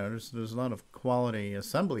 It's there's a lot of quality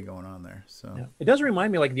assembly going on there. So it does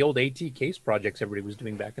remind me like the old AT case projects everybody was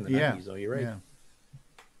doing back in the 90s. Though you're right. Yeah.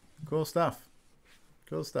 Cool stuff.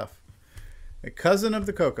 Cool stuff. A cousin of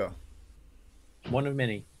the Coco. One of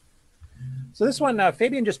many. So this one,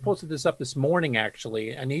 Fabian just posted this up this morning,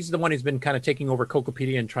 actually, and he's the one who's been kind of taking over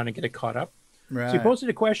Cocopedia and trying to get it caught up. Right. So he posted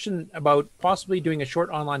a question about possibly doing a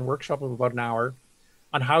short online workshop of about an hour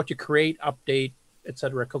on how to create, update,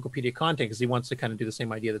 etc. Cocopedia content, because he wants to kind of do the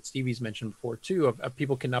same idea that Stevie's mentioned before, too, of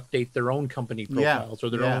people can update their own company profiles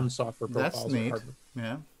or their own software profiles. That's neat.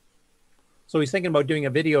 Yeah. So he's thinking about doing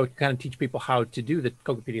a video to kind of teach people how to do the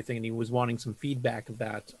Cocopedia thing, and he was wanting some feedback of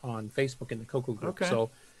that on Facebook in the Coco group. Okay.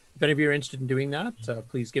 So if any of you are interested in doing that,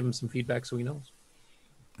 please give him some feedback so he knows.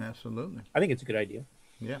 Absolutely. I think it's a good idea.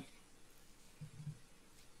 Yeah.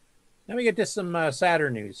 Now we get to some sadder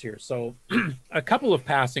news here. So a couple of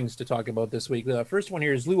passings to talk about this week. The first one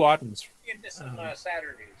here is Lou Ottens.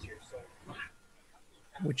 Sadder news here.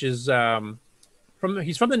 Which is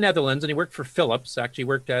he's from the Netherlands, and he worked for Philips. Actually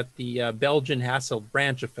worked at the Belgian Hasselt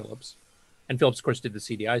branch of Philips. And Philips, of course, did the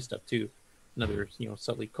CDI stuff too. Another,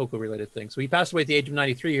 subtly Coco-related thing. So he passed away at the age of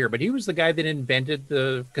 93 here, but he was the guy that invented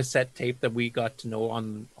the cassette tape that we got to know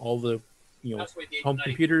on all the, home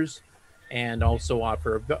computers, and also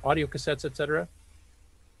for audio cassettes, etc.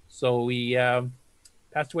 So he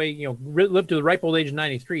passed away, lived to the ripe old age of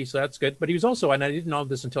 93, so that's good. But he was also, and I didn't know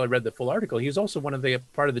this until I read the full article, he was also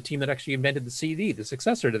part of the team that actually invented the CD, the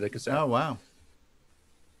successor to the cassette. Oh, wow.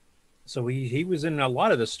 So he was in a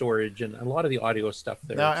lot of the storage and a lot of the audio stuff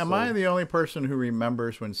there. Now, am I the only person who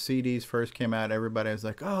remembers when CDs first came out, everybody was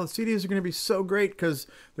like, oh, CDs are going to be so great because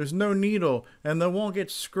there's no needle and they won't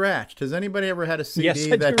get scratched. Has anybody ever had a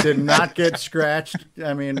CD that did not get scratched?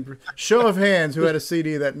 I mean, show of hands who had a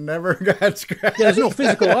CD that never got scratched. Yeah, there's no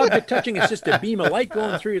physical object touching. It's just a beam of light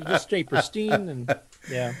going through it, just stay pristine. And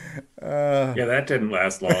yeah. That didn't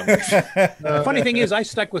last long. The funny thing is, I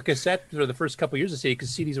stuck with cassette for the first couple of years of CD because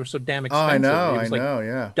CDs were so damn expensive. I know,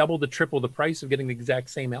 yeah. Double to triple the price of getting the exact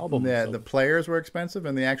same album. Yeah, so. The players were expensive,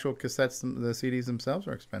 and the actual cassettes, the CDs themselves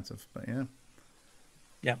were expensive. But yeah.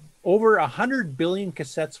 Yeah, over 100 billion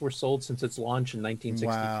cassettes were sold since its launch in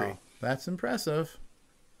 1963. Wow. That's impressive.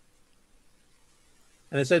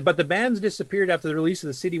 And it said, but the bands disappeared after the release of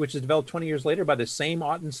the CD, which was developed 20 years later by the same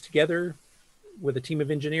Ottens together with a team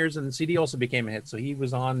of engineers, and the CD also became a hit. So he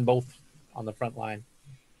was on both on the front line.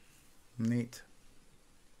 Neat.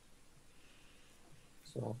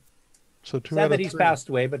 So two sad that he's passed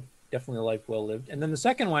away, but definitely a life well lived. And then the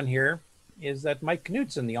second one here is that Mike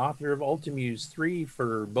Knutson, the author of Ultimuse 3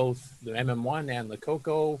 for both the MM1 and the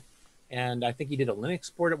Coco, and I think he did a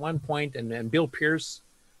Linux port at one point, and then Bill Pierce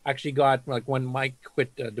actually got, like when Mike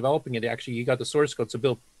quit developing it, actually he got the source code. So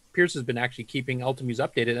Bill Pierce has been actually keeping Ultimuse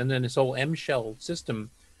updated, and then his whole M-Shell system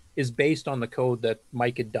is based on the code that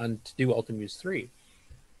Mike had done to do Ultimuse 3.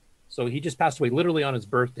 So he just passed away literally on his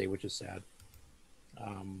birthday, which is sad.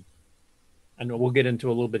 And we'll get into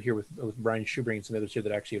a little bit here with Brian Schubring and some others here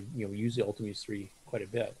that actually use the Ultimuse 3 quite a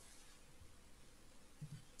bit.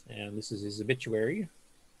 And this is his obituary.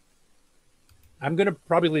 I'm going to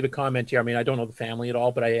probably leave a comment here. I mean, I don't know the family at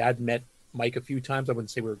all, but I had met Mike a few times. I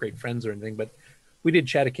wouldn't say we were great friends or anything, but we did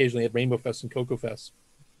chat occasionally at Rainbow Fest and Coco Fest.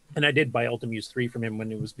 And I did buy Ultimuse 3 from him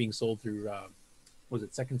when it was being sold through, was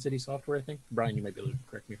it Second City Software, I think? Brian, you might be able to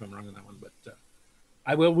correct me if I'm wrong on that one, but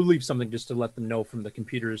we'll leave something just to let them know from the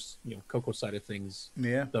computers, Coco side of things,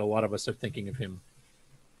 that a lot of us are thinking of him.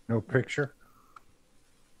 No picture?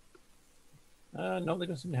 No, they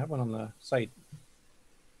don't seem to have one on the site.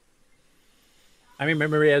 I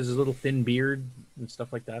remember he has his little thin beard and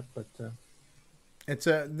stuff like that, but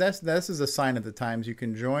this is a sign of the times. You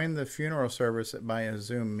can join the funeral service by a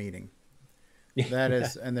Zoom meeting. That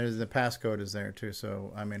is, and there's the passcode is there too.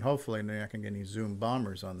 So I mean, hopefully they're not going to get any Zoom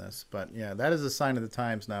bombers on this. But yeah, that is a sign of the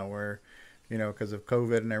times now, where because of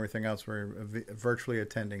COVID and everything else, we're virtually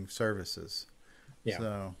attending services. Yeah.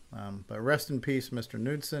 So, but rest in peace, Mr.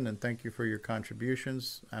 Knudsen, and thank you for your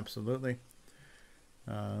contributions. Absolutely.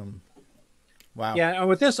 Wow. Yeah, and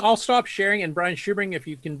with this, I'll stop sharing. And Brian Schubring, if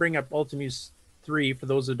you can bring up Ultimuse 3, for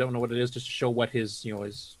those that don't know what it is, just to show what his,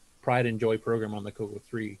 his pride and joy program on the Coco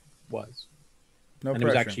 3 was. No and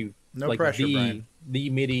pressure. It was actually the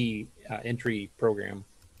MIDI entry program.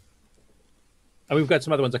 And we've got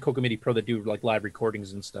some other ones like Coco MIDI Pro that do like live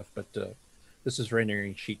recordings and stuff, but this is for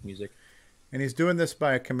entering sheet music. And he's doing this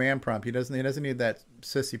by a command prompt. He doesn't need that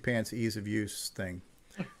sissy pants ease of use thing.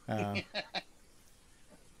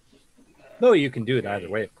 Though you can do it either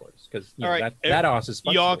way, of course, because that OS is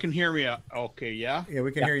flexible. Y'all can hear me. Okay, yeah? Yeah,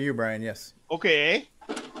 we can hear you, Brian, yes. Okay.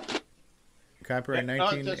 Copyright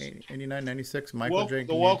 1989, 96, Michael J.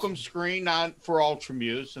 The welcome screen for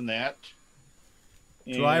Ultimuse and that.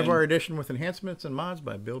 Driver edition with enhancements and mods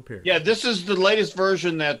by Bill Pierce. Yeah, this is the latest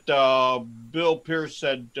version that Bill Pierce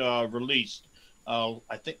had released.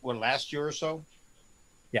 I think, last year or so?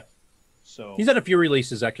 Yeah. So he's had a few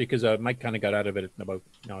releases, actually, because Mike kind of got out of it about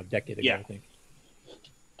a decade ago, I think.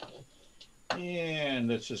 And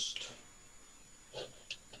let's just...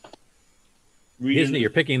 Disney, you're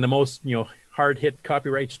picking the most, hard-hit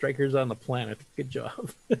copyright strikers on the planet. Good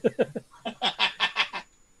job.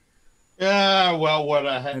 Yeah, well, what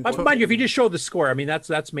I had. But mind you, if you just show the score, I mean,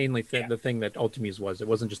 that's mainly the thing that Ultimuse was. It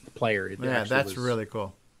wasn't just the player. That's really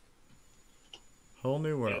cool. Whole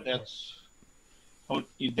new world.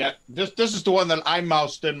 Yeah, this is the one that I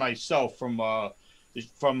moused in myself from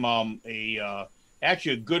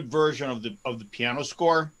actually a good version of the piano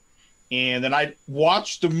score, and then I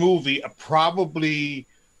watched the movie probably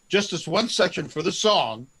just this one section for the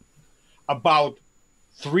song about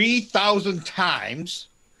 3,000 times.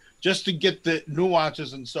 Just to get the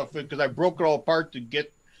nuances and stuff in, because I broke it all apart to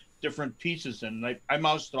get different pieces in. I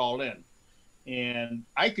moused it all in. And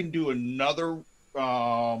I can do another...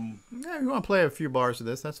 Yeah, if you want to play a few bars of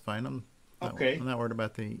this, that's fine. I'm not worried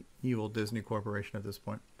about the evil Disney Corporation at this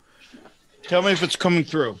point. Tell me if it's coming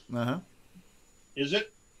through. Uh-huh. Is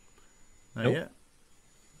it? Not yet.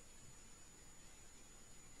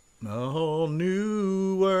 A whole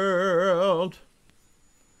new world.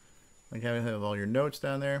 Like how you have all your notes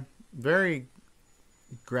down there. Very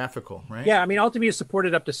graphical, right? Yeah, I mean, Ultimuse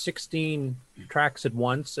supported up to 16 tracks at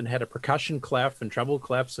once and had a percussion clef and treble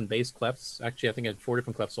clefs and bass clefs. Actually, I think it had 4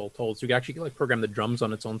 different clefs all told. So you could actually program the drums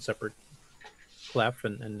on its own separate clef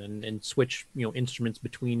and switch instruments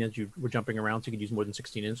between as you were jumping around. So you could use more than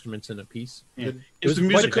 16 instruments in a piece. Yeah. Is the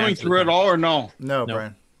music coming through at all or no? No,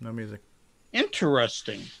 Brian. No music.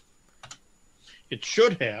 Interesting. It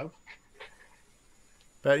should have.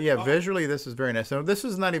 But yeah, visually this is very nice. So this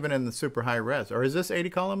is not even in the super high res, or is this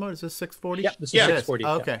 80 color mode? Is this 640? Yeah, this is 640.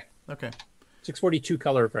 Oh, okay, okay. 642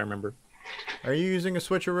 color, if I remember. Are you using a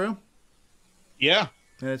switcheroo? Yeah.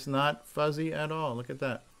 And it's not fuzzy at all. Look at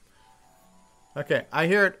that. Okay, I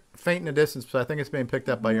hear it faint in the distance, but I think it's being picked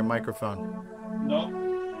up by your microphone.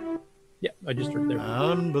 No. I just heard there.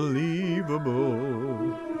 Unbelievable.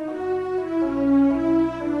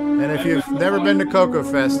 And if you've never been to Cocoa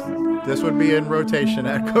Fest, this would be in rotation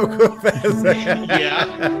at Cocoa Fest. Yeah.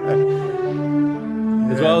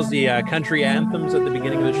 As well as the country anthems at the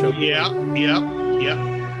beginning of the show. Yeah.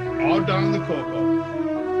 All done in the Cocoa.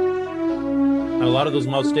 And a lot of those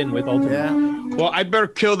moused in with Ultimate. Yeah. Well, I better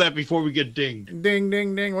kill that before we get dinged. Ding,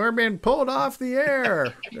 ding, ding. We're being pulled off the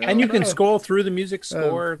air. And you can scroll through the music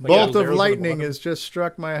score. Bolt of lightning has just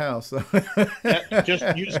struck my house.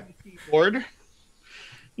 Just use the keyboard.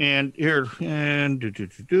 And here, and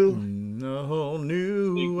the whole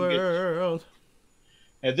new world.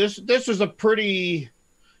 And this is a pretty.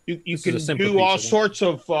 You can do all sorts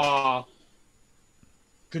of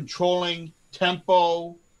controlling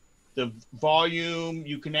tempo, the volume.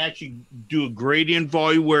 You can actually do a gradient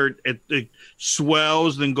volume where it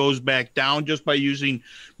swells, then goes back down just by using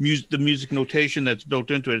the music notation that's built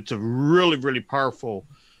into it. It's a really, really powerful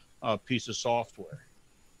piece of software.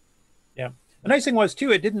 Yeah. The nice thing was,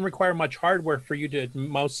 too, it didn't require much hardware for you to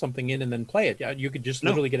mouse something in and then play it. You could just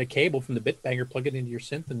literally get a cable from the Bitbanger, plug it into your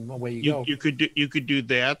synth, and away you go. You could do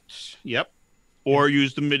that, yep. Or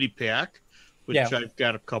use the MIDI pack, which I've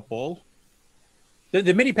got a couple.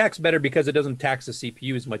 The MIDI pack's better because it doesn't tax the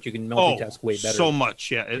CPU as much. You can multitask way better. So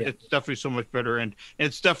much, yeah. It's definitely so much better. And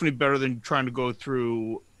it's definitely better than trying to go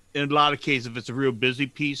through, in a lot of cases, if it's a real busy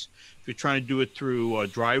piece, if you're trying to do it through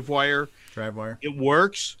DriveWire, it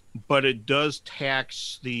works, but it does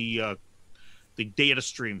tax the data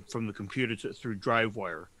stream from the computer through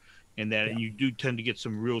DriveWire, and that you do tend to get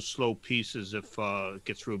some real slow pieces if it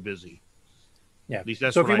gets real busy. Yeah. At least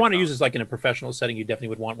that's so if you want to use this like in a professional setting, you definitely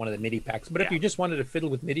would want one of the MIDI packs. But if you just wanted to fiddle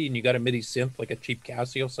with MIDI and you got a MIDI synth, like a cheap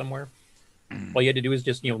Casio somewhere, all you had to do is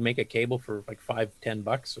just make a cable for like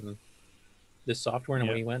 $5-10 and this software, and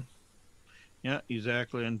away you went. Yeah,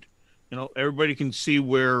 exactly. And everybody can see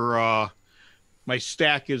where my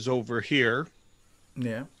stack is over here.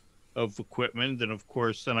 Yeah. Of equipment. Then of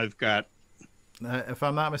course, then I've got. If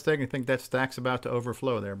I'm not mistaken, I think that stack's about to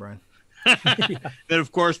overflow there, Brian. Then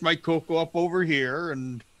of course my Cocoa up over here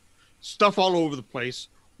and stuff all over the place.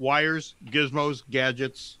 Wires, gizmos,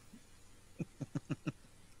 gadgets.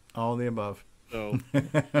 All the above. So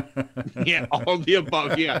yeah, all the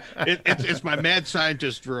above. Yeah, it's my mad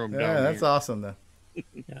scientist room. Yeah, that's awesome though.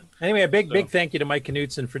 Yeah. Anyway, a big thank you to Mike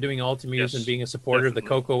Knutson for doing Ultimuse and being a supporter of the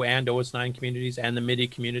Cocoa and OS9 communities and the MIDI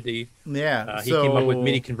community. Yeah, he came up with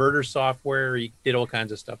MIDI converter software. He did all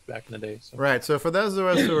kinds of stuff back in the day. So. Right. So for those of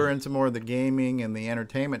us who are into more of the gaming and the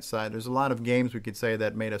entertainment side, there's a lot of games we could say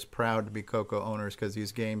that made us proud to be Cocoa owners because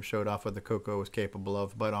these games showed off what the Cocoa was capable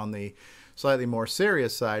of. But on the slightly more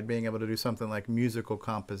serious side, being able to do something like musical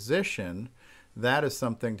composition, that is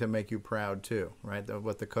something to make you proud too, right?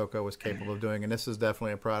 What the Cocoa was capable of doing, and this is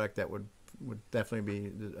definitely a product that would definitely be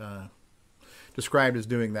described as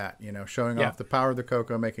doing that. Showing off the power of the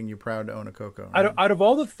Cocoa, making you proud to own a Cocoa. Right? Out of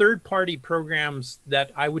all the third-party programs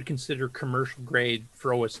that I would consider commercial grade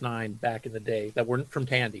for OS9 back in the day, that weren't from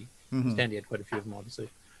Tandy, Tandy had quite a few of them, obviously.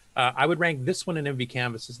 I would rank this one and MV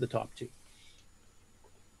Canvas as the top two.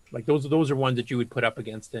 Like those are ones that you would put up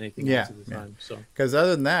against anything else at the time. So because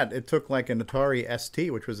other than that, it took like an Atari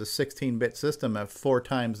ST, which was a 16-bit system, of 4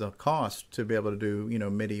 times the cost to be able to do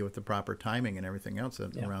MIDI with the proper timing and everything else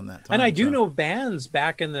around that time. And I do know bands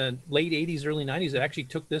back in the late 80s, early 90s that actually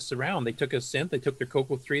took this around. They took a synth, they took their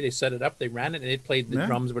Cocoa 3, they set it up, they ran it, and it played the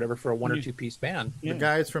drums or whatever for a 1 or 2 piece band. The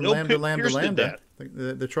guys from Lambda Lambda Lambda,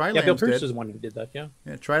 the Tri-Lambs Bill Pierce is one who did that. Yeah,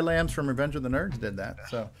 Tri-Lambs from Revenge of the Nerds did that.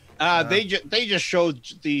 So. They just showed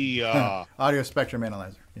the audio spectrum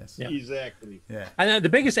analyzer. Yes, exactly. Yeah, and the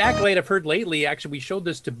biggest accolade I've heard lately, actually, we showed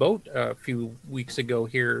this to Boat a few weeks ago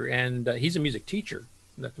here, and he's a music teacher.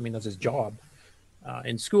 That's his job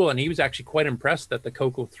in school, and he was actually quite impressed that the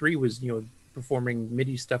Cocoa 3 was, performing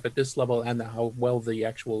MIDI stuff at this level, and how well the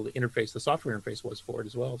actual interface, the software interface, was for it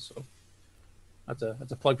as well. So that's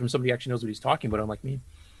a plug from somebody who actually knows what he's talking about, unlike me.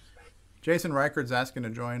 Jason Reichard's asking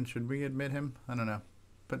to join. Should we admit him? I don't know.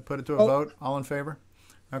 Put it to a vote. All in favor?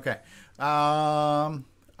 Okay. All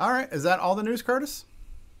right. Is that all the news, Curtis?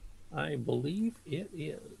 I believe it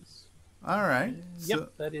is. All right.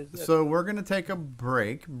 Yep, that is it. So we're going to take a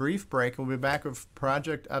brief break. We'll be back with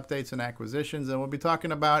project updates and acquisitions, and we'll be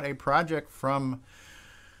talking about a project from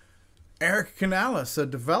Eric Canales, a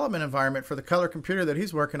development environment for the color computer that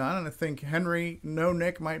he's working on. And I think Henry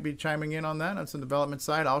Nick might be chiming in on that. That's the development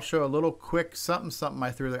side. I'll show a little quick something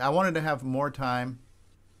I threw there. I wanted to have more time.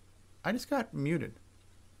 I just got muted.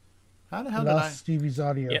 How the hell did I? Stevie's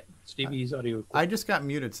audio. Yeah, Stevie's audio. I just got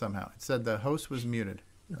muted somehow. It said the host was muted.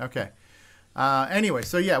 Okay. Anyway,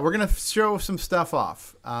 so yeah, we're going to show some stuff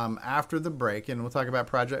off after the break, and we'll talk about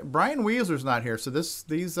project. Brian Weasel's not here, so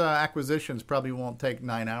these acquisitions probably won't take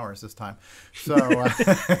 9 hours this time. So, all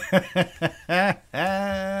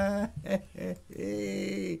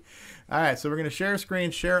right, so we're going to share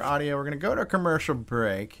screen, share audio. We're going to go to a commercial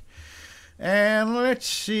break. And let's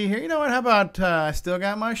see here. You know what? How about I still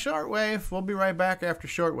got my shortwave? We'll be right back after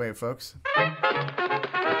shortwave, folks.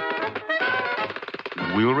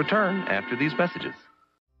 We will return after these messages.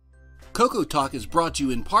 Coco Talk is brought to you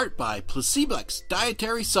in part by Placeblex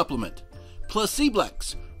Dietary Supplement.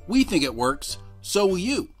 Placeblex. We think it works, so will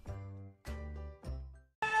you.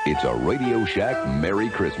 It's a Radio Shack Merry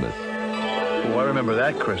Christmas. Oh, I remember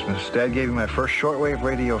that Christmas. Dad gave me my first shortwave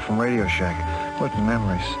radio from Radio Shack. What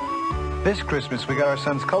memories. This Christmas, we got our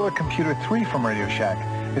son's Color Computer 3 from Radio Shack.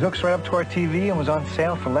 It hooks right up to our TV and was on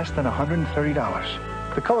sale for less than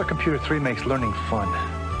 $130. The Color Computer 3 makes learning fun.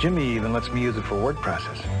 Jimmy even lets me use it for word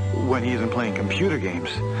process when he isn't playing computer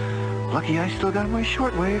games. Lucky I still got my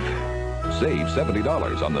shortwave. Save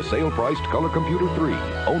 $70 on the sale-priced Color Computer 3,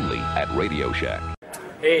 only at Radio Shack.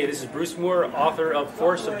 Hey, this is Bruce Moore, author of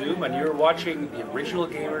Force of Doom, and you're watching The Original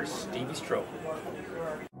Gamer, Stevie Stroke.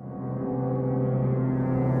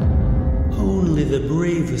 Only the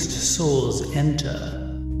bravest souls enter.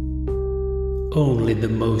 Only the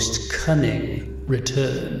most cunning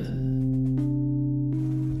return.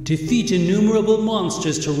 Defeat innumerable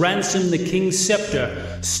monsters to ransom the king's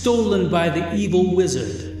scepter, stolen by the evil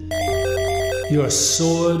wizard. Your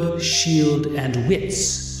sword, shield, and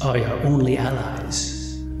wits are your only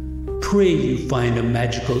allies. Pray you find a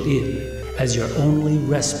magical inn as your only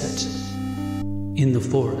respite in the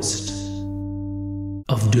forest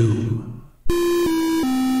of doom.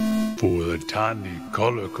 For the tiny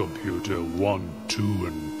Color Computer 1, 2,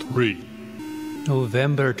 and 3.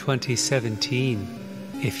 November 2017,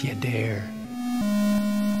 if you dare.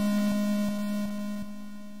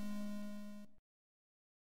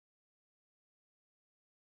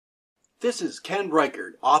 This is Ken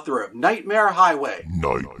Reichert, author of Nightmare Highway.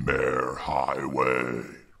 Nightmare Highway.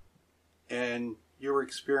 And you're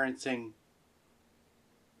experiencing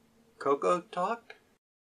Coco Talk?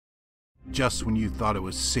 Just when you thought it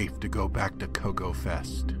was safe to go back to Coco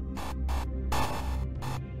Fest.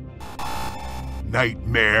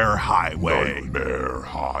 Nightmare Highway. Nightmare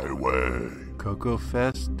Highway. Coco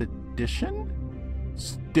Fest Edition?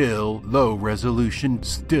 Still low resolution,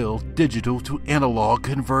 still digital to analog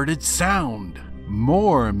converted sound.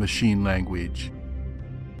 More machine language.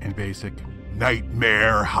 And basic.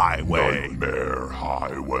 Nightmare Highway. Nightmare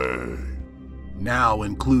Highway. Now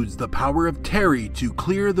includes the power of Terry to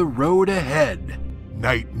clear the road ahead.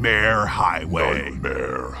 Nightmare Highway.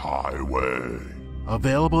 Nightmare Highway.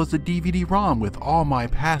 Available as a DVD-ROM with all my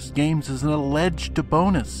past games as an alleged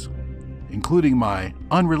bonus, including my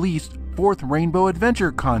unreleased 4th Rainbow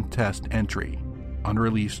Adventure Contest entry.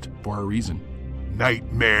 Unreleased for a reason.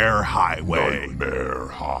 Nightmare Highway. Nightmare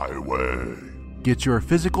Highway. Get your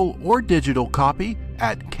physical or digital copy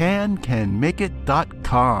at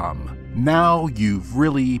cancanmakeit.com. Now you've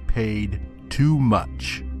really paid too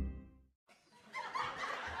much.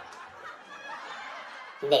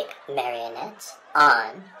 Nick Marionettes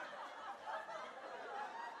on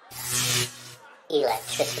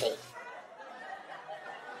electricity.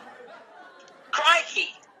 Crikey!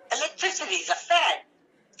 Electricity's a fad.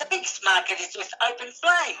 The biggest market is with open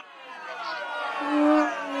flame.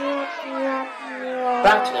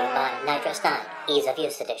 Brought to you by Nitrous 9, Ease of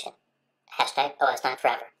Use Edition. Hashtag OS9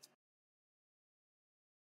 Forever.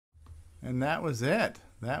 And that was it.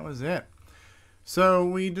 That was it. So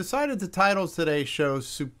we decided to title today's show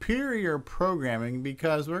Superior Programming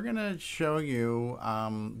because we're going to show you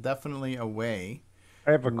definitely a way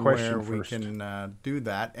I have a question where first. we can do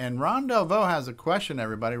that. And Ron Delvaux has a question,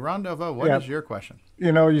 everybody. Ron Delvaux, what is your question?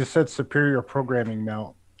 You know, you said superior programming.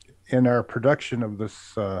 Now, in our production of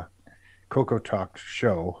this Coco Talk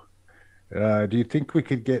show, do you think we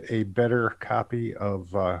could get a better copy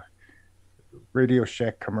of Radio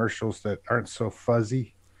Shack commercials that aren't so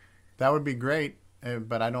fuzzy? That would be great,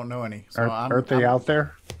 but I don't know any. So aren't they out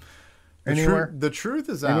there anywhere? The truth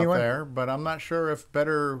is out there, but I'm not sure if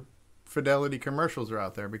better fidelity commercials are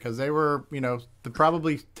out there because they were, they're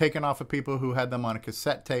probably taken off of people who had them on a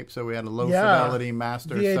cassette tape, so we had a low fidelity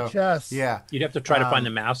master. VHS. So, yeah. You'd have to try to find the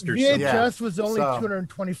masters. VHS was only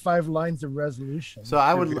 225 lines of resolution. So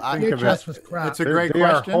VHS was crap. It's a great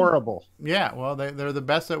question. They are horrible. Yeah, well, they're the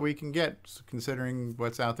best that we can get considering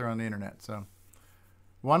what's out there on the internet. So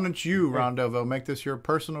Why don't you, Rondovo, make this your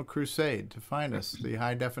personal crusade to find us, the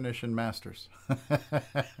high definition masters?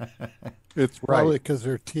 It's probably because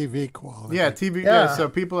they're TV quality. Yeah, TV. Yeah. So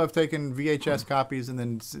people have taken VHS copies and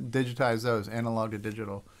then digitized those, analog to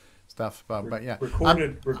digital stuff. But yeah,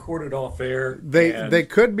 recorded off air. They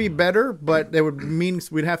could be better, but they would mean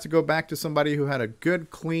we'd have to go back to somebody who had a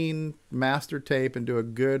good, clean master tape and do a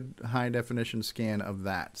good high definition scan of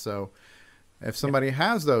that. So if somebody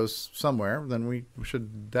has those somewhere, then we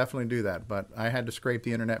should definitely do that. But I had to scrape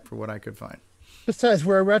the internet for what I could find. Besides,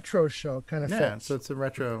 we're a retro show, kind of. Yeah, fits. so it's a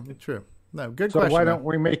retro. True. No, good so question. Why don't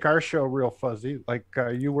we make our show real fuzzy, like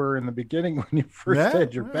you were in the beginning when you first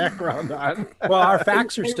had your background on? Well, our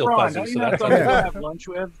facts are still fuzzy. So that's have lunch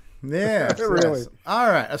with. Yeah, really. Yes. All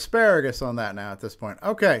right, asparagus on that now at this point.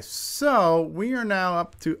 Okay, so we are now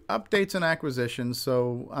up to updates and acquisitions.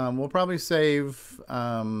 So we'll probably save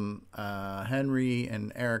Henry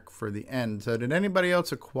and Eric for the end. So did anybody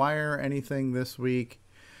else acquire anything this week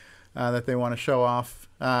that they want to show off?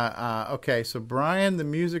 Okay, so Brian, the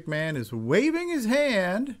music man, is waving his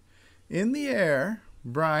hand in the air.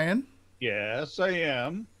 Brian? Yes, I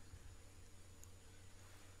am.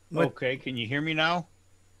 Okay, can you hear me now?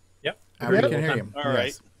 I can hear you. All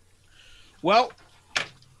right. Well,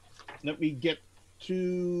 let me get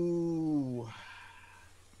to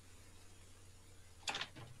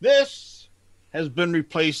this. Has been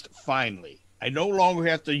replaced finally. I no longer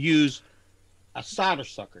have to use a solder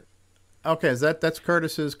sucker. Okay, that's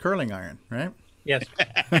Curtis's curling iron, right? Yes.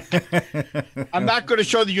 I'm not going to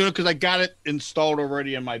show the unit because I got it installed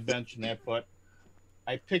already on my bench and that, but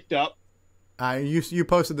I picked up. You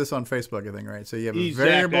posted this on Facebook, I think, right? So you have a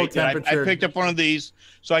Exactly. variable temperature. I picked up one of these,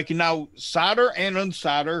 so I can now solder and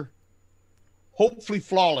unsolder, hopefully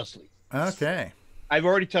flawlessly. Okay. I've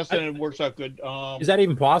already tested it; it works out good. Is that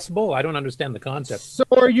even possible? I don't understand the concept. So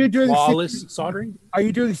are you doing flawless soldering? Are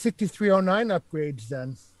you doing 6309 upgrades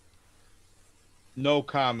then? No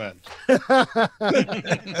comment.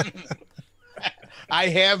 I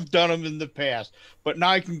have done them in the past, but now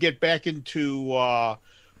I can get back into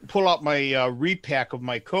pull out my repack of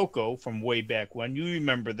my cocoa from way back when. You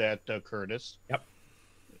remember that, Curtis? Yep.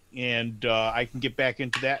 And I can get back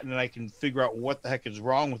into that, and then I can figure out what the heck is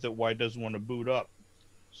wrong with it, why it doesn't want to boot up.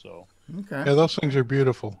 So. Okay. Yeah, those things are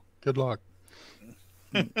beautiful. Good luck.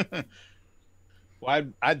 Well,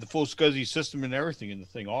 I had the full SCSI system and everything in the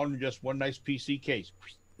thing, all in just one nice PC case.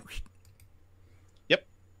 Yep.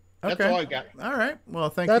 That's all I got. All right. Well,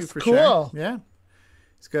 thank That's you for cool. sharing. Yeah.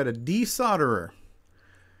 It's got a desolderer.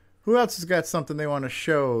 Who else has got something they want to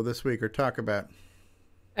show this week or talk about?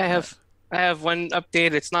 I have one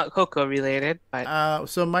update. It's not cocoa related, but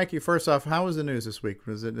so Mikey, first off, how was the news this week?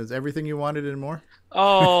 Is everything you wanted and more?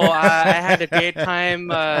 I had a great time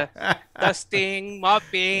dusting,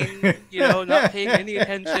 mopping, not paying any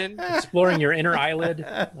attention, exploring your inner eyelid.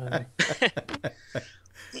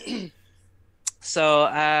 So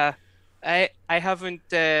I haven't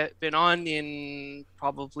been on in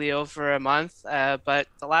probably over a month, but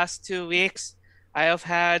the last 2 weeks I have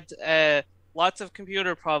had lots of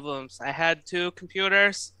computer problems. I had 2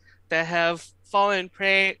 computers that have fallen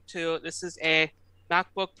prey to. This is a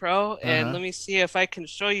MacBook Pro, and let me see if I can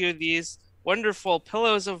show you these wonderful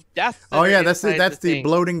pillows of death. Oh yeah, that's the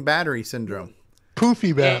bloating battery syndrome.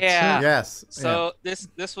 Poofy bats. Yeah. Yes. So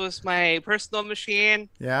this was my personal machine.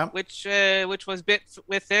 Yeah. Which was bit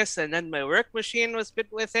with this, and then my work machine was bit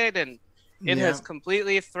with it, and it has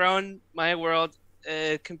completely thrown my world,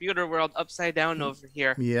 computer world, upside down over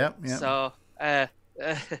here. Yeah. So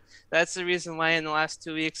that's the reason why in the last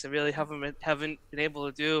 2 weeks I really haven't been able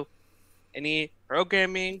to do any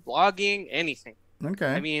programming, blogging, anything. Okay.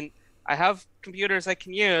 I mean, I have computers I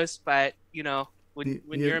can use, but when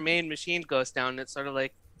your main machine goes down, it sort of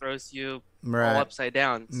like throws you all upside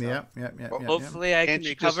down. So Yeah. Hopefully I can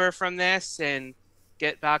recover from this and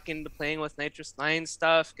get back into playing with Nitrous 9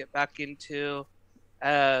 stuff, get back into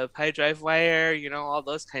PyDrive Wire, all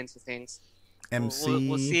those kinds of things. MC.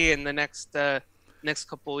 We'll see in the next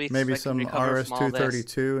couple weeks. Maybe some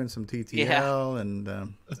RS-232 and some TTL and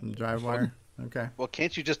some DriveWire. Okay. Well,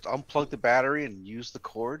 can't you just unplug the battery and use the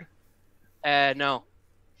cord? No.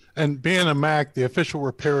 And being a Mac, the official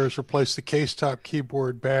repairers replace the case top,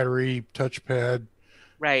 keyboard, battery, touchpad.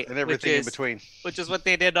 Right. And everything in between. Which is what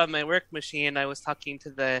they did on my work machine. I was talking to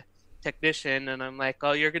the technician and I'm like,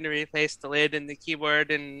 oh, you're going to replace the lid and the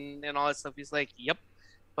keyboard and all that stuff. He's like, yep.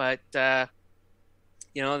 But,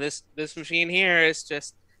 this machine here is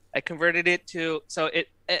just, I converted it to, so it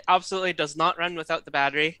absolutely does not run without the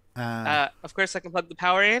battery. Of course, I can plug the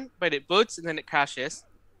power in, but it boots and then it crashes.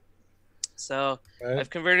 So I've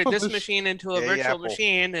converted this machine into a virtual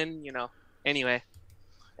machine, and anyway.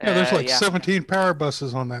 Yeah, there's like 17 power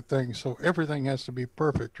buses on that thing, so everything has to be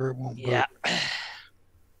perfect or it won't boot. Yeah.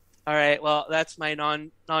 All right. Well, that's my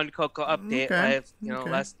non-Coco update. Okay. I've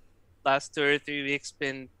last 2 or 3 weeks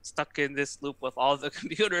been stuck in this loop with all the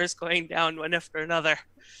computers going down one after another.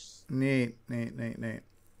 Neat.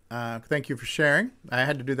 Thank you for sharing. I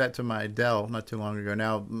had to do that to my Dell not too long ago.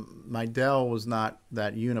 Now, my Dell was not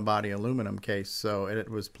that unibody aluminum case, so it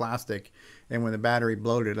was plastic. And when the battery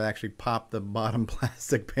bloated, it actually popped the bottom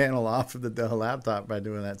plastic panel off of the Dell laptop by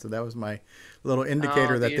doing that. So that was my little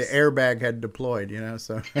indicator that the airbag had deployed,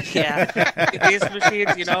 So yeah, these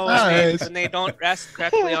machines, when they don't rest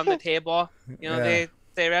correctly on the table, they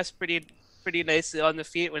rest pretty nicely on the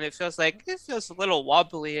feet. When it feels a little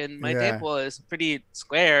wobbly and my table is pretty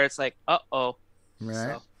square, it's like, uh-oh.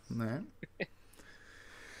 Right. Right.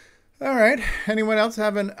 All right. Anyone else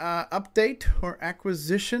have an update or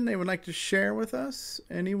acquisition they would like to share with us?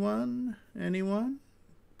 Anyone?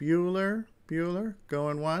 Bueller?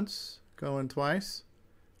 Going once? Going twice?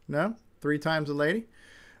 No? 3 times a lady?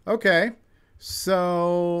 Okay.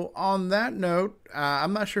 So on that note,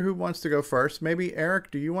 I'm not sure who wants to go first. Maybe Eric,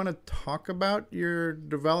 do you want to talk about your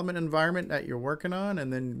development environment that you're working on,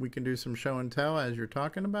 and then we can do some show and tell as you're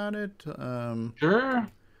talking about it?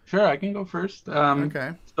 Sure, I can go first.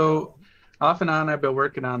 Okay. So off and on, I've been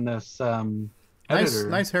working on this editor.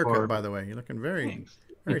 Nice haircut, by the way. You're looking very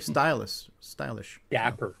stylish.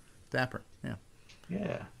 Dapper. Yeah.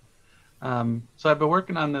 Yeah. So I've been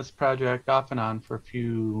working on this project off and on for a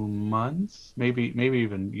few months, maybe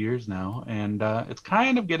even years now, and it's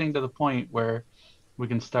kind of getting to the point where we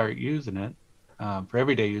can start using it for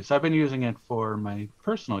everyday use. I've been using it for my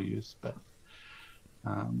personal use, but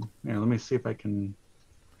let me see if I can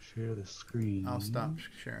share the screen. I'll stop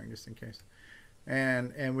sharing just in case.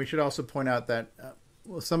 And we should also point out that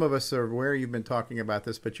some of us are aware you've been talking about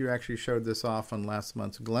this, but you actually showed this off on last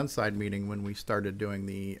month's Glenside meeting when we started doing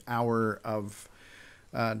the hour of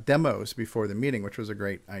demos before the meeting, which was a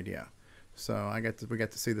great idea. So we got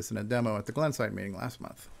to see this in a demo at the Glenside meeting last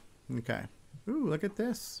month. Okay. Ooh, look at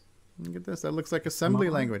this. That looks like assembly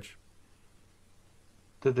language.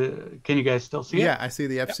 Can you guys still see it? Yeah, I see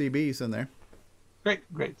the FCBs in there.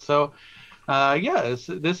 Great. So,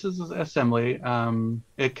 this is assembly.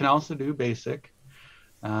 It can also do basic.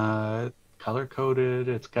 Color coded.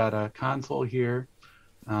 It's got a console here,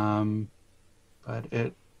 but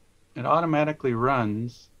it automatically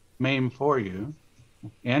runs MAME for you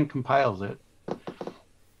and compiles it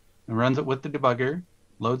and runs it with the debugger,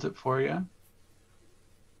 loads it for you.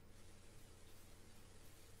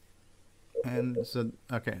 And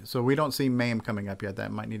so we don't see MAME coming up yet.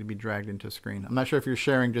 That might need to be dragged into a screen. I'm not sure if you're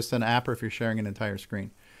sharing just an app or if you're sharing an entire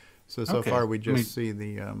screen. So far we just see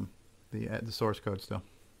the source code still.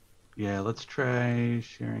 Yeah, let's try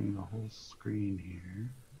sharing the whole screen here.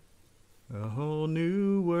 A whole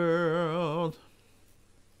new world.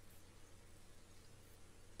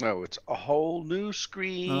 Oh, it's a whole new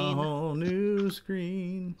screen. A whole new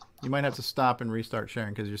screen. You might have to stop and restart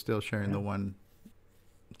sharing because you're still sharing the one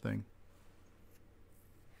thing.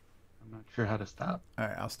 I'm not sure how to stop. All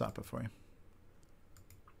right, I'll stop it for you.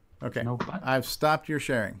 Okay, no button. I've stopped your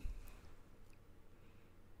sharing.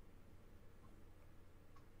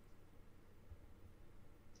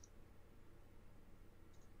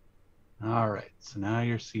 All right, so now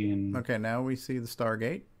you're seeing... Okay, now we see the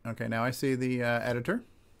Stargate. Okay, now I see the editor.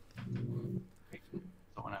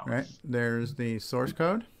 Someone else. Right, there's the source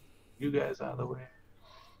code. You guys out of the way.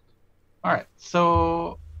 All right,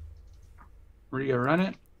 so we're gonna run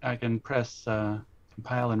it. I can press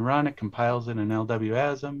compile and run. It compiles it in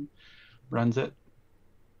LWASM, runs it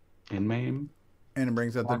in MAME. And it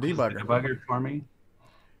brings up the debugger. The debugger for me.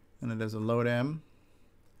 And it does a load M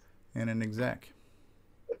and an exec.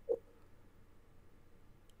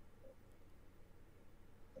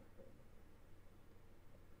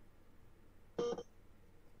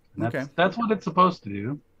 That's what it's supposed to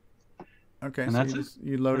do. Okay, and so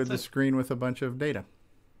you loaded the screen with a bunch of data.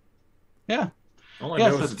 Yeah. All I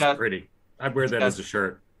know is it's pretty. I'd wear that as a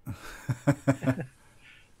shirt.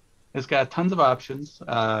 It's got tons of options.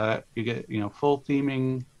 You get full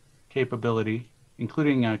theming capability,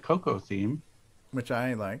 including a Coco theme, which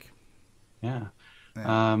I like. Yeah.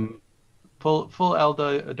 Full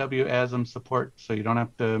LWASM support, so you don't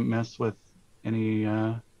have to mess with any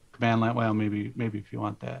command line. Well, maybe if you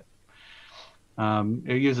want that.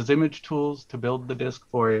 It uses image tools to build the disk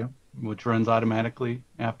for you, which runs automatically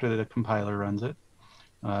after the compiler runs it.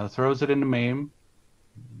 Throws it into MAME.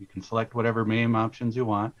 You can select whatever MAME options you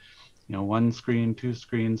want. 1 screen, 2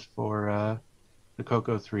 screens for the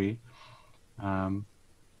Coco 3. You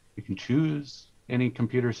can choose any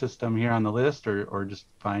computer system here on the list, or just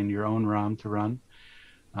find your own ROM to run.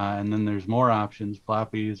 And then there's more options: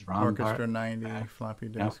 floppies, ROM, Orchestra 90, floppy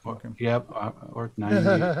disk. Yep, Orc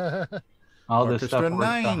 90. All this stuff. Orchestra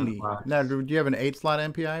 90. Now, do you have an 8-slot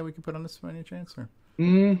MPI we can put on this by any chance? Or?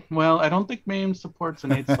 Well, I don't think MAME supports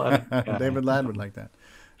an 8-slot MPI. David Ladd would like that.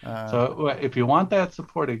 So if you want that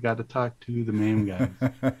support, you got to talk to the MAME guys.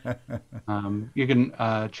 You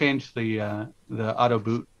can change the auto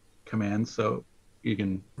boot command, so you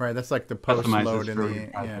can that's like the post load in the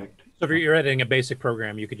project. So if you're editing a basic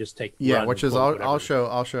program, you could just take which is I'll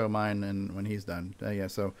show mine and when he's done.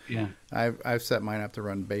 So I've set mine up to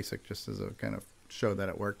run basic just as a kind of show that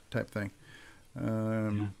it worked type thing.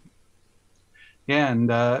 And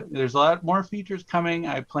there's a lot more features coming.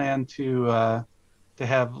 I plan to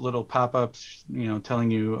have little pop-ups, telling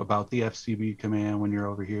you about the FCB command when you're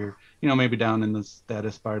over here. Maybe down in the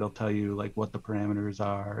status bar, it'll tell you like what the parameters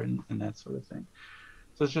are and that sort of thing.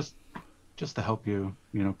 So it's just to help you,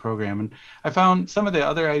 program. And I found some of the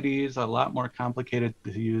other IDEs a lot more complicated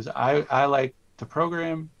to use. I like to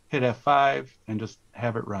program, hit F5, and just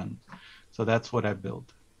have it run. So that's what I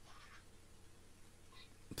built.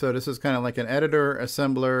 So this is kind of like an editor,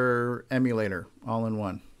 assembler, emulator, all in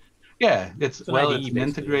one. Yeah, it's an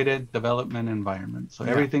integrated development environment. So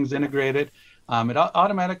everything's integrated. It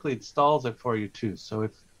automatically installs it for you too. So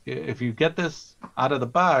if you get this out of the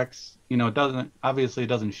box, it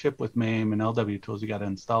doesn't ship with MAME and LW tools. You got to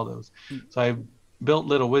install those. So I built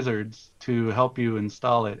little wizards to help you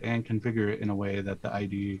install it and configure it in a way that the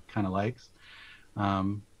IDE kind of likes.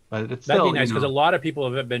 But it's that'd still, be nice because a lot of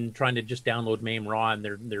people have been trying to just download MAME raw, and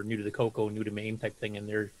they're new to the Coco, new to MAME type thing, and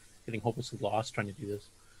they're getting hopelessly lost trying to do this.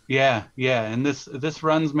 Yeah, and this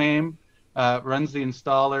runs MAME, runs the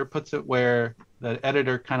installer, puts it where the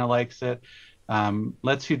editor kind of likes it,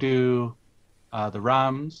 lets you do the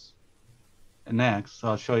ROMs next. So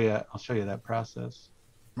I'll show you that process.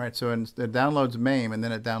 Right. So it downloads MAME, and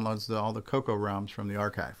then it downloads all the Coco ROMs from the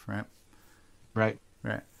archive. Right.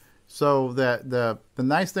 Right. So the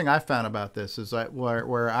nice thing I found about this is that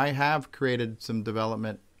where I have created some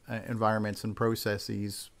development environments and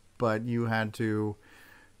processes, but you had to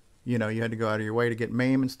go out of your way to get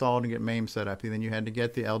MAME installed and get MAME set up. And then you had to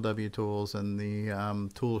get the LW tools and the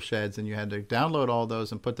tool sheds, and you had to download all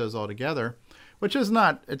those and put those all together, which is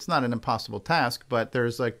not an impossible task, but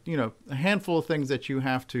there's a handful of things that you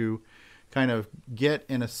have to kind of get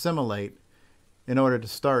and assimilate in order to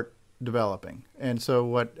start developing. And so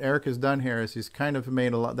what Eric has done here is he's kind of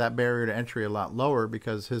made that barrier to entry a lot lower,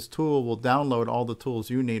 because his tool will download all the tools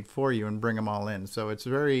you need for you and bring them all in. So it's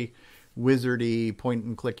very wizardy, point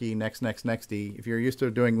and clicky, nexty. If you're used to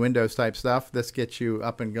doing Windows type stuff, this gets you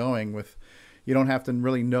up and going with, you don't have to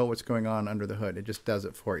really know what's going on under the hood. It just does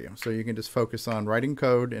it for you. So you can just focus on writing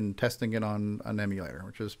code and testing it on an emulator,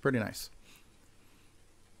 which is pretty nice.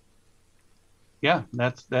 Yeah,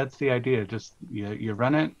 that's the idea. Just you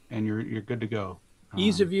run it and you're good to go.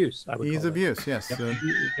 Ease of use. Ease of use. Yes. Yep. So,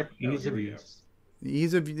 ease of use.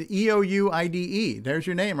 Ease of the EOU IDE. There's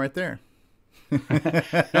your name right there.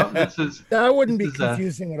 That wouldn't be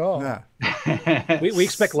confusing at all. No. we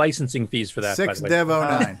expect licensing fees for that.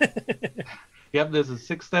 6dev09. Yep, this is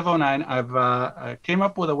 6dev09. I came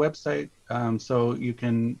up with a website, so you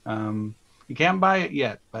can't buy it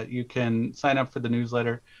yet, but you can sign up for the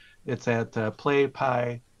newsletter. It's at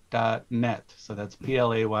playpi.net. So that's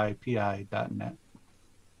playpi.net.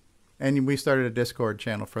 And we started a Discord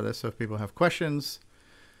channel for this, so if people have questions,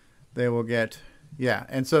 they will get. Yeah,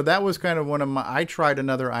 and so that was kind of I tried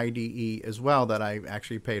another IDE as well that I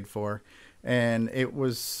actually paid for, and it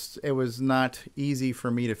was not easy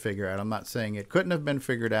for me to figure out. I'm not saying it couldn't have been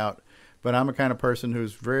figured out, but I'm a kind of person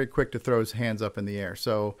who's very quick to throw his hands up in the air.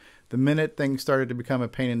 So the minute things started to become a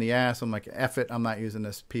pain in the ass, I'm like, F it, I'm not using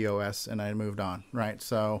this POS, and I moved on, right?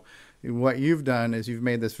 So what you've done is you've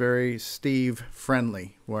made this very Steve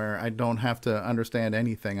friendly, where I don't have to understand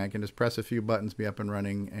anything. I can just press a few buttons, be up and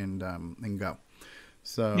running, and go.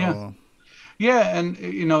 So yeah, and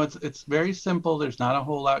it's very simple. There's not a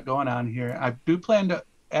whole lot going on here. I do plan to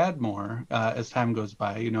add more as time goes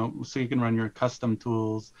by, so you can run your custom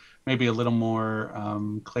tools, maybe a little more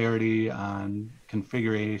clarity on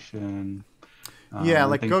configuration.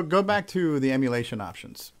 Go back to the emulation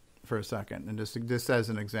options for a second, and just as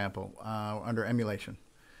an example, under emulation.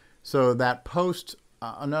 So that post,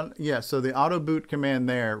 so the auto boot command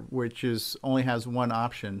there, which only has one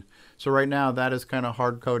option. So right now that is kind of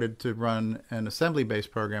hard coded to run an assembly based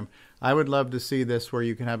program. I would love to see this where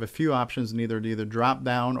you can have a few options and either drop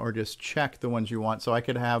down or just check the ones you want. So I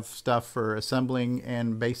could have stuff for assembling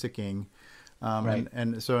and basicing. Right.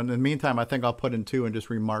 And so in the meantime, I think I'll put in 2 and just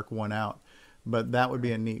remark 1 out. But that would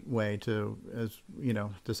be a neat way to, as you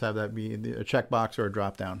know, just have that be a checkbox or a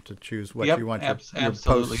drop down to choose what you want your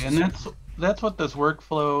absolutely. posts. And that's what this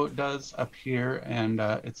workflow does up here, and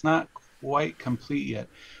it's not quite complete yet,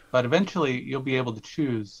 but eventually you'll be able to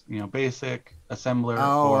choose, you know, basic, assembler.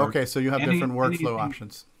 Oh, okay. So you have different workflow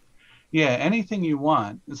options. Yeah, anything you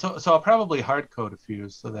want. So I'll probably hard code a few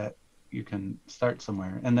so that you can start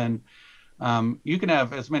somewhere, and then you can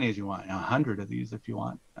have as many as you want, 100 of these if you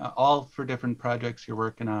want, all for different projects you're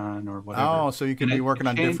working on or whatever. Oh, so you can be working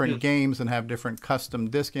on different games and have different custom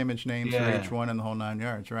disk image names for each one in the whole 9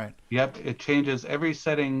 yards, right? Yep, it changes every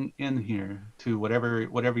setting in here to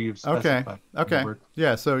whatever you've specified. Okay.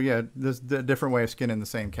 Yeah, so yeah, there's a different way of skinning the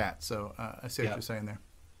same cat. So I see what you're saying there.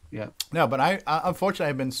 Yeah. No, but I unfortunately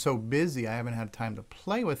I've been so busy I haven't had time to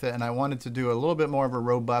play with it, and I wanted to do a little bit more of a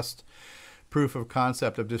robust proof of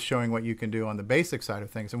concept of just showing what you can do on the basic side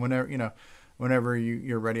of things. And whenever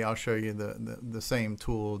you're ready, I'll show you the same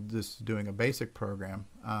tool, just doing a basic program.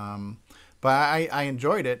 But I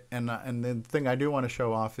enjoyed it, and the thing I do want to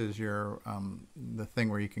show off is your the thing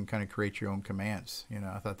where you can kind of create your own commands. You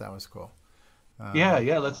know, I thought that was cool. Yeah.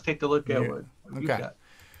 Let's take a look at what you've got.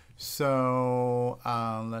 So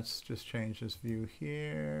let's just change this view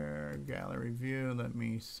here. Gallery view. Let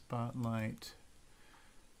me spotlight.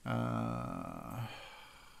 I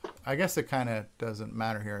guess it kind of doesn't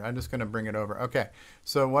matter here. I'm just going to bring it over. Okay,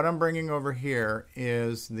 so what I'm bringing over here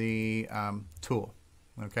is the tool.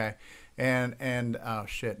 Okay, and oh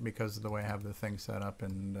shit, because of the way I have the thing set up.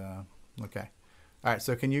 And okay, all right.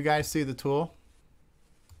 So can you guys see the tool?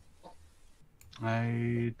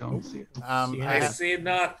 I don't see it. I see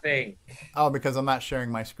nothing. Oh, because I'm not sharing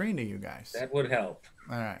my screen to you guys. That would help.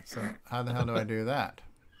 All right. So how the hell do I do that?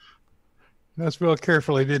 That's real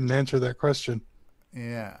careful. He didn't answer that question.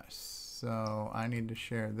 Yeah, so I need to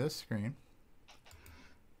share this screen.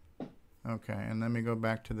 Okay, and let me go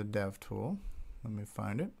back to the dev tool. Let me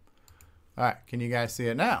find it. All right, can you guys see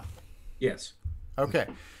it now? Yes. Okay,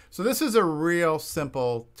 so this is a real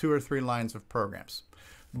simple 2 or 3 lines of programs.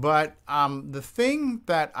 But the thing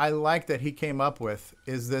that I like that he came up with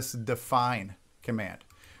is this define command.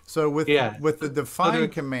 So with the define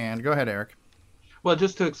command, go ahead, Eric. Well,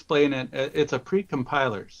 just to explain it, it's a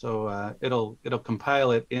pre-compiler, so it'll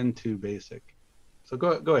compile it into BASIC. So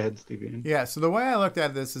go ahead, Stevie. Yeah, so the way I looked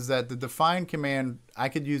at this is that the define command, I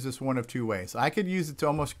could use this one of 2 ways. I could use it to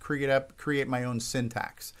almost create my own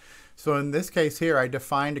syntax. So in this case here, I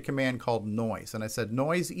defined a command called noise, and I said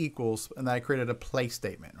noise equals, and then I created a play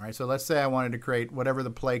statement, right? So let's say I wanted to create whatever the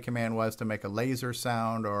play command was to make a laser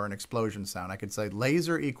sound or an explosion sound. I could say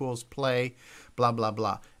laser equals play, blah, blah,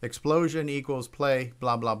 blah. Explosion equals play,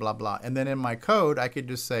 blah, blah, blah, blah. And then in my code, I could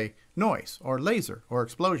just say noise or laser or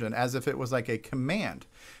explosion as if it was like a command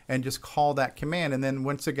and just call that command. And then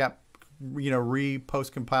once it got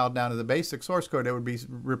post compiled down to the basic source code, it would be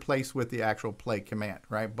replaced with the actual play command,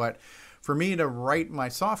 right? But for me to write my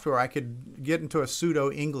software, I could get into a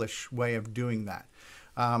pseudo English way of doing that.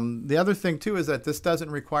 The other thing too is that this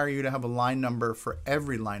doesn't require you to have a line number for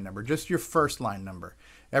every line number, just your first line number.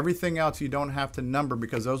 Everything else you don't have to number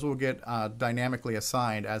because those will get dynamically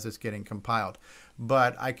assigned as it's getting compiled.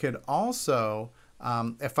 But I could also,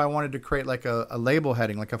 if I wanted to create like a label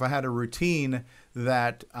heading, like if I had a routine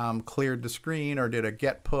that cleared the screen or did a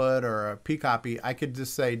get put or a pcopy, I could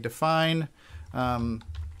just say define, I'm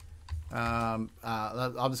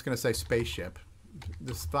just going to say spaceship.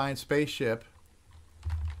 Define spaceship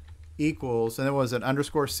equals, and it was an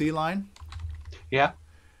underscore C line. Yeah.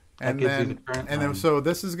 And then so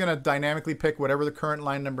this is going to dynamically pick whatever the current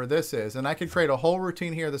line number this is. And I could create a whole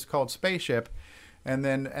routine here that's called spaceship and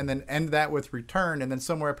then end that with return. And then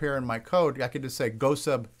somewhere up here in my code, I could just say go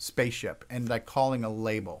sub spaceship and like calling a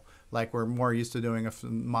label like we're more used to doing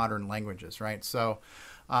in modern languages, right? So,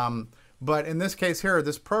 but in this case here,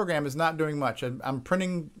 this program is not doing much. I'm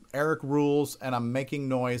printing Eric rules and I'm making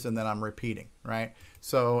noise and then I'm repeating, right?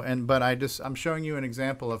 So, but I'm showing you an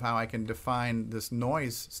example of how I can define this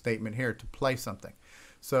noise statement here to play something.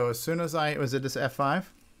 So as soon as was it just F5?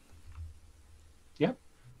 Yep.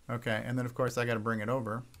 Okay, and then of course I got to bring it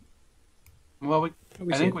over. Well,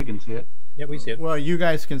 I think we can see it. Yeah, we see it. Well, you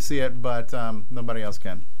guys can see it, but nobody else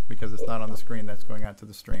can because it's not on the screen that's going out to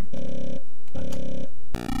the stream.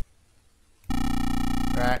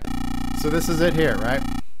 Right. So this is it here, right?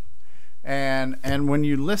 And when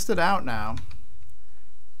you list it out now,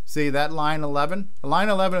 see that line 11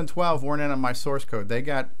 and 12 weren't in on my source code. They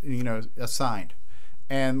got assigned,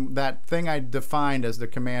 and that thing I defined as the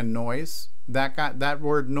command noise, that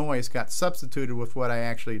word noise got substituted with what I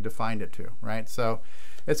actually defined it to, right? So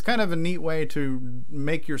it's kind of a neat way to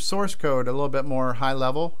make your source code a little bit more high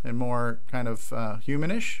level and more kind of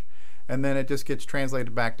humanish. And then it just gets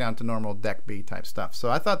translated back down to normal DECB type stuff.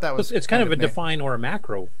 So I thought that was it's kind of a define or a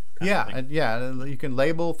macro. Yeah, yeah. You can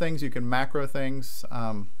label things, you can macro things.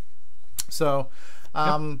 But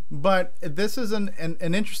this is an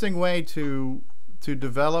interesting way to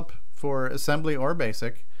develop for assembly or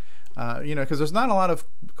basic. Because there's not a lot of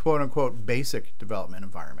quote unquote basic development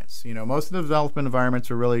environments. Most of the development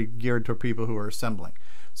environments are really geared to people who are assembling.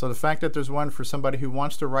 So the fact that there's one for somebody who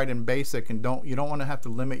wants to write in BASIC and you don't want to have to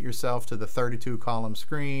limit yourself to the 32 column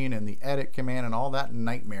screen and the edit command and all that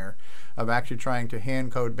nightmare of actually trying to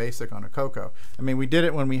hand code BASIC on a Coco. I mean, we did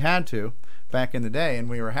it when we had to back in the day and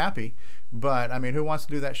we were happy, but I mean, who wants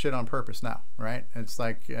to do that shit on purpose now, right? It's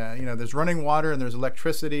like, there's running water and there's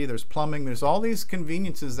electricity, there's plumbing, there's all these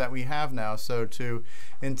conveniences that we have now. So to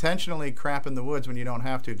intentionally crap in the woods when you don't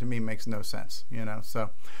have to me makes no sense,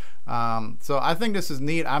 So I think this is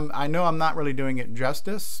neat. I know I'm not really doing it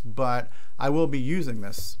justice, but I will be using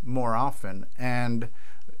this more often. And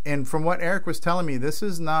from what Eric was telling me, this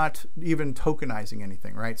is not even tokenizing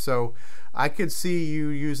anything, right? So I could see you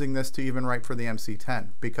using this to even write for the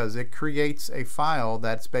MC10 because it creates a file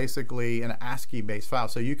that's basically an ASCII-based file.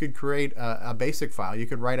 So you could create a basic file. You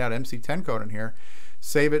could write out MC10 code in here,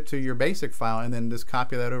 save it to your basic file, and then just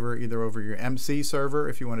copy that either over your MC server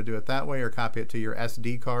if you want to do it that way, or copy it to your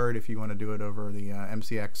SD card if you want to do it over the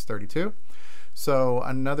MCX32. So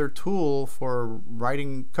another tool for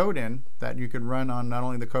writing code in that you could run on not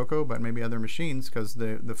only the Coco but maybe other machines, because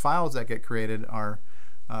the files that get created are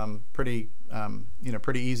pretty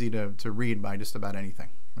easy to read by just about anything,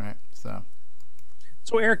 right? So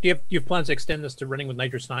Eric, do you have plans to extend this to running with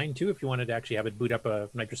Nitrous 9 too? If you wanted to actually have it boot up a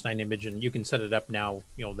Nitrous 9 image, and you can set it up now,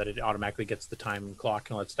 that it automatically gets the time and clock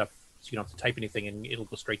and all that stuff, so you don't have to type anything and it'll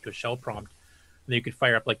go straight to a shell prompt. And then you could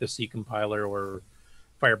fire up like the C compiler or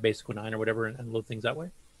fire up Basic 9 or whatever and load things that way.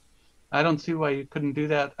 I don't see why you couldn't do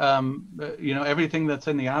that. Everything that's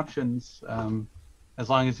in the options, as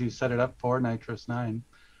long as you set it up for Nitrous 9,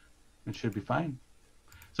 it should be fine.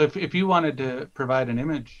 So if you wanted to provide an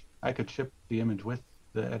image, I could ship the image with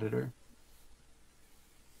the editor.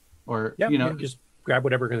 Or, just grab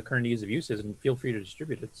whatever the current ease of use is and feel free to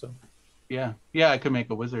distribute it. So yeah, I could make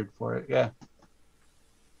a wizard for it. Yeah.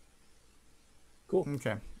 Cool.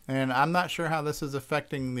 Okay. And I'm not sure how this is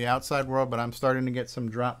affecting the outside world, but I'm starting to get some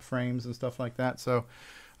drop frames and stuff like that. So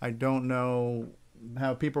I don't know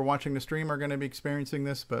how people watching the stream are going to be experiencing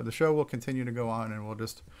this, but the show will continue to go on and we'll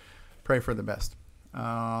just pray for the best.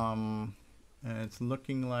 And it's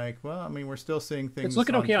looking like, we're still seeing things. It's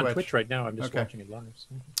looking okay on Twitch right now. I'm just watching it live.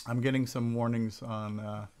 So. I'm getting some warnings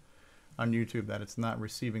on YouTube that it's not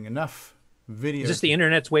receiving enough video. Is this the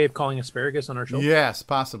internet's way of calling asparagus on our show? Yes,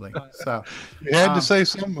 possibly. So you had to say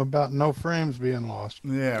something about no frames being lost.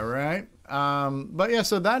 Yeah, right. But yeah,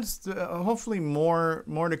 so that's hopefully more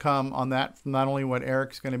to come on that. Not only what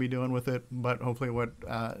Eric's going to be doing with it, but hopefully what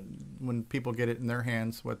when people get it in their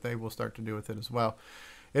hands, what they will start to do with it as well.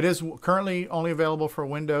 It is currently only available for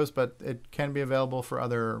Windows, but it can be available for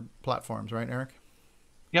other platforms, right, Eric?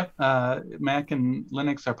 Yep. Mac and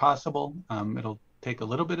Linux are possible. It'll take a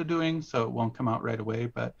little bit of doing, so it won't come out right away,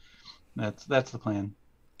 but that's the plan.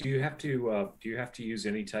 Do you have to use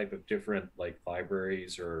any type of different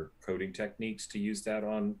libraries or coding techniques to use that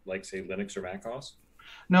on, say, Linux or Mac OS?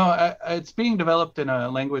 No, it's being developed in a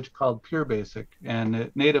language called Pure Basic, and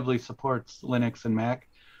it natively supports Linux and Mac.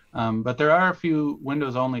 But there are a few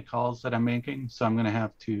Windows-only calls that I'm making, so I'm going to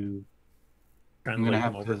have to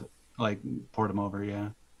port them over. Yeah.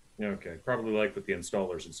 Okay, probably with the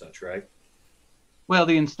installers and such, right? Well,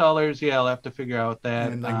 the installers, I'll have to figure out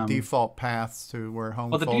that. And default paths to where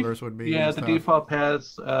home folders would be. Yeah, the default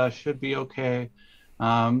paths should be okay.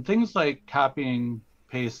 Things like copying,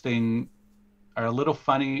 pasting are a little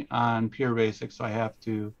funny on Pure Basic, so I have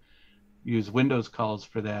to use Windows calls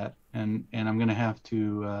for that, and I'm going to have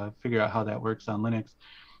to figure out how that works on Linux.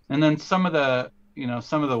 And then some of the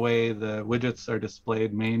way the widgets are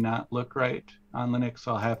displayed may not look right on Linux,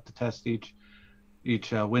 so I'll have to test each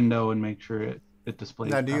window and make sure it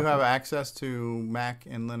displays. Now, do you have access to Mac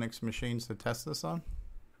and Linux machines to test this on?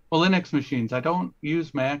 Well, Linux machines. I don't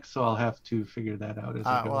use Mac, so I'll have to figure that out as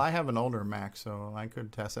I go. Well, I have an older Mac, so I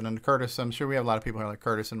could test it. And Curtis, I'm sure we have a lot of people here like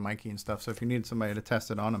Curtis and Mikey and stuff. So if you need somebody to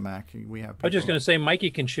test it on a Mac, we have people. I was just going to say,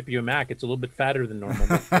 Mikey can ship you a Mac. It's a little bit fatter than normal.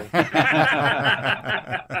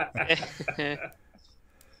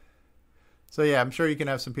 So yeah, I'm sure you can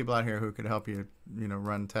have some people out here who could help you,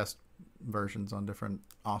 run test versions on different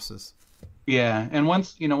OSes. Yeah, and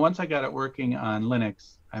once I got it working on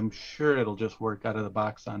Linux, I'm sure it'll just work out of the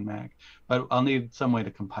box on Mac, but I'll need some way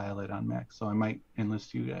to compile it on Mac, so I might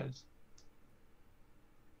enlist you guys.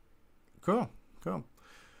 Cool.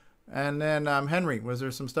 And then Henry, was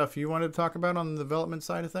there some stuff you wanted to talk about on the development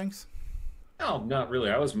side of things? No, not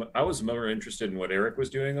really. I was more interested in what Eric was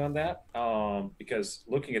doing on that, because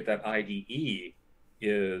looking at that IDE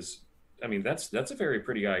that's a very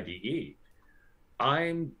pretty IDE.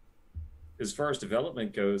 As far as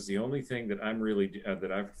development goes, the only thing that I've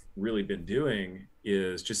really been doing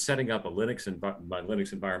is just setting up my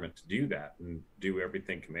Linux environment to do that and do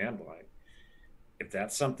everything command line. If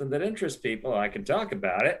that's something that interests people, I can talk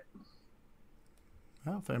about it.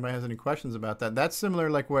 Well, if anybody has any questions about that, that's similar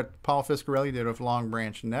like what Paul Fiscarelli did with Long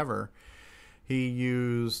Branch Never. He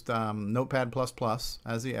used Notepad++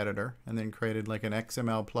 as the editor and then created like an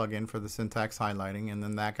XML plugin for the syntax highlighting, and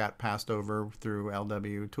then that got passed over through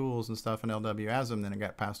LW Tools and stuff and LWASM, then it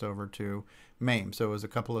got passed over to MAME. So it was a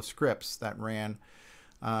couple of scripts that ran,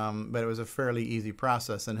 but it was a fairly easy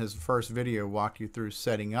process, and his first video walked you through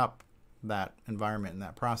setting up that environment and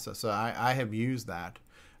that process. So I have used that.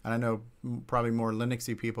 And I know probably more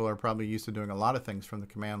Linuxy people are probably used to doing a lot of things from the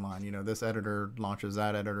command line. You know, this editor launches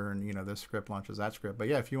that editor, and, you know, this script launches that script. But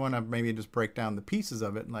yeah, if you want to maybe just break down the pieces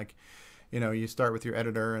of it, like, you know, you start with your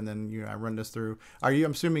editor and then I run this through. I'm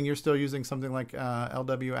assuming you're still using something like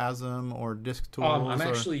LWASM or Disk Tools? I'm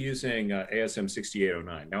actually using ASM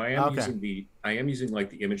 6809. Now I am using like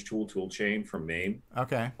the image tool chain from MAME.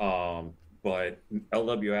 Okay. But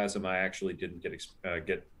LWASM I actually didn't get.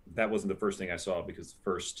 That wasn't the first thing I saw, because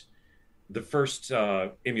the first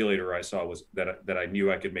emulator I saw was that I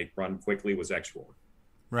knew I could make run quickly was XRoar.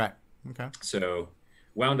 Right. Okay. So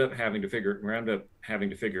wound up having to figure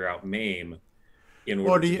out MAME in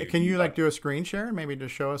order. Well, can you like do a screen share, maybe to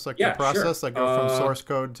show us like the process, like go from source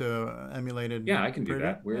code to emulated? Yeah, I can do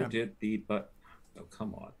that. Where did the Oh,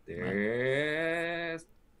 come on. There's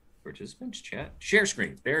participants chat share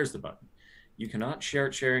screen. There's the button. You cannot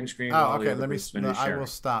share sharing screen. Oh, okay. I will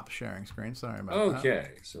stop sharing screen. Sorry about that. Okay,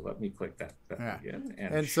 so let me click that again.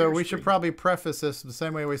 And so we should probably preface this the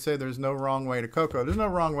same way we say there's no wrong way to Cocoa. There's no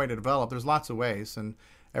wrong way to develop. There's lots of ways, and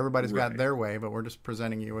everybody's got their way, but we're just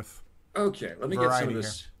presenting you with. Okay, let me get some of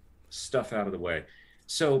this stuff out of the way.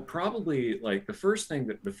 So probably like the first thing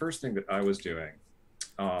that I was doing,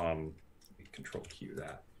 Control Q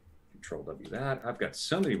that, Control W that. I've got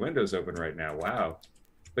so many windows open right now. Wow.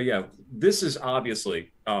 But yeah, this is obviously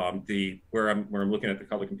where I'm looking at the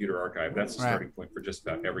Color Computer Archive. That's the starting point for just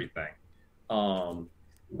about everything.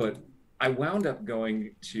 But I wound up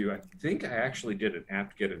going to, I think I actually did an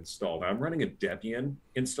apt-get install. Now I'm running a Debian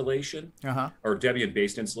installation, or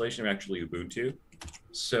Debian-based installation, actually Ubuntu.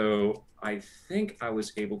 So I think I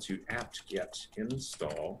was able to apt-get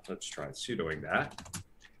install. Let's try sudoing that.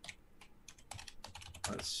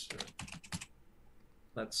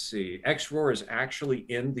 Let's see. XRoar is actually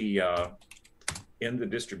in the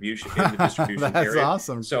distribution That's area. That's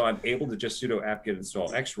awesome. So I'm able to just sudo apt-get install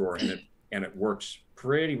XRoar, and it works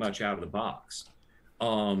pretty much out of the box.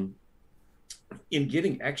 In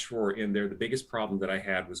getting XRoar in there, the biggest problem that I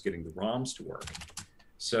had was getting the ROMs to work.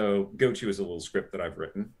 So GoTo is a little script that I've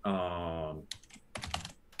written, and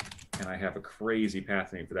I have a crazy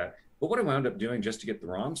path name for that. But what I wound up doing just to get the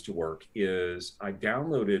ROMs to work is I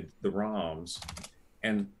downloaded the ROMs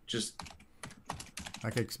and just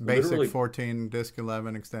like basic 14, disk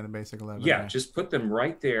 11, extended basic 11. Yeah, just put them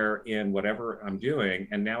right there in whatever I'm doing,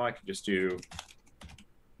 and now I can just I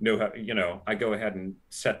go ahead and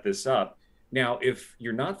set this up. Now, if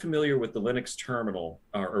you're not familiar with the Linux terminal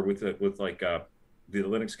or with the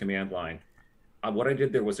Linux command line, what I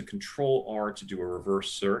did there was a Control R to do a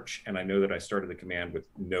reverse search, and I know that I started the command with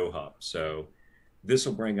nohub. So this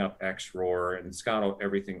will bring up XRoar, and it's got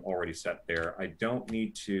everything already set there. I don't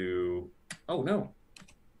need to. Oh no,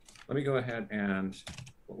 let me go ahead and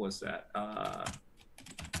what was that?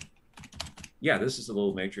 Yeah, this is a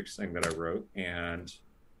little matrix thing that I wrote, and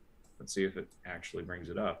let's see if it actually brings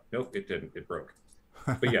it up. Nope, it didn't. It broke.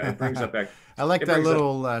 But yeah, it brings up. I like that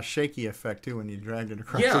little shaky effect too when you dragged it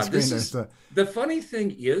across the screen. The funny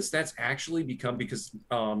thing is that's actually become because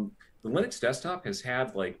the Linux desktop has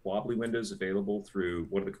had like wobbly windows available through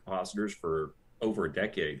one of the compositors for over a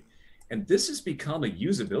decade. And this has become a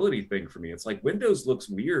usability thing for me. It's like Windows looks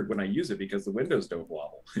weird when I use it because the windows don't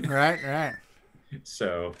wobble. Right.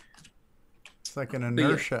 So it's like an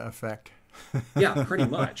inertia effect. Yeah, pretty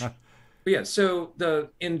much. But yeah, so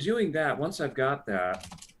in doing that, once I've got that,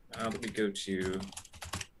 let me go to.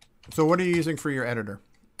 So what are you using for your editor?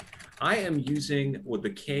 I am using the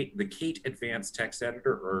Kate Advanced Text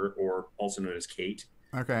Editor, or also known as Kate.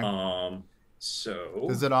 Okay. So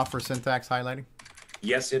does it offer syntax highlighting?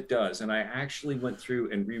 Yes, it does. And I actually went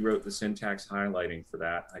through and rewrote the syntax highlighting for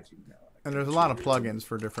that. I do know. And there's a lot of plugins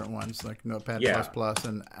for different ones, like Notepad++,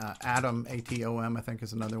 and Atom, ATOM, I think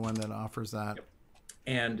is another one that offers that. Yep.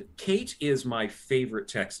 And Kate is my favorite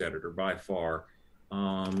text editor by far.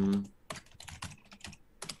 Mine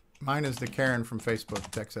is the Karen from Facebook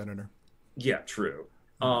text editor. Yeah, true.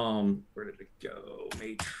 Where did it go?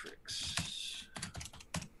 Matrix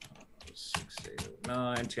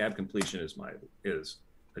 6809. Tab completion is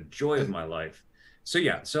a joy of my life. So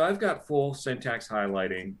yeah, so I've got full syntax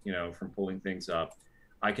highlighting, from pulling things up.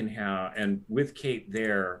 I can have, and with Kate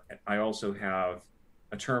there, I also have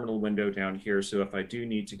a terminal window down here. So if I do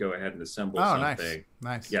need to go ahead and assemble something,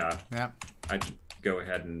 nice. Yeah, I can go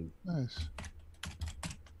ahead and. Nice.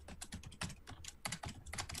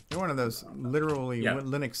 You're one of those literally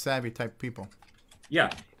Linux savvy type people.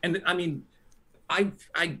 Yeah, and I mean, I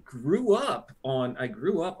grew up on a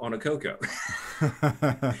Coco,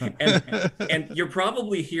 and you're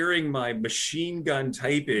probably hearing my machine gun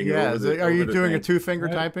typing. Yeah, are you doing a 2-finger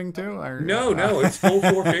typing too? Or? No, it's full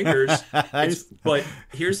 4 fingers. But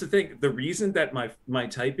here's the thing: the reason that my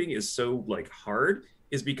typing is so hard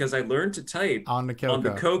is because I learned to type on the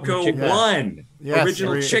Coco 1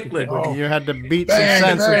 original chiclet. Oh. You had to beat some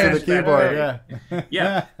sense into the keyboard.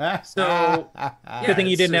 Yeah. So good thing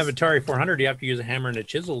you didn't have Atari 400. You have to use a hammer and a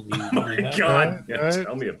chisel. Oh my God!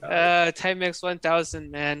 Tell me about it. Timex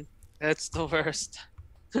 1000, man, that's the worst.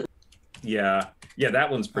 Yeah,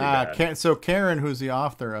 that one's pretty bad. So Karen, who's the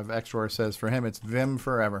author of XROR, says for him it's Vim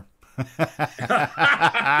forever. Vim.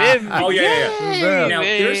 Oh yeah. Now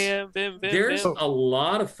there's a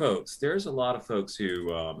lot of folks. There's a lot of folks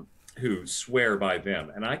who swear by Vim,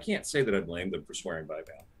 and I can't say that I blame them for swearing by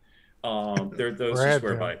Vim. There are those who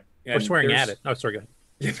swear by. Or swearing at it. Oh, sorry. Go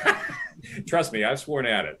ahead. Trust me, I've sworn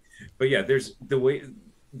at it. But yeah, there's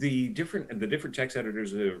the different text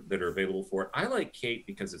editors that are available for it. I like Kate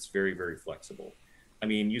because it's very, very flexible. I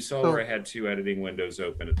mean, you saw where I had 2 editing windows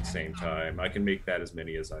open at the same time. I can make that as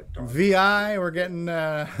many as I want. VI, we're getting Nick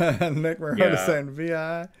Marotta saying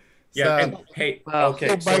VI. Yeah, and hey,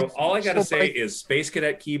 okay, so all I got to say is Space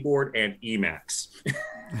Cadet keyboard and Emacs.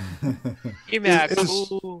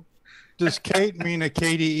 Emacs. Does Kate mean a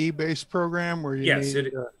KDE-based program where you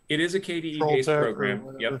need it is a KDE-based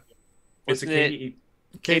program. Yep. It's a KDE.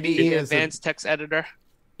 KDE Advanced Text Editor.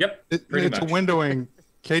 Yep. It's a windowing.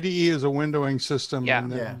 KDE is a windowing system,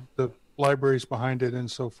 and the libraries behind it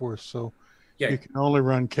and so forth. So you can only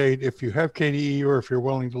run Kate if you have KDE, or if you're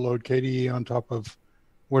willing to load KDE on top of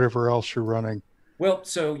whatever else you're running. Well,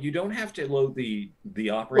 so you don't have to load the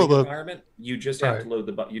operating environment. You just have to load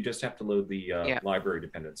the library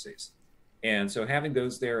dependencies. And so having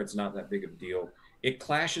those there, it's not that big of a deal. It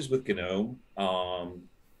clashes with GNOME,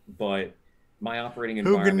 but my operating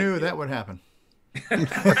environment. Who knew that would happen?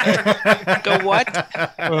 Go what?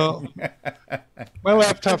 Well, my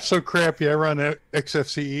laptop's so crappy. I run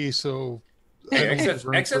XFCE, so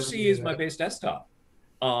XFCE is my base desktop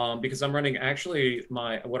because I'm running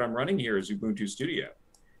what I'm running here is Ubuntu Studio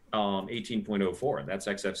 18.04, and that's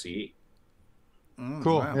XFCE.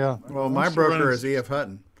 Cool. Wow. Yeah. Well, my broker is EF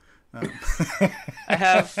Hutton. I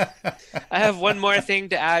have one more thing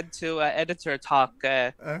to add to editor talk.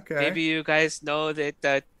 Okay. Maybe you guys know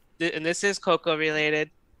that. And this is Coco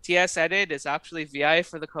related. TS Edit is actually VI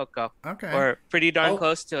for the Coco. Okay. Or pretty darn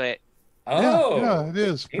close to it. Oh, yeah, it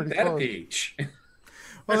is. Ain't pretty that close. a peach?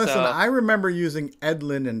 Well, listen, I remember using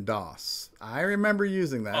Edlin and DOS. I remember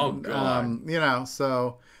using that. Oh, God.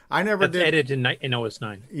 So I never did. Edit in OS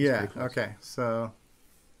 9. Yeah. Okay. So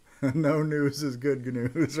no news is good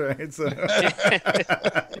news, right? So.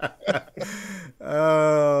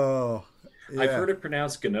 Oh. Yeah. I've heard it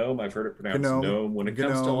pronounced GNOME. I've heard it pronounced GNOME. When it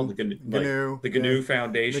comes to all the GNU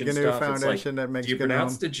Foundation the GNU stuff, Foundation it's like, that makes do you GNOME.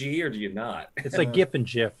 pronounce the G or do you not? It's like GIF and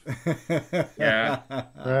GIF. Yeah.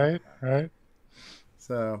 Right.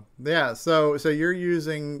 So yeah, so you're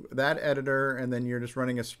using that editor, and then you're just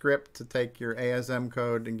running a script to take your ASM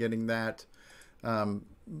code and getting that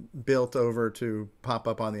built over to pop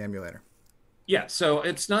up on the emulator. Yeah. So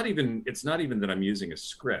it's not even that I'm using a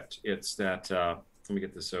script. It's that let me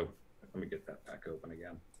get this Let me get that back open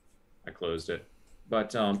again. I closed it.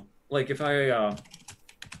 But like if I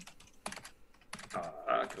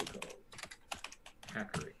Coco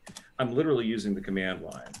Hackery, I'm literally using the command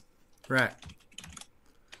line. Right.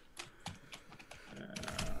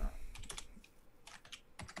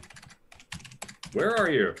 Where are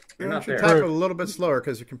you? You're not there. Type it a little bit slower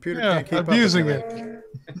because your computer can't keep up. I'm using it.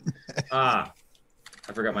 I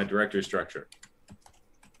forgot my directory structure.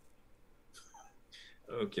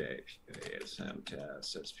 Okay, ASM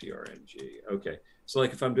test, SPRNG. Okay, so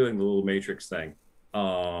like if I'm doing the little matrix thing,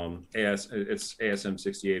 it's ASM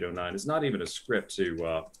 6809. It's not even a script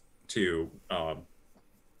to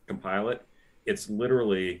compile it. It's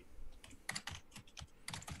literally,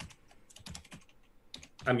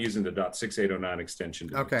 I'm using the .6809 extension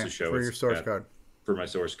to show for your source code. For my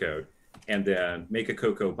source code. And then make a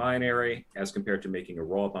Cocoa binary as compared to making a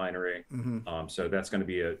raw binary. So that's going to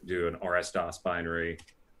be do an RS-DOS binary.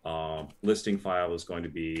 Listing file is going to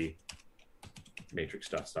be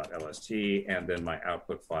matrix.lst, and then my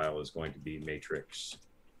output file is going to be matrix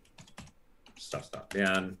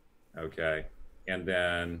stuff.bin. Okay, and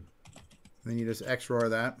then you just XROR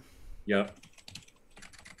that. Yep.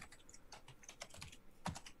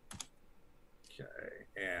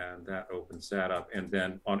 And that opens that up. And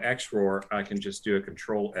then on XROR, I can just do a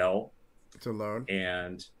Control L to load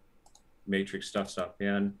and matrix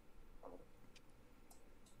stuff.bin.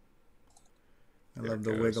 I love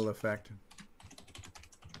the wiggle effect.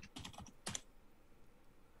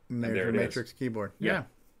 And there's your matrix keyboard. Yeah.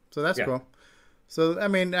 So that's cool. So, I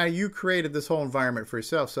mean, now you created this whole environment for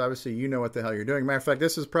yourself, so obviously you know what the hell you're doing. Matter of fact,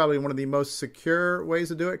 this is probably one of the most secure ways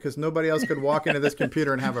to do it, because nobody else could walk into this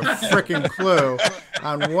computer and have a freaking clue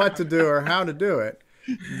on what to do or how to do it.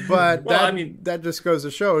 But that just goes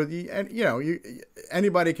to show,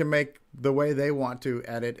 anybody can make the way they want to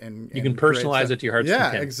edit and you can personalize it to your heart's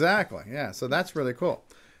content. Yeah, exactly. Yeah, so that's really cool.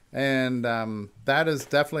 And that is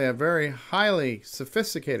definitely a very highly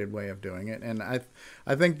sophisticated way of doing it. And I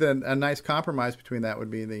think that a nice compromise between that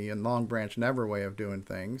would be the Long Branch Never way of doing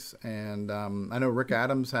things. And I know Rick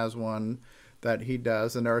Adams has one that he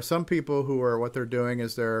does. And there are some people who are, what they're doing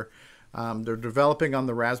is they're developing on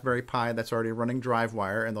the Raspberry Pi that's already running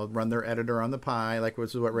DriveWire, and they'll run their editor on the Pi,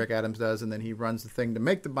 which is what Rick Adams does, and then he runs the thing to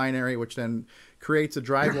make the binary, which then creates a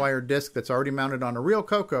DriveWire disk that's already mounted on a real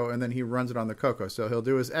Coco, and then he runs it on the Coco. So he'll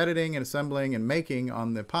do his editing and assembling and making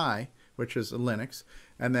on the Pi, which is a Linux,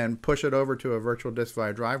 and then push it over to a virtual disk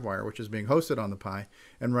via DriveWire, which is being hosted on the Pi,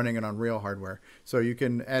 and running it on real hardware. So you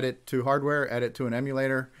can edit to hardware, edit to an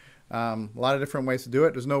emulator, a lot of different ways to do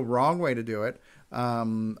it. There's no wrong way to do it. I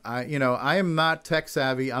am not tech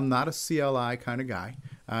savvy. I'm not a CLI kind of guy.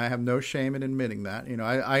 I have no shame in admitting that.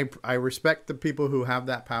 I respect the people who have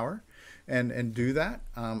that power and do that.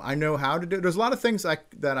 I know how to do it. There's a lot of things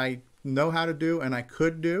that I know how to do and I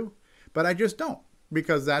could do, but I just don't,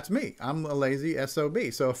 because that's me. I'm a lazy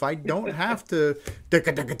SOB. So if I don't have to, then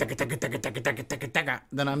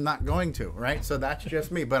I'm not going to, right? So that's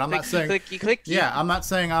just me. But I'm not saying, I'm not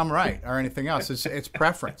saying I'm right or anything else. It's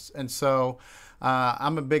preference. And so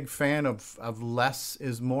I'm a big fan of less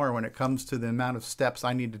is more when it comes to the amount of steps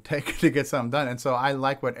I need to take to get something done. And so I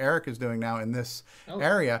like what Eric is doing now in this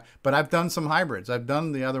area, but I've done some hybrids. I've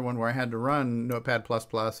done the other one where I had to run Notepad++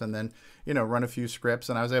 and then, run a few scripts,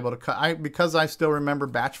 and I was able to cut, because I still remember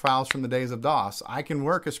batch files from the days of DOS. I can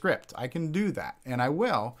work a script. I can do that, and I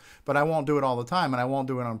will, but I won't do it all the time, and I won't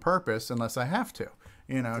do it on purpose unless I have to.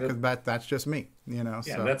 Because that's just me, Yeah,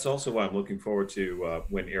 so. That's also why I'm looking forward to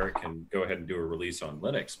when Eric can go ahead and do a release on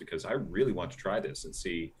Linux, because I really want to try this and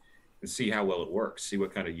see how well it works, see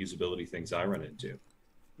what kind of usability things I run into.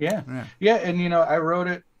 Yeah. And, I wrote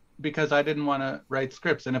it because I didn't want to write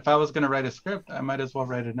scripts. And if I was going to write a script, I might as well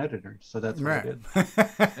write an editor. So that's what I did.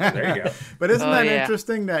 There you go. But isn't that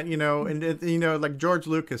interesting that, like George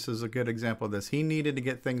Lucas is a good example of this. He needed to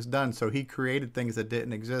get things done. So he created things that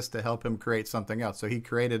didn't exist to help him create something else. So he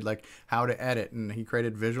created how to edit, and he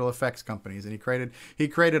created visual effects companies, and he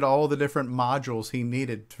created all the different modules he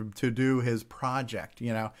needed to do his project,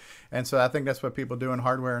 And so I think that's what people do in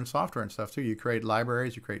hardware and software and stuff too. You create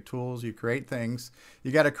libraries, you create tools, you create things.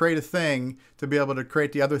 You got to create a thing to be able to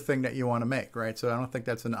create the other thing that you want to make, right? So I don't think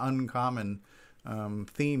that's an uncommon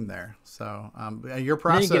theme there. So your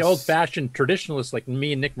process. You get old-fashioned traditionalists like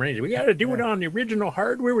me and Nick Morangi. We got to do it on the original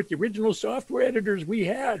hardware with the original software editors we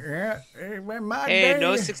had. Yeah.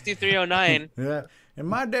 No 6309. Yeah. In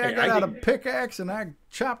my day, I got out a pickaxe and I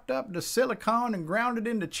chopped up the silicon and ground it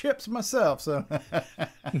into chips myself. So,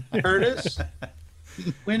 Curtis,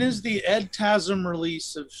 when is the EdTasm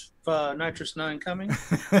release of Nitrous 9 coming?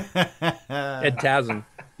 EdTasm.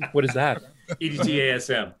 What is that? EDT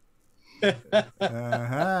ASM.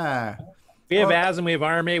 We have ASM, we have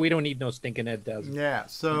RMA. We don't need no stinking EdTasm. Yeah.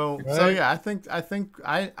 So yeah,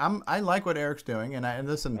 I like what Eric's doing, and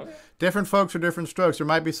listen, different folks are different strokes. There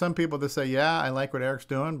might be some people that say, yeah, I like what Eric's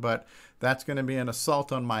doing, but that's going to be an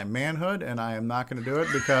assault on my manhood, and I am not going to do it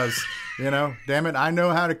because, damn it, I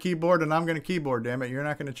know how to keyboard, and I'm going to keyboard. Damn it, you're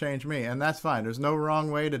not going to change me, and that's fine. There's no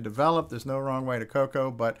wrong way to develop. There's no wrong way to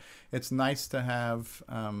Coco, but it's nice to have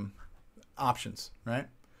options, right?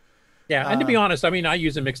 Yeah, and to be honest, I mean, I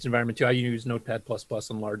use a mixed environment too. I use Notepad++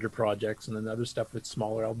 on larger projects, and then the other stuff that's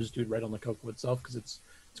smaller, I'll just do it right on the Coco itself because it's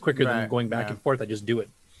quicker than going back and forth. I just do it.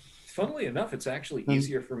 Funnily enough, it's actually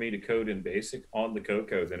easier for me to code in BASIC on the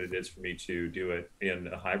Coco than it is for me to do it in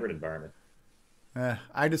a hybrid environment.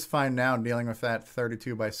 I just find now dealing with that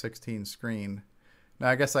 32 by 16 screen. Now,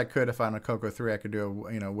 I guess I could, if I'm a Coco 3, I could do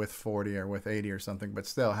a, with 40 or with 80 or something. But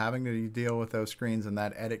still, having to deal with those screens and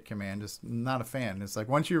that edit command, just not a fan. It's like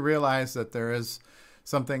once you realize that there is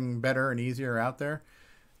something better and easier out there,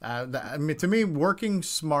 I mean, to me, working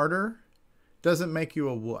smarter doesn't make you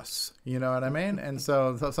a wuss. You know what I mean? And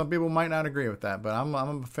so some people might not agree with that, but I'm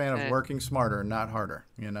a fan of working smarter, not harder.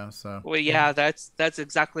 You know, so. Well, yeah, that's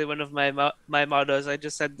exactly one of my mottos. I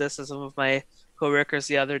just said this to some of my coworkers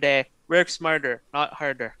the other day. Work smarter, not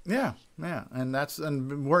harder. Yeah,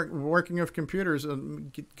 and working with computers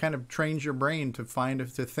kind of trains your brain to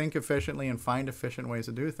think efficiently and find efficient ways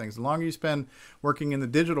to do things. The longer you spend working in the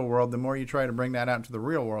digital world, the more you try to bring that out into the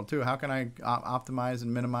real world too. How can I optimize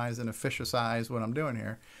and minimize and efficientize what I'm doing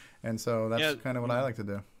here? And so that's kind of what I like to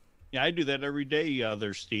do. Yeah, I do that every day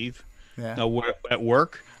there, Steve. Yeah. Now, at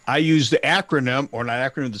work, I use the acronym, or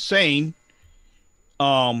not acronym, the saying,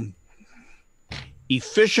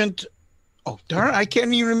 efficient. Oh, darn, I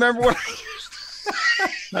can't even remember what I used.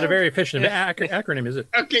 Not a very efficient acronym, is it?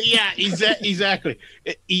 Okay, yeah, exactly.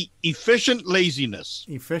 Efficient laziness.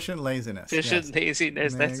 Efficient laziness. Efficient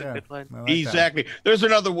laziness. That's a good one. Like exactly. That. There's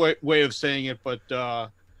another way of saying it, but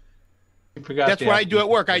that's what I do at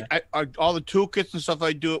work. I all the toolkits and stuff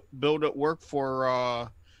I build at work for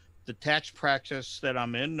the tax practice that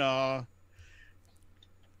I'm in.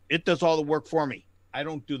 It does all the work for me. I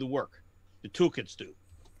don't do the work. The toolkits do.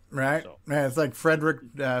 Right. So. Yeah, it's like Frederick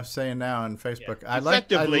saying now on Facebook. I like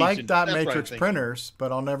dot matrix printers,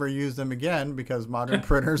 but I'll never use them again because modern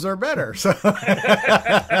printers are better. So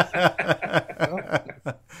I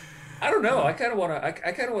don't know. I kind of want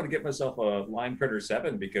to get myself a Line Printer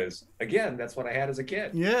 7 because again, that's what I had as a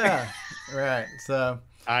kid. Yeah. Right. So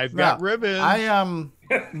I've got ribbons.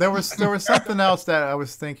 There was something else that I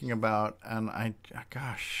was thinking about, and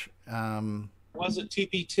was it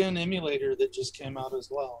TP10 emulator that just came out as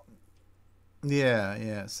well?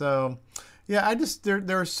 Yeah. So, yeah,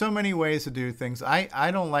 there are so many ways to do things.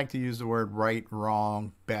 I don't like to use the word right,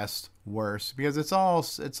 wrong, best, worst because it's all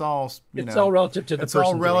relative to the person. It's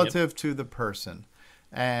all relative to the person,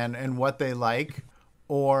 and what they like,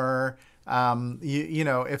 or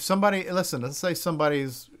if somebody let's say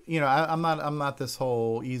somebody's. I'm not this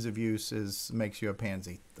whole ease of use makes you a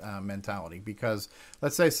pansy mentality because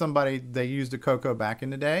let's say they used a Coco back in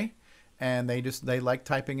the day and they like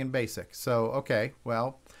typing in BASIC. So, okay,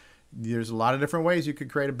 well, there's a lot of different ways you could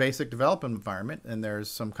create a BASIC development environment, and there's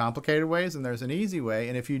some complicated ways and there's an easy way.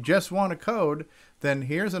 And if you just want to code, then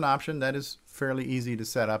here's an option that is fairly easy to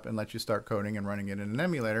set up and let you start coding and running it in an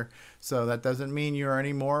emulator. So that doesn't mean you're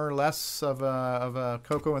any more or less of a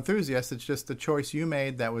Coco enthusiast. It's just the choice you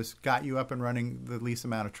made that got you up and running the least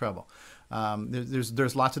amount of trouble.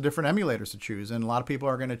 There's lots of different emulators to choose, and a lot of people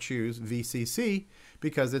are going to choose VCC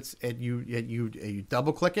because you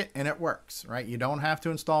double click it and it works, right? You don't have to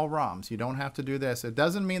install ROMs. You don't have to do this. It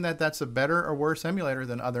doesn't mean that that's a better or worse emulator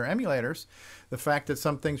than other emulators. The fact that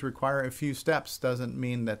some things require a few steps doesn't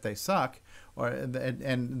mean that they suck.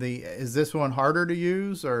 Is this one harder to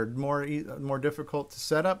use or more difficult to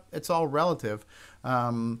set up? It's all relative.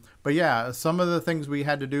 But yeah, some of the things we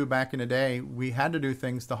had to do back in the day, we had to do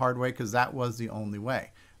things the hard way because that was the only way,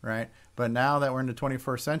 right? But now that we're in the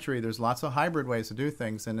 21st century, there's lots of hybrid ways to do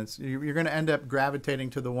things, and you're going to end up gravitating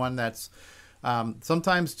to the one that's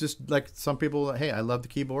sometimes just like some people. Hey, I love the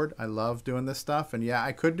keyboard. I love doing this stuff, and yeah,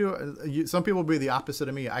 I could do. Some people will be the opposite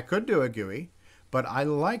of me. I could do a GUI, but I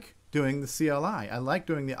like doing the CLI. I like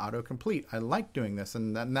doing the autocomplete. I like doing this,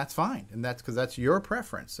 and that's fine. And that's because that's your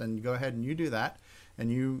preference. And you go ahead and you do that,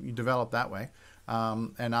 and you develop that way.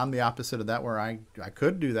 And I'm the opposite of that, where I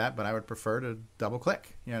could do that, but I would prefer to double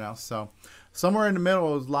click. So somewhere in the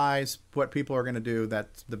middle lies what people are going to do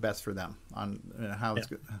that's the best for them on how it's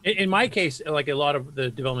good. In my case, like a lot of the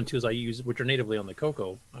development tools I use, which are natively on the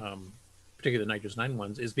Coco, particularly the Nitrous 9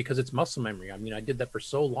 ones, is because it's muscle memory. I mean, I did that for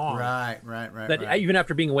so long. Right. Even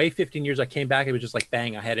after being away 15 years, I came back, it was just like,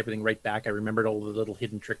 bang, I had everything right back. I remembered all the little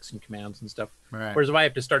hidden tricks and commands and stuff. Right. Whereas if I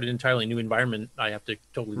have to start an entirely new environment, I have to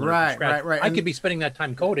totally learn from scratch. Right. I could be spending that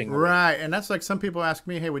time coding. Right, and that's like some people ask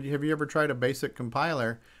me, hey, have you ever tried a BASIC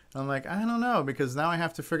compiler? And I'm like, I don't know, because now I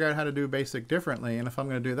have to figure out how to do BASIC differently. And if I'm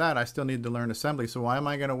going to do that, I still need to learn assembly. So why am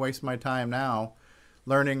I going to waste my time now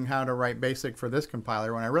learning how to write BASIC for this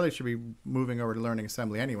compiler when I really should be moving over to learning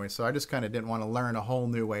assembly anyway? So I just kind of didn't want to learn a whole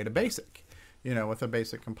new way to BASIC. with a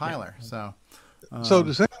basic compiler. So does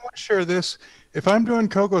anyone share this? If I'm doing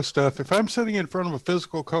Cocoa stuff, if I'm sitting in front of a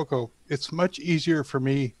physical Cocoa, it's much easier for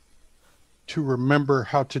me to remember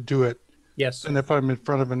how to do it. Yes. Than if I'm in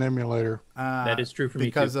front of an emulator. That is true for me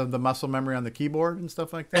because of the muscle memory on the keyboard and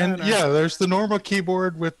stuff like that. And there's the normal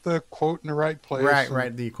keyboard with the quote in the right place.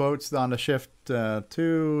 Right. The quotes on the Shift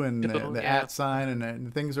 2 and the @ sign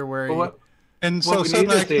and things are where. And so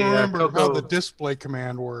suddenly I can remember how the display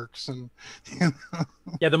command works. And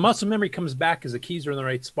yeah, the muscle memory comes back because the keys are in the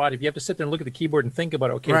right spot. If you have to sit there and look at the keyboard and think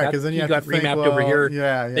about, okay, that key got remapped over here.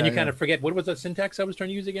 Then you kind of forget, what was that syntax I was trying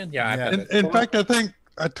to use again? Yeah. In fact, I think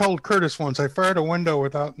I told Curtis once I fired a window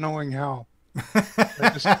without knowing how.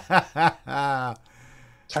 I just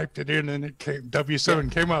typed it in and it came.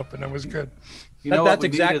 W7 came up and it was good. That's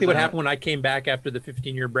exactly what happened when I came back after the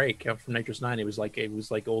 15-year break from Nitrous 9. It was like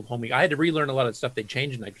old homie. I had to relearn a lot of stuff they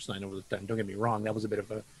changed in Nitrous 9 over the time. Don't get me wrong, that was a bit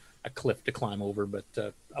of a cliff to climb over, but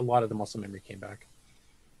a lot of the muscle memory came back.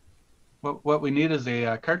 What we need is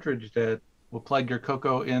a cartridge that will plug your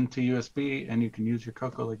Cocoa into USB, and you can use your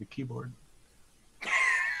Cocoa like a keyboard.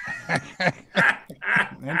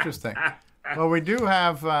 Interesting. Well, we do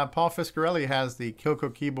have Paul Fiscarelli has the Cocoa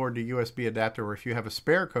keyboard to USB adapter, where if you have a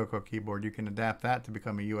spare Cocoa keyboard, you can adapt that to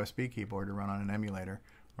become a USB keyboard to run on an emulator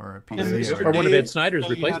or a PC. Or one of Ed Snyder's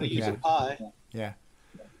replacement keyboards. Yeah.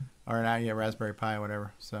 Or Raspberry Pi,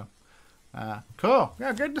 whatever. So, cool.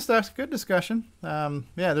 Yeah, good discussion.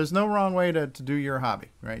 There's no wrong way to do your hobby,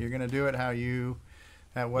 right? You're going to do it how you,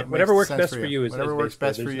 whatever works best for you. Whatever works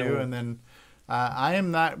best for you, and then. I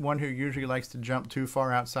am not one who usually likes to jump too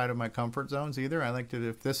far outside of my comfort zones either. I like to,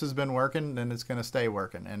 if this has been working, then it's going to stay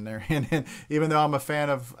working. And even though I'm a fan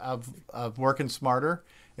of working smarter,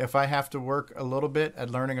 if I have to work a little bit at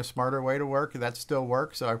learning a smarter way to work, that still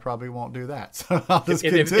works. So I probably won't do that. So I'll just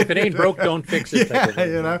if it ain't broke, don't fix it.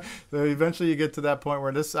 So eventually you get to that point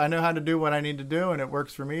where I know how to do what I need to do, and it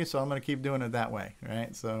works for me. So I'm going to keep doing it that way,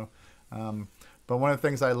 right? So. But one of the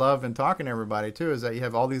things I love in talking to everybody, too, is that you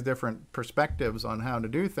have all these different perspectives on how to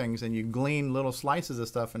do things, and you glean little slices of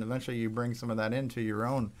stuff, and eventually you bring some of that into your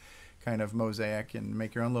own kind of mosaic and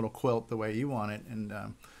make your own little quilt the way you want it. And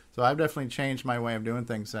so I've definitely changed my way of doing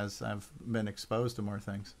things as I've been exposed to more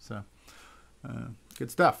things. So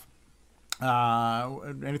good stuff.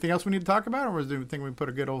 Anything else we need to talk about, or do you think we put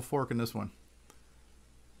a good old fork in this one?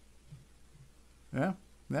 Yeah?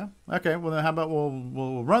 Yeah. Okay. Well, then how about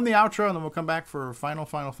we'll run the outro and then we'll come back for final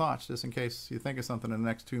thoughts, just in case you think of something in the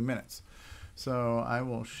next 2 minutes. So I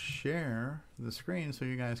will share the screen so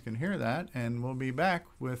you guys can hear that, and we'll be back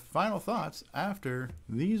with final thoughts after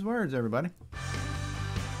these words, everybody.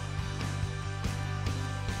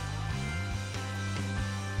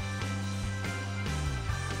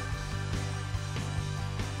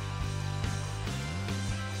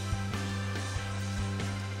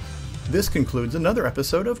 This concludes another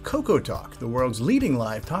episode of Cocoa Talk, the world's leading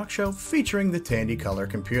live talk show featuring the Tandy Color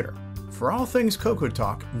computer. For all things Cocoa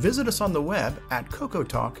Talk, visit us on the web at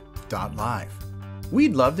cocoatalk.live.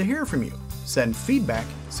 We'd love to hear from you. Send feedback,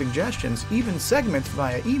 suggestions, even segments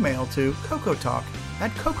via email to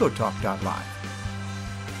cocoatalk@cocoatalk.live.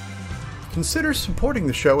 Consider supporting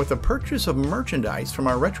the show with a purchase of merchandise from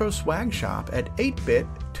our retro swag shop at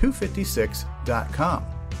 8bit256.com.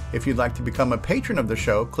 If you'd like to become a patron of the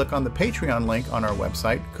show, click on the Patreon link on our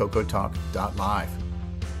website, cocoatalk.live.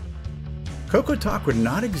 Cocoa Talk would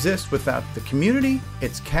not exist without the community,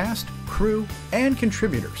 its cast, crew, and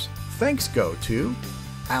contributors. Thanks go to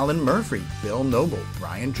Alan Murphy, Bill Noble,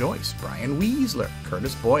 Brian Joyce, Brian Weasler,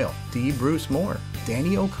 Curtis Boyle, D. Bruce Moore,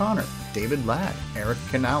 Danny O'Connor, David Ladd, Eric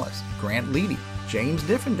Canales, Grant Leedy, James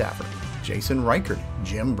Diffendaffer, Jason Reichert,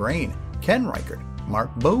 Jim Brain, Ken Reichert,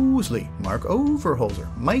 Mark Bosley, Mark Overholzer,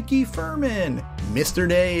 Mikey Furman, Mr.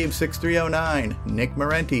 Dave 6309, Nick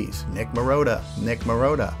Marentes, Nick Marotta,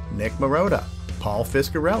 Paul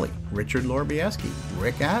Fiscarelli, Richard Lorbieski,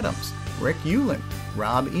 Rick Adams, Rick Hewlin,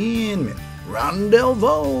 Rob Inman, Ron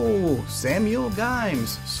Delvaux, Samuel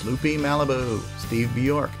Gimes, Sloopy Malibu, Steve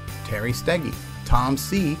Bjork, Terry Steggy, Tom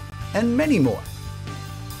C., and many more.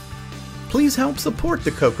 Please help support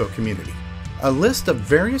the Cocoa community. A list of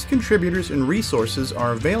various contributors and resources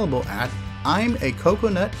are available at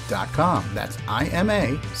imacoconut.com. That's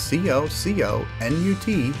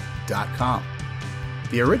imacoconut.com.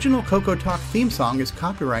 The original Cocoa Talk theme song is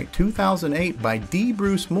copyright 2008 by D.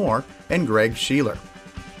 Bruce Moore and Greg Sheeler.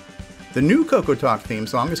 The new Cocoa Talk theme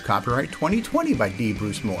song is copyright 2020 by D.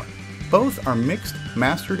 Bruce Moore. Both are mixed,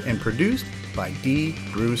 mastered, and produced by D.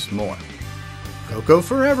 Bruce Moore. Cocoa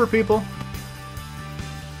forever, people!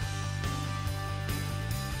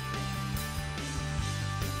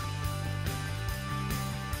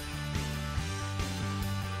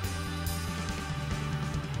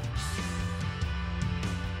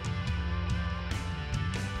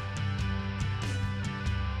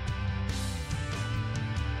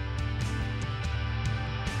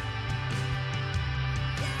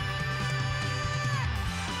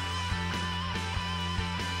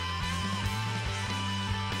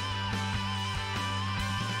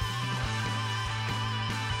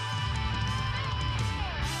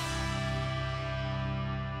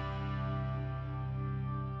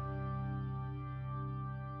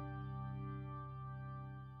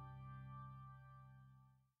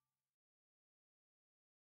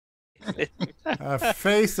 A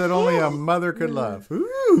face that only a mother could love.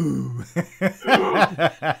 Ooh.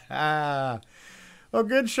 Well,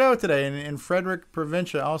 good show today. And Frederick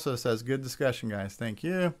Provincia also says, good discussion, guys. Thank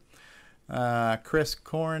you. Chris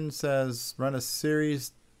Korn says, run a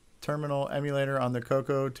series terminal emulator on the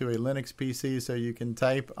Coco to a Linux PC so you can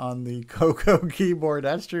type on the Coco keyboard.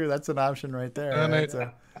 That's true. That's an option right there. Right?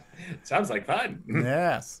 Sounds like fun.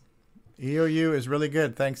 Yes. EOU is really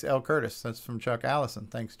good. Thanks, L. Curtis. That's from Chuck Allison.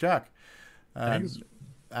 Thanks, Chuck. Thanks.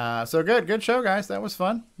 So good show, guys. That was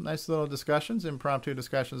fun. Nice little discussions, impromptu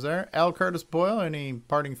discussions there. L. Curtis Boyle, any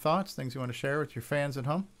parting thoughts, things you want to share with your fans at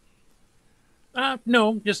home?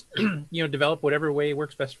 No, just develop whatever way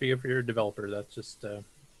works best for you for your developer. That's just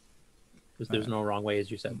there's no wrong way, as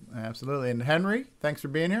you said. Absolutely. And Henry, thanks for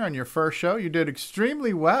being here on your first show. You did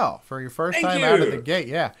extremely well for your first Thank time you. out of the gate.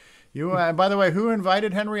 Yeah. You. By the way, who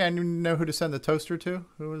invited Henry? I didn't know who to send the toaster to.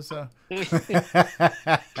 Who was?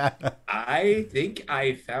 I think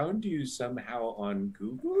I found you somehow on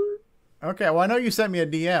Google. Okay. Well, I know you sent me a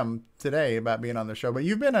DM today about being on the show, but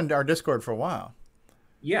you've been on our Discord for a while.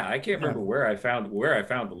 Yeah, I can't remember where I found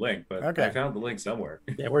the link, but Okay. I found the link somewhere.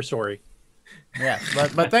 Yeah, we're sorry. Yeah,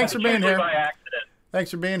 but thanks for being here. By accident.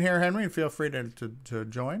 Thanks for being here, Henry, and feel free to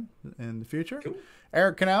join in the future. Cool.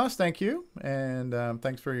 Eric Canales, thank you, and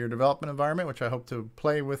thanks for your development environment, which I hope to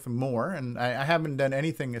play with more. And I haven't done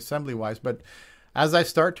anything assembly-wise, but as I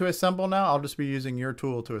start to assemble now, I'll just be using your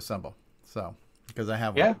tool to assemble. So, because I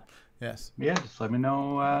have one. Yes. Yeah, just let me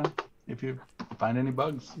know if you find any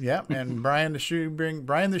bugs. Yeah, and Brian the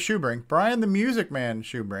Music Man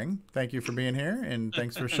Shoebring, thank you for being here, and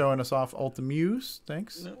thanks for showing us off Ultimuse.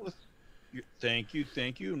 Thanks. Thank you.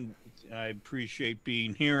 And I appreciate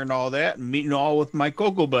being here and all that, and meeting all with my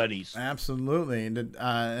Coco buddies. Absolutely. And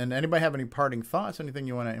anybody have any parting thoughts? Anything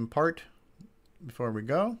you want to impart before we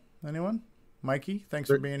go? Anyone? Mikey, thanks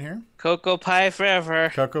for being here. Cocoa Pie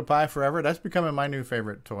forever. Cocoa Pie forever. That's becoming my new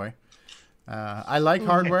favorite toy. I like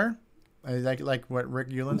hardware. I like what Rick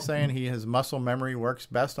Euland's saying. His muscle memory works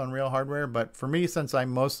best on real hardware. But for me, since I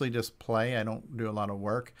mostly just play, I don't do a lot of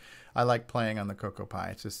work. I like playing on the Cocoa Pie.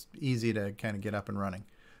 It's just easy to kind of get up and running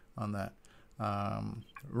on that.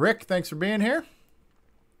 Rick, thanks for being here.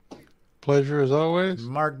 Pleasure as always.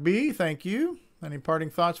 Mark B, thank you. Any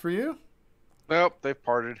parting thoughts for you? Nope, they've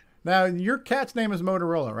parted. Now, your cat's name is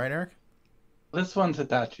Motorola, right, Eric? This one's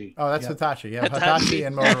Hitachi. Oh, that's Hitachi. Yeah, Hitachi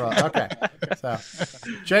and Motorola. Okay. So,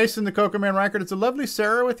 Jason, the Coco Man Reichert. It's a lovely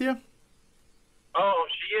Sarah with you. Oh,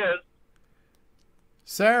 she is.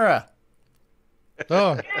 Sarah.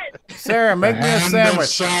 Oh. Sarah, make me a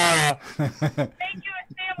sandwich.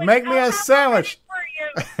 Make me a sandwich.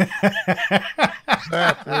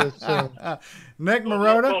 Nick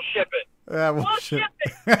Marotta. We'll ship it. We'll ship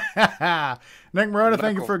it. Nick Marotta,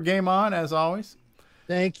 thank you for Game On, as always.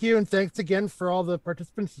 Thank you, and thanks again for all the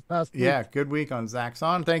participants this past week. Yeah, good week on Zach's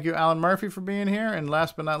On. Thank you, Alan Murphy, for being here. And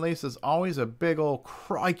last but not least, as always, a big old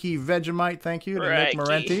crikey Vegemite thank you to Nick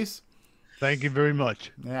Marentes. Thank you very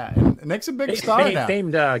much. Yeah, and Nick's a big star now.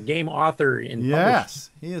 Famed game author in Yes,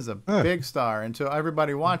 he is a big star. And to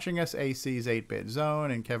everybody watching us, AC's 8-Bit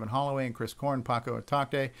Zone, and Kevin Holloway and Chris Korn, Paco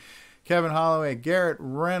Atakte, Kevin Holloway, Garrett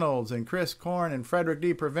Reynolds, and Chris Korn, and Frederick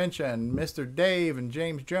D. Provincia, and Mr. Dave, and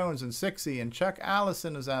James Jones, and Sixie, and Chuck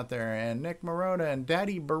Allison is out there, and Nick Marotta, and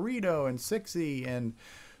Daddy Burrito, and Sixie, and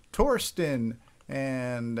Torsten,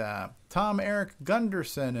 and Tom Eric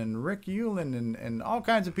Gunderson, and Rick Euland, and all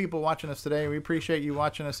kinds of people watching us today. We appreciate you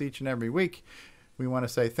watching us each and every week. We want to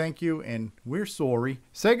say thank you, and we're sorry.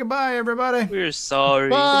 Say goodbye, everybody. We're sorry.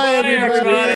 Bye, everybody.